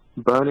guys'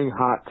 burning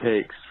hot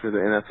takes for the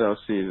NFL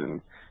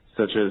season,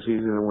 such as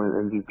who's going to win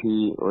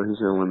MVP or who's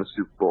going to win the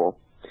Super Bowl.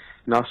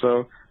 And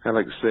also, I'd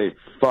like to say,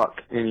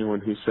 fuck anyone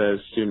who says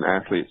student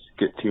athletes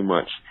get too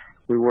much.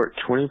 We work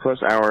 20-plus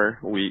hour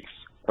weeks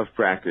of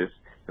practice,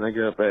 and I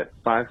get up at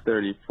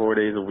 5:30 4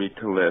 days a week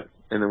to lift,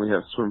 and then we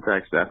have swim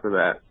practice after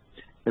that.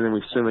 And then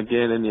we swim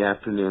again in the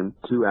afternoon,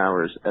 2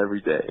 hours every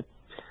day.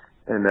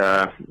 And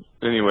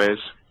anyways,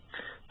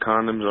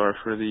 condoms are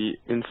for the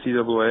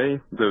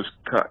NCAA, those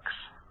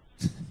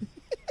cucks.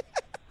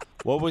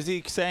 What was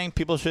he saying?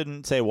 People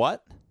shouldn't say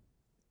what?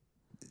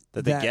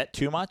 That they get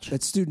too much?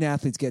 That student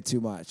athletes get too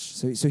much.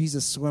 So he's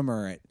a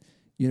swimmer at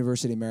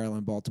University of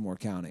Maryland, Baltimore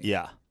County.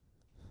 Yeah.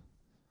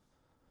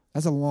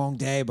 That's a long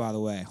day, by the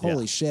way.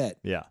 Holy shit.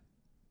 Yeah.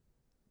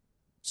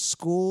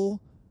 School,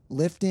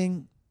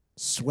 lifting,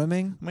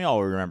 swimming. We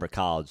all remember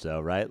college, though,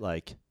 right?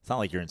 Like, it's not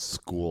like you're in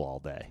school all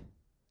day.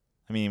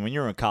 I mean, when you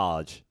were in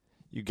college,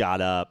 you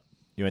got up,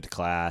 you went to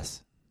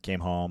class,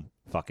 came home,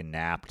 fucking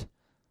napped,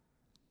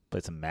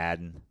 played some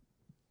Madden,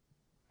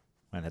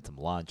 went and had some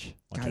lunch,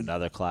 went to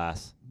another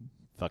class,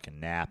 fucking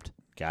napped,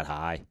 got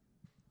high.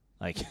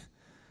 Like,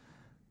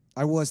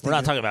 we're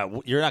not talking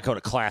about, you're not going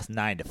to class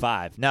 9 to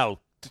 5. No,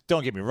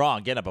 don't get me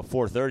wrong, getting up at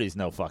 4:30 is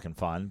no fucking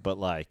fun, but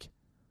like.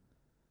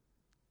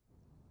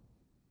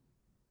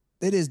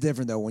 It is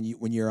different, though,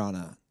 when you're on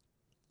a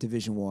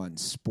Division I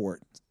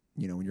sport,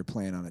 when you're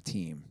playing on a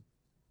team.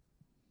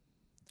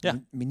 Yeah.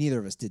 I mean, neither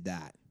of us did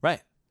that.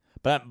 Right.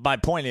 But my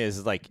point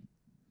is, like,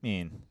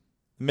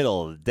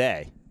 middle of the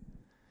day,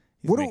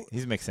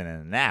 he's mixing in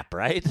a nap,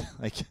 right?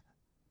 Like,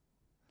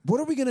 what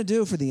are we going to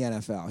do for the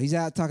NFL? He's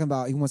out talking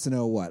about, he wants to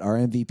know what, our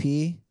MVP?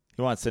 He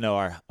wants to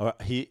know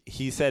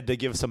he said to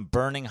give some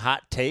burning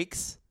hot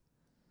takes.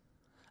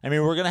 I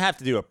mean, we're going to have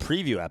to do a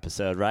preview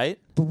episode, right?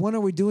 But when are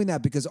we doing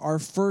that? Because our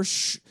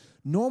first,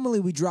 normally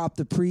we drop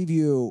the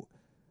preview,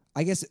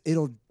 I guess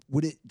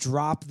would it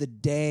drop the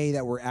day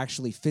that we're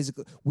actually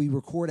physically, we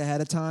record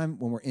ahead of time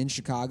when we're in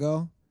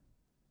Chicago?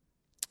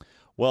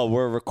 Well,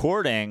 we're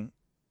recording.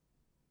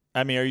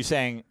 I mean, are you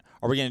saying,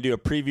 are we going to do a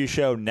preview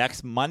show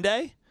next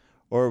Monday?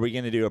 Or are we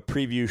going to do a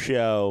preview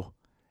show?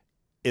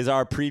 Is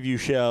our preview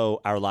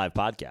show our live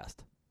podcast?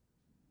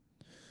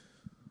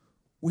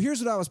 Well,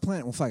 here's what I was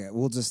planning. Well, fuck it.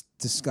 We'll just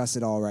discuss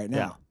it all right now.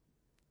 Yeah.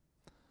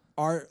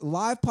 Our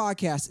live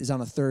podcast is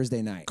on a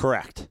Thursday night.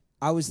 Correct.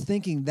 I was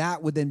thinking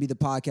that would then be the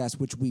podcast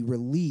which we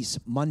release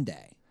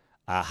Monday.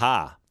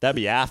 Aha. That'd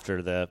be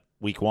after the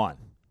week 1.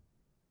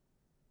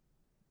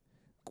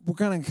 We're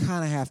going to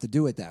kind of have to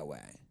do it that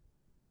way.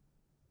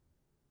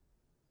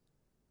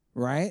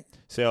 Right?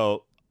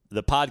 So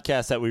the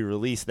podcast that we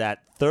release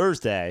that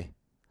Thursday,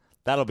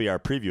 that'll be our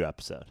preview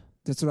episode.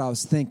 That's what I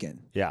was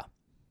thinking. Yeah.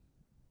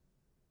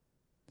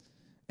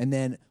 And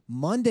then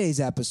Monday's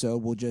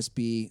episode will just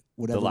be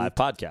whatever. The live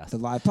podcast. The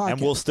live podcast.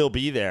 And we'll still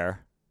be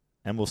there.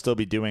 And we'll still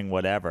be doing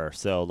whatever.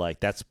 So, like,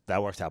 that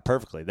works out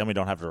perfectly. Then we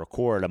don't have to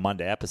record a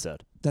Monday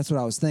episode. That's what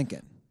I was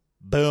thinking.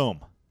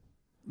 Boom.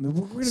 I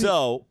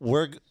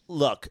mean,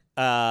 look,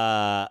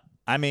 I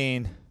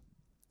mean,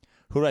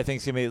 who do I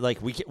think is going to be,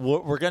 like,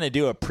 we're going to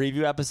do a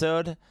preview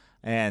episode.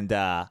 And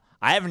I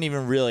haven't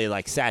even really,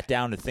 like, sat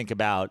down to think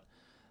about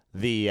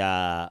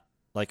the,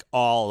 like,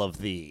 all of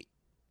the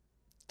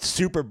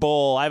Super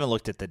Bowl. I haven't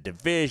looked at the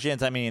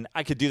divisions. I mean,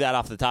 I could do that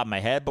off the top of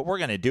my head, but we're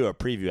going to do a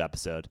preview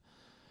episode.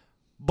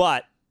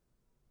 But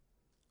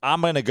I'm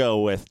going to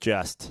go with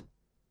just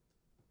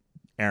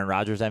Aaron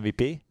Rodgers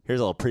MVP. Here's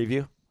a little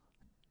preview.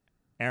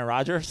 Aaron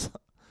Rodgers.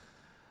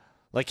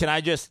 Like, can I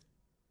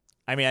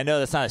know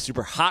that's not a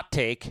super hot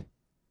take,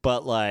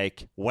 but,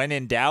 like, when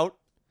in doubt,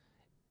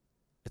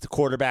 it's a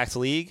quarterback's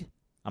league.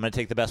 I'm going to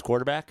take the best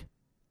quarterback.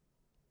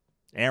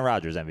 Aaron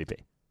Rodgers MVP.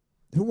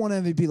 Who won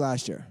MVP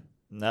last year?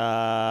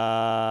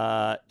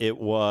 It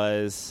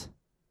was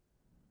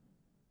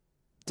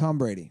Tom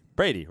Brady.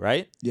 Brady,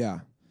 right? Yeah.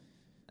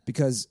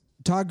 Because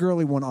Todd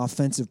Gurley won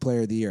Offensive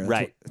Player of the Year.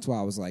 Right. That's why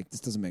I was like, this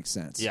doesn't make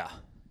sense. Yeah.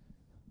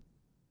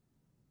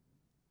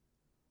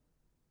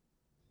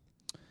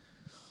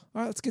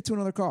 All right, let's get to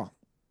another call.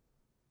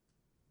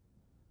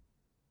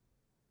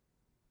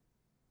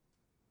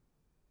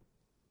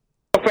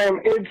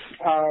 Fam, it's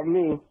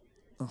me.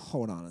 Oh,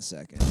 hold on a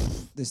second.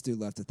 This dude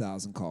left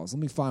 1,000 calls.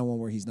 Let me find one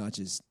where he's not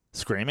just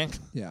Screaming?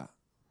 Yeah.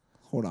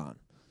 Hold on.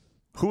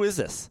 Who is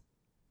this?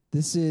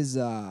 This is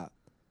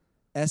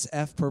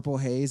SF Purple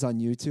Haze on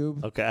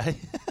YouTube. Okay.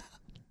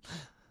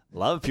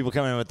 Love people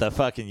coming in with the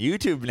fucking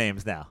YouTube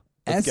names now.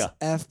 Let's go.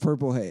 SF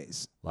Purple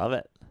Haze. Love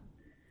it.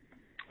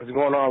 What's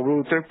going on,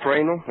 Ruther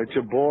Prano? It's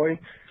your boy,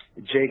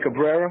 Jay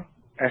Cabrera,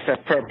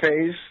 SF Purple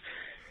Haze.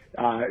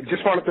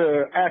 Just wanted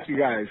to ask you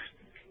guys,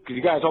 because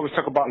you guys always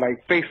talk about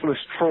like faceless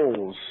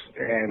trolls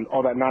and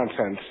all that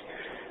nonsense.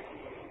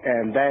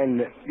 And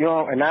then, you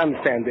know, and I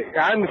understand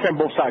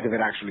both sides of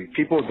it, actually.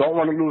 People don't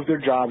want to lose their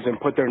jobs and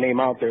put their name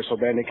out there so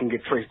then it can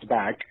get traced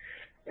back.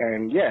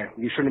 And yeah,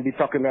 you shouldn't be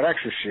talking that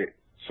extra shit.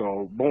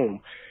 So boom.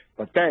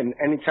 But then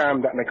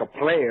anytime that like a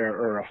player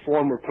or a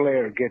former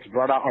player gets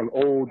brought out on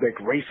old like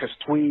racist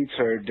tweets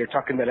or they're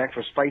talking that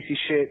extra spicy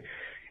shit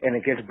and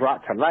it gets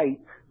brought to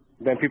light,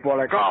 then people are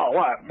like, oh,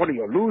 what are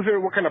you, a loser?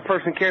 What kind of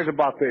person cares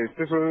about this?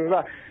 This,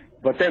 blah.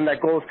 But then that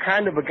goes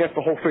kind of against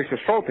the whole faceless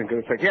troll thing,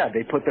 because it's like, yeah,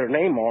 they put their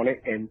name on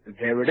it, and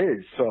there it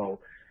is. So,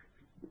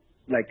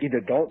 like,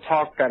 either don't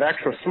talk that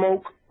extra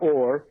smoke,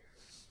 or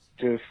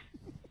just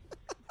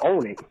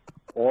own it,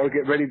 or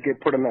get ready to get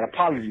put on an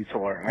apology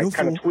tour. I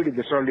kind of tweeted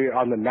this earlier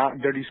on the Not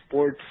Dirty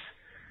Sports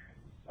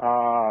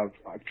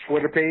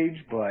Twitter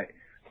page, but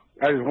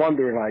I was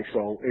wondering, like,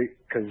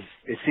 because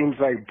it seems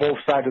like both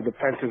sides of the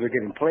fences are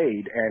getting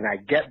played, and I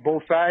get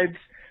both sides.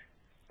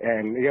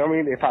 And, you know what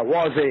I mean? If I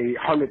was a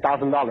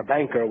 $100,000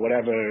 banker or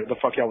whatever the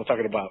fuck y'all was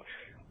talking about,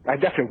 I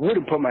definitely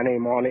wouldn't put my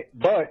name on it.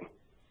 But,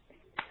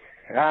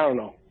 I don't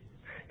know.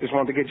 Just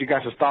wanted to get you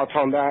guys' thoughts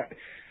on that.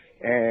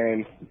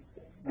 And,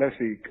 let's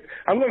see.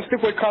 I'm going to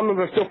stick with condoms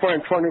are still for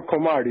Antonio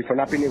Cromartie for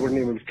not being able to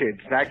name his kids.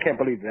 I can't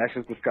believe it. That's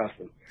just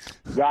disgusting.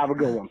 Y'all have a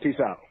good one. Peace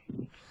out.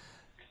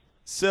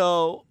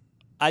 So,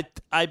 I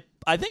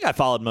think I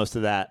followed most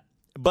of that.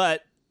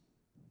 But,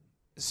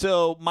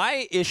 so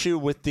my issue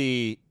with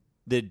the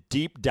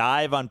deep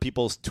dive on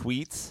people's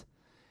tweets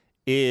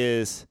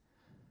is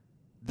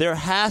there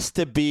has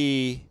to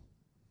be,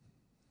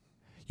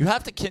 you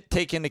have to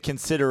take into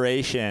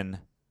consideration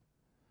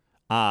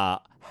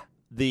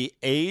the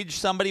age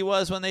somebody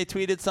was when they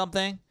tweeted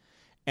something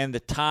and the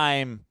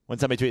time when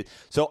somebody tweeted.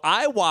 So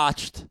I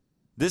watched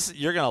this.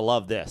 You're going to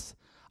love this.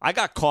 I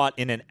got caught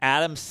in an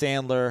Adam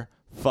Sandler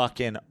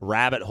fucking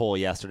rabbit hole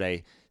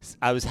yesterday.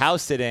 I was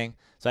house sitting,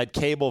 so I had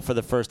cable for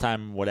the first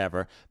time,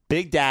 whatever.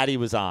 Big Daddy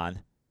was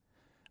on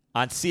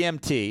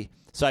CMT.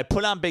 So I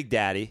put on Big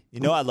Daddy. You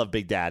know I love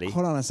Big Daddy.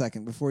 Hold on a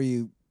second before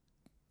you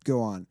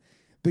go on.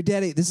 Big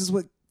Daddy, this is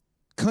what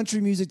country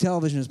music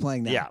television is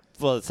playing now. Yeah.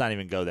 Well, let's not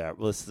even go there.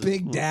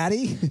 Big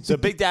Daddy? So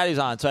Big Daddy's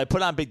on. So I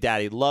put on Big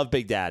Daddy. Love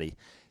Big Daddy.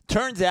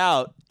 Turns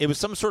out it was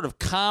some sort of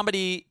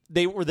comedy.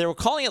 They were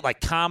calling it like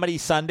Comedy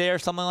Sunday or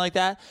something like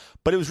that.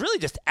 But it was really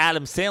just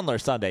Adam Sandler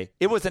Sunday.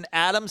 It was an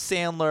Adam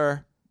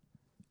Sandler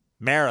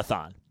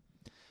marathon.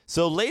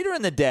 So later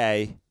in the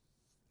day,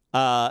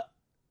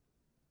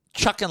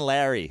 Chuck and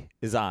Larry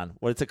is on.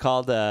 What's it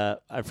called? I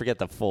forget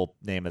the full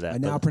name of that. I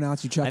now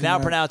pronounce you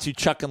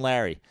Chuck and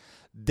Larry.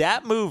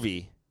 That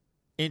movie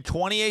in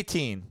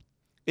 2018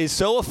 is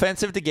so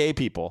offensive to gay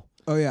people.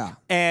 Oh, yeah.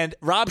 And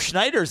Rob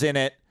Schneider's in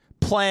it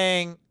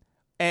playing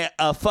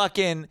a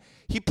fucking...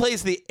 He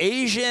plays an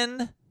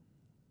Asian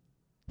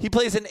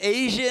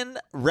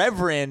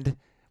reverend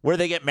where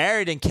they get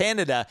married in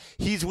Canada.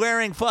 He's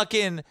wearing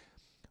fucking...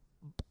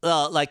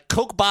 like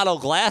Coke bottle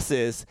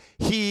glasses.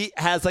 He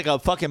has like a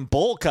fucking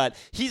bowl cut.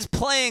 He's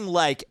playing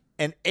like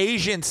an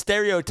Asian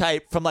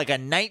stereotype from like a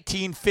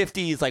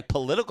 1950s like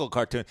political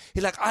cartoon.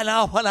 He's like, I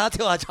know,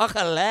 a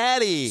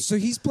chocolate. So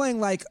he's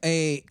playing like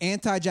a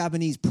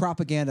anti-Japanese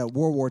propaganda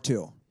World War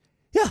II.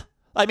 Yeah.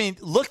 I mean,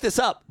 look this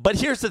up. But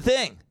here's the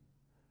thing.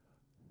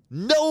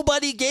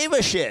 Nobody gave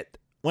a shit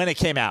when it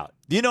came out.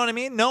 You know what I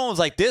mean? No one was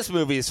like, this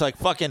movie is like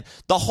fucking,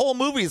 the whole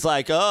movie's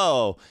like,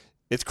 oh,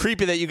 it's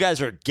creepy that you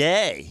guys are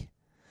gay.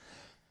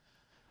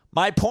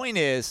 My point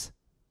is,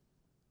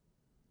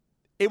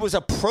 it was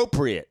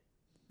appropriate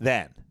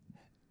then.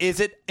 Is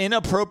it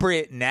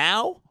inappropriate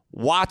now?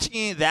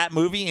 Watching that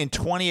movie in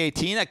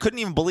 2018, I couldn't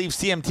even believe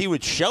CMT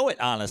would show it,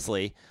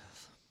 honestly.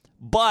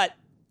 But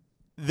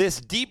this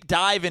deep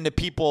dive into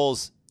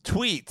people's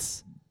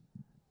tweets,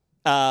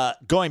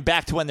 going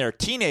back to when they're a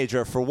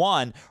teenager, for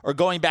one, or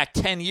going back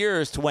 10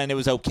 years to when it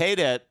was okay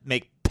to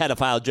make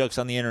pedophile jokes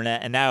on the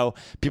internet, and now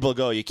people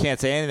go, you can't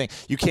say anything.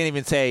 You can't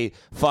even say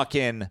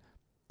fucking...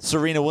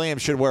 Serena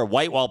Williams should wear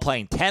white while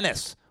playing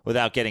tennis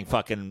without getting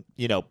fucking,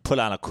 put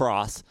on a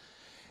cross.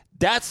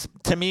 That's,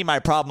 to me, my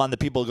problem on the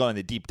people going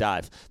the deep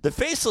dive. The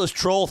faceless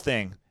troll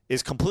thing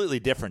is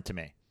completely different to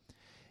me.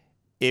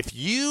 If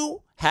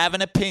you have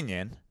an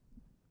opinion,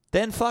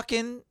 then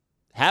fucking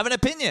have an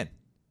opinion.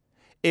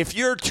 If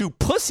you're too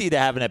pussy to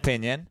have an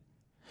opinion,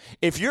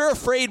 if you're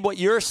afraid what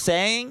you're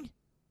saying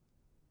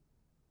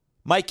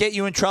might get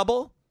you in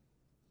trouble,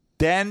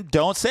 then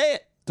don't say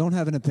it. Don't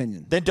have an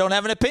opinion. Then don't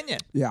have an opinion.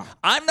 Yeah.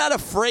 I'm not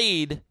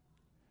afraid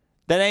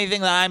that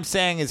anything that I'm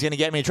saying is going to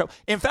get me in trouble.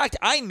 In fact,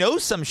 I know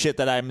some shit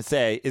that I'm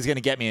saying is going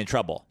to get me in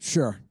trouble.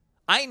 Sure.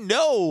 I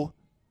know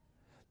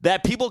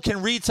that people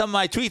can read some of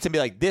my tweets and be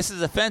like, this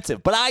is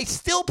offensive. But I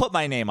still put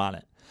my name on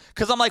it.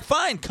 Because I'm like,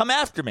 fine, come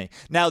after me.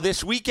 Now,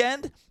 this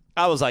weekend,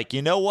 I was like,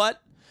 you know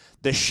what?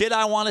 The shit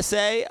I want to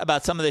say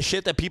about some of the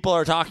shit that people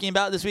are talking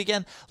about this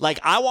weekend, like,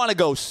 I want to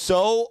go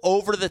so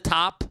over the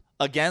top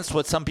against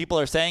what some people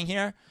are saying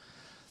here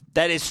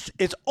that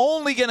it's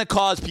only going to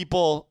cause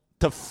people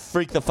to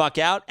freak the fuck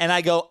out. And I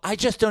go, I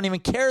just don't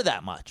even care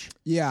that much.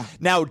 Yeah.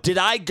 Now, did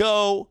I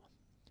go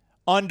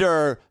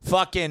under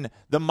fucking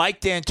the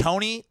Mike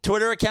D'Antoni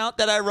Twitter account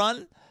that I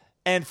run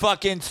and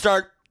fucking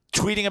start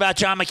tweeting about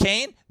John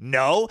McCain?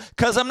 No,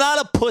 because I'm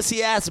not a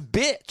pussy-ass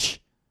bitch.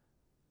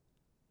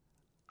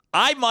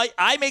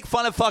 I make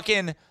fun of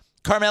fucking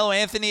Carmelo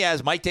Anthony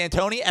as Mike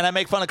D'Antoni, and I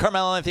make fun of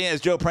Carmelo Anthony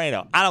as Joe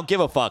Prano. I don't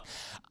give a fuck.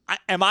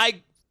 Am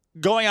I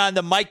going on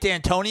the Mike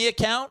D'Antoni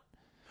account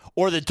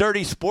or the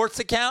Dirty Sports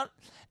account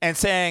and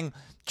saying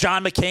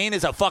John McCain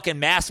is a fucking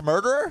mass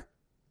murderer?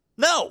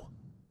 No.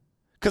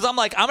 Because I'm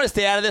going to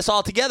stay out of this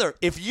altogether.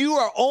 If you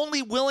are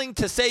only willing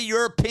to say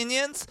your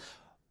opinions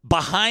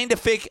behind a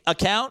fake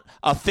account,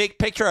 a fake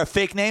picture, a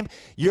fake name,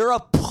 you're a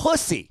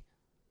pussy.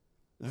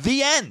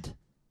 The end.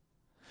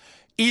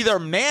 Either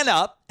man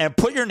up and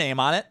put your name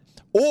on it,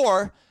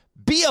 or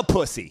be a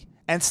pussy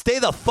and stay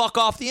the fuck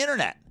off the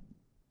internet.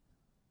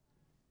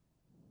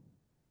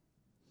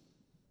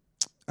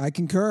 I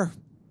concur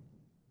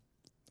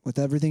with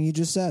everything you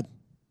just said.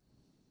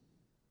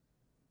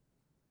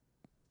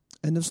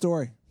 End of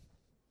story.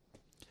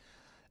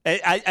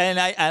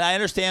 I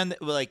understand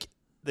that, like,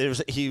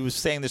 he was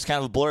saying there's kind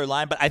of a blurry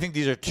line, but I think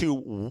these are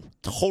two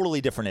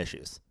totally different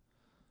issues.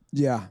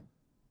 Yeah.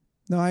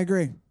 No, I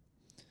agree.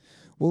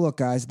 Well, look,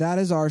 guys, that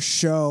is our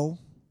show.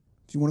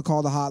 If you want to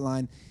call the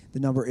hotline, the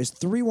number is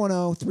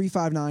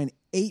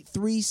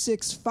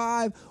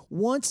 310-359-8365.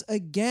 Once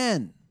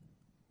again,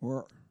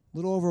 we're a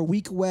little over a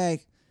week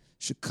away.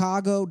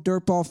 Chicago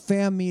Dirtball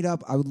Fan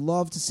Meetup. I would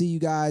love to see you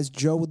guys.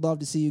 Joe would love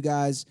to see you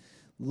guys.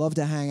 Love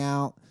to hang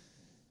out.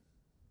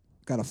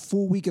 Got a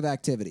full week of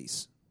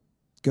activities.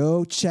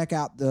 Go check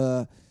out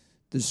the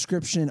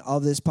description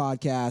of this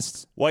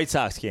podcast. White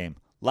Sox game,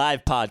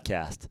 live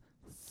podcast.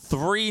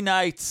 3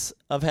 nights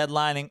of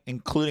headlining,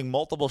 including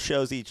multiple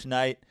shows each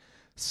night.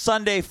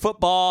 Sunday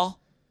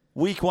football,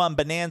 week 1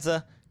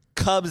 bonanza,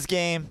 Cubs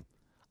game.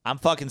 I'm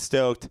fucking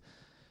stoked.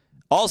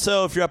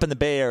 Also, if you're up in the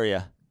Bay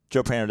Area,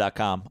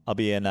 joeprano.com. I'll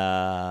be in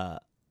the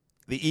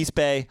East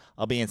Bay.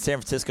 I'll be in San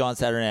Francisco on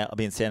Saturday night. I'll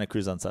be in Santa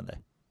Cruz on Sunday.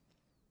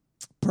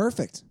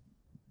 Perfect.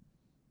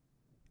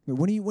 Wait,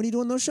 when are you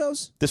doing those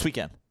shows? This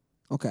weekend.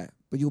 Okay,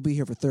 but you'll be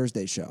here for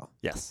Thursday's show.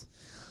 Yes.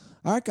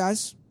 All right,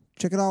 guys.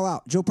 Check it all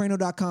out.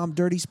 JoePrano.com,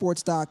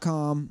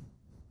 DirtySports.com,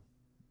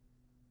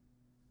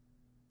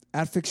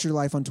 at Fix Your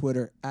Life on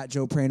Twitter, at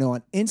Joe Prano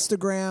on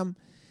Instagram,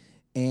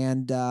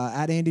 and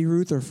at Andy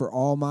Ruther for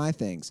all my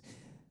things.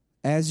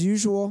 As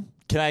usual.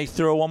 Can I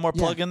throw one more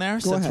plug in there?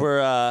 Go Since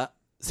ahead.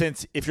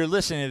 Since if you're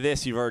listening to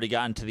this, you've already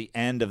gotten to the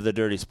end of the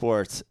Dirty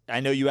Sports. I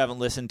know you haven't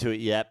listened to it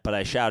yet, but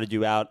I shouted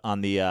you out on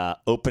the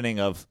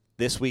opening of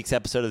this week's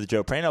episode of the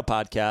Joe Prano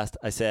podcast.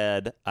 I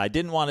said I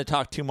didn't want to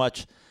talk too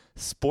much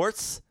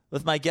sports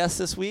with my guests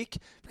this week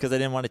because I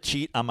didn't want to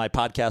cheat on my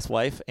podcast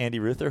wife, Andy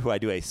Ruther, who I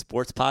do a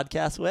sports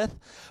podcast with.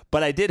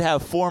 But I did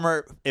have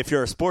if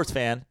you're a sports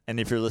fan, and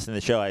if you're listening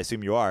to the show, I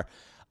assume you are,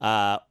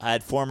 I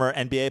had former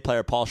NBA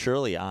player Paul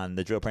Shirley on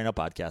the Joe Prano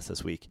podcast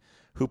this week,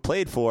 who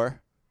played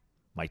for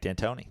Mike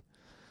D'Antoni.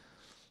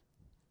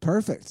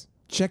 Perfect.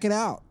 Check it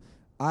out.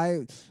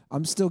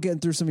 I'm still getting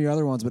through some of your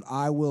other ones, but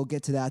I will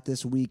get to that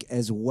this week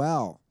as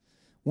well.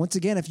 Once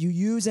again, if you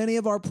use any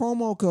of our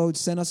promo codes,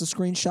 send us a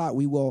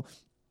screenshot.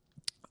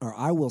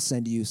 I will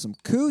send you some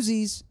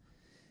koozies.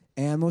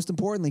 And most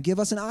importantly, give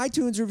us an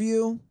iTunes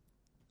review.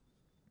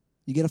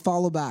 You get a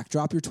follow back.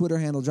 Drop your Twitter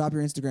handle, drop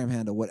your Instagram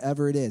handle,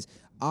 whatever it is.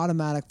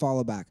 Automatic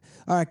follow back.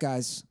 All right,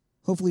 guys.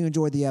 Hopefully you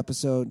enjoyed the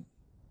episode.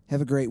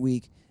 Have a great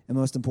week. And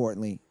most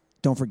importantly,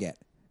 don't forget,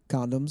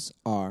 condoms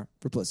are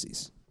for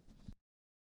pussies.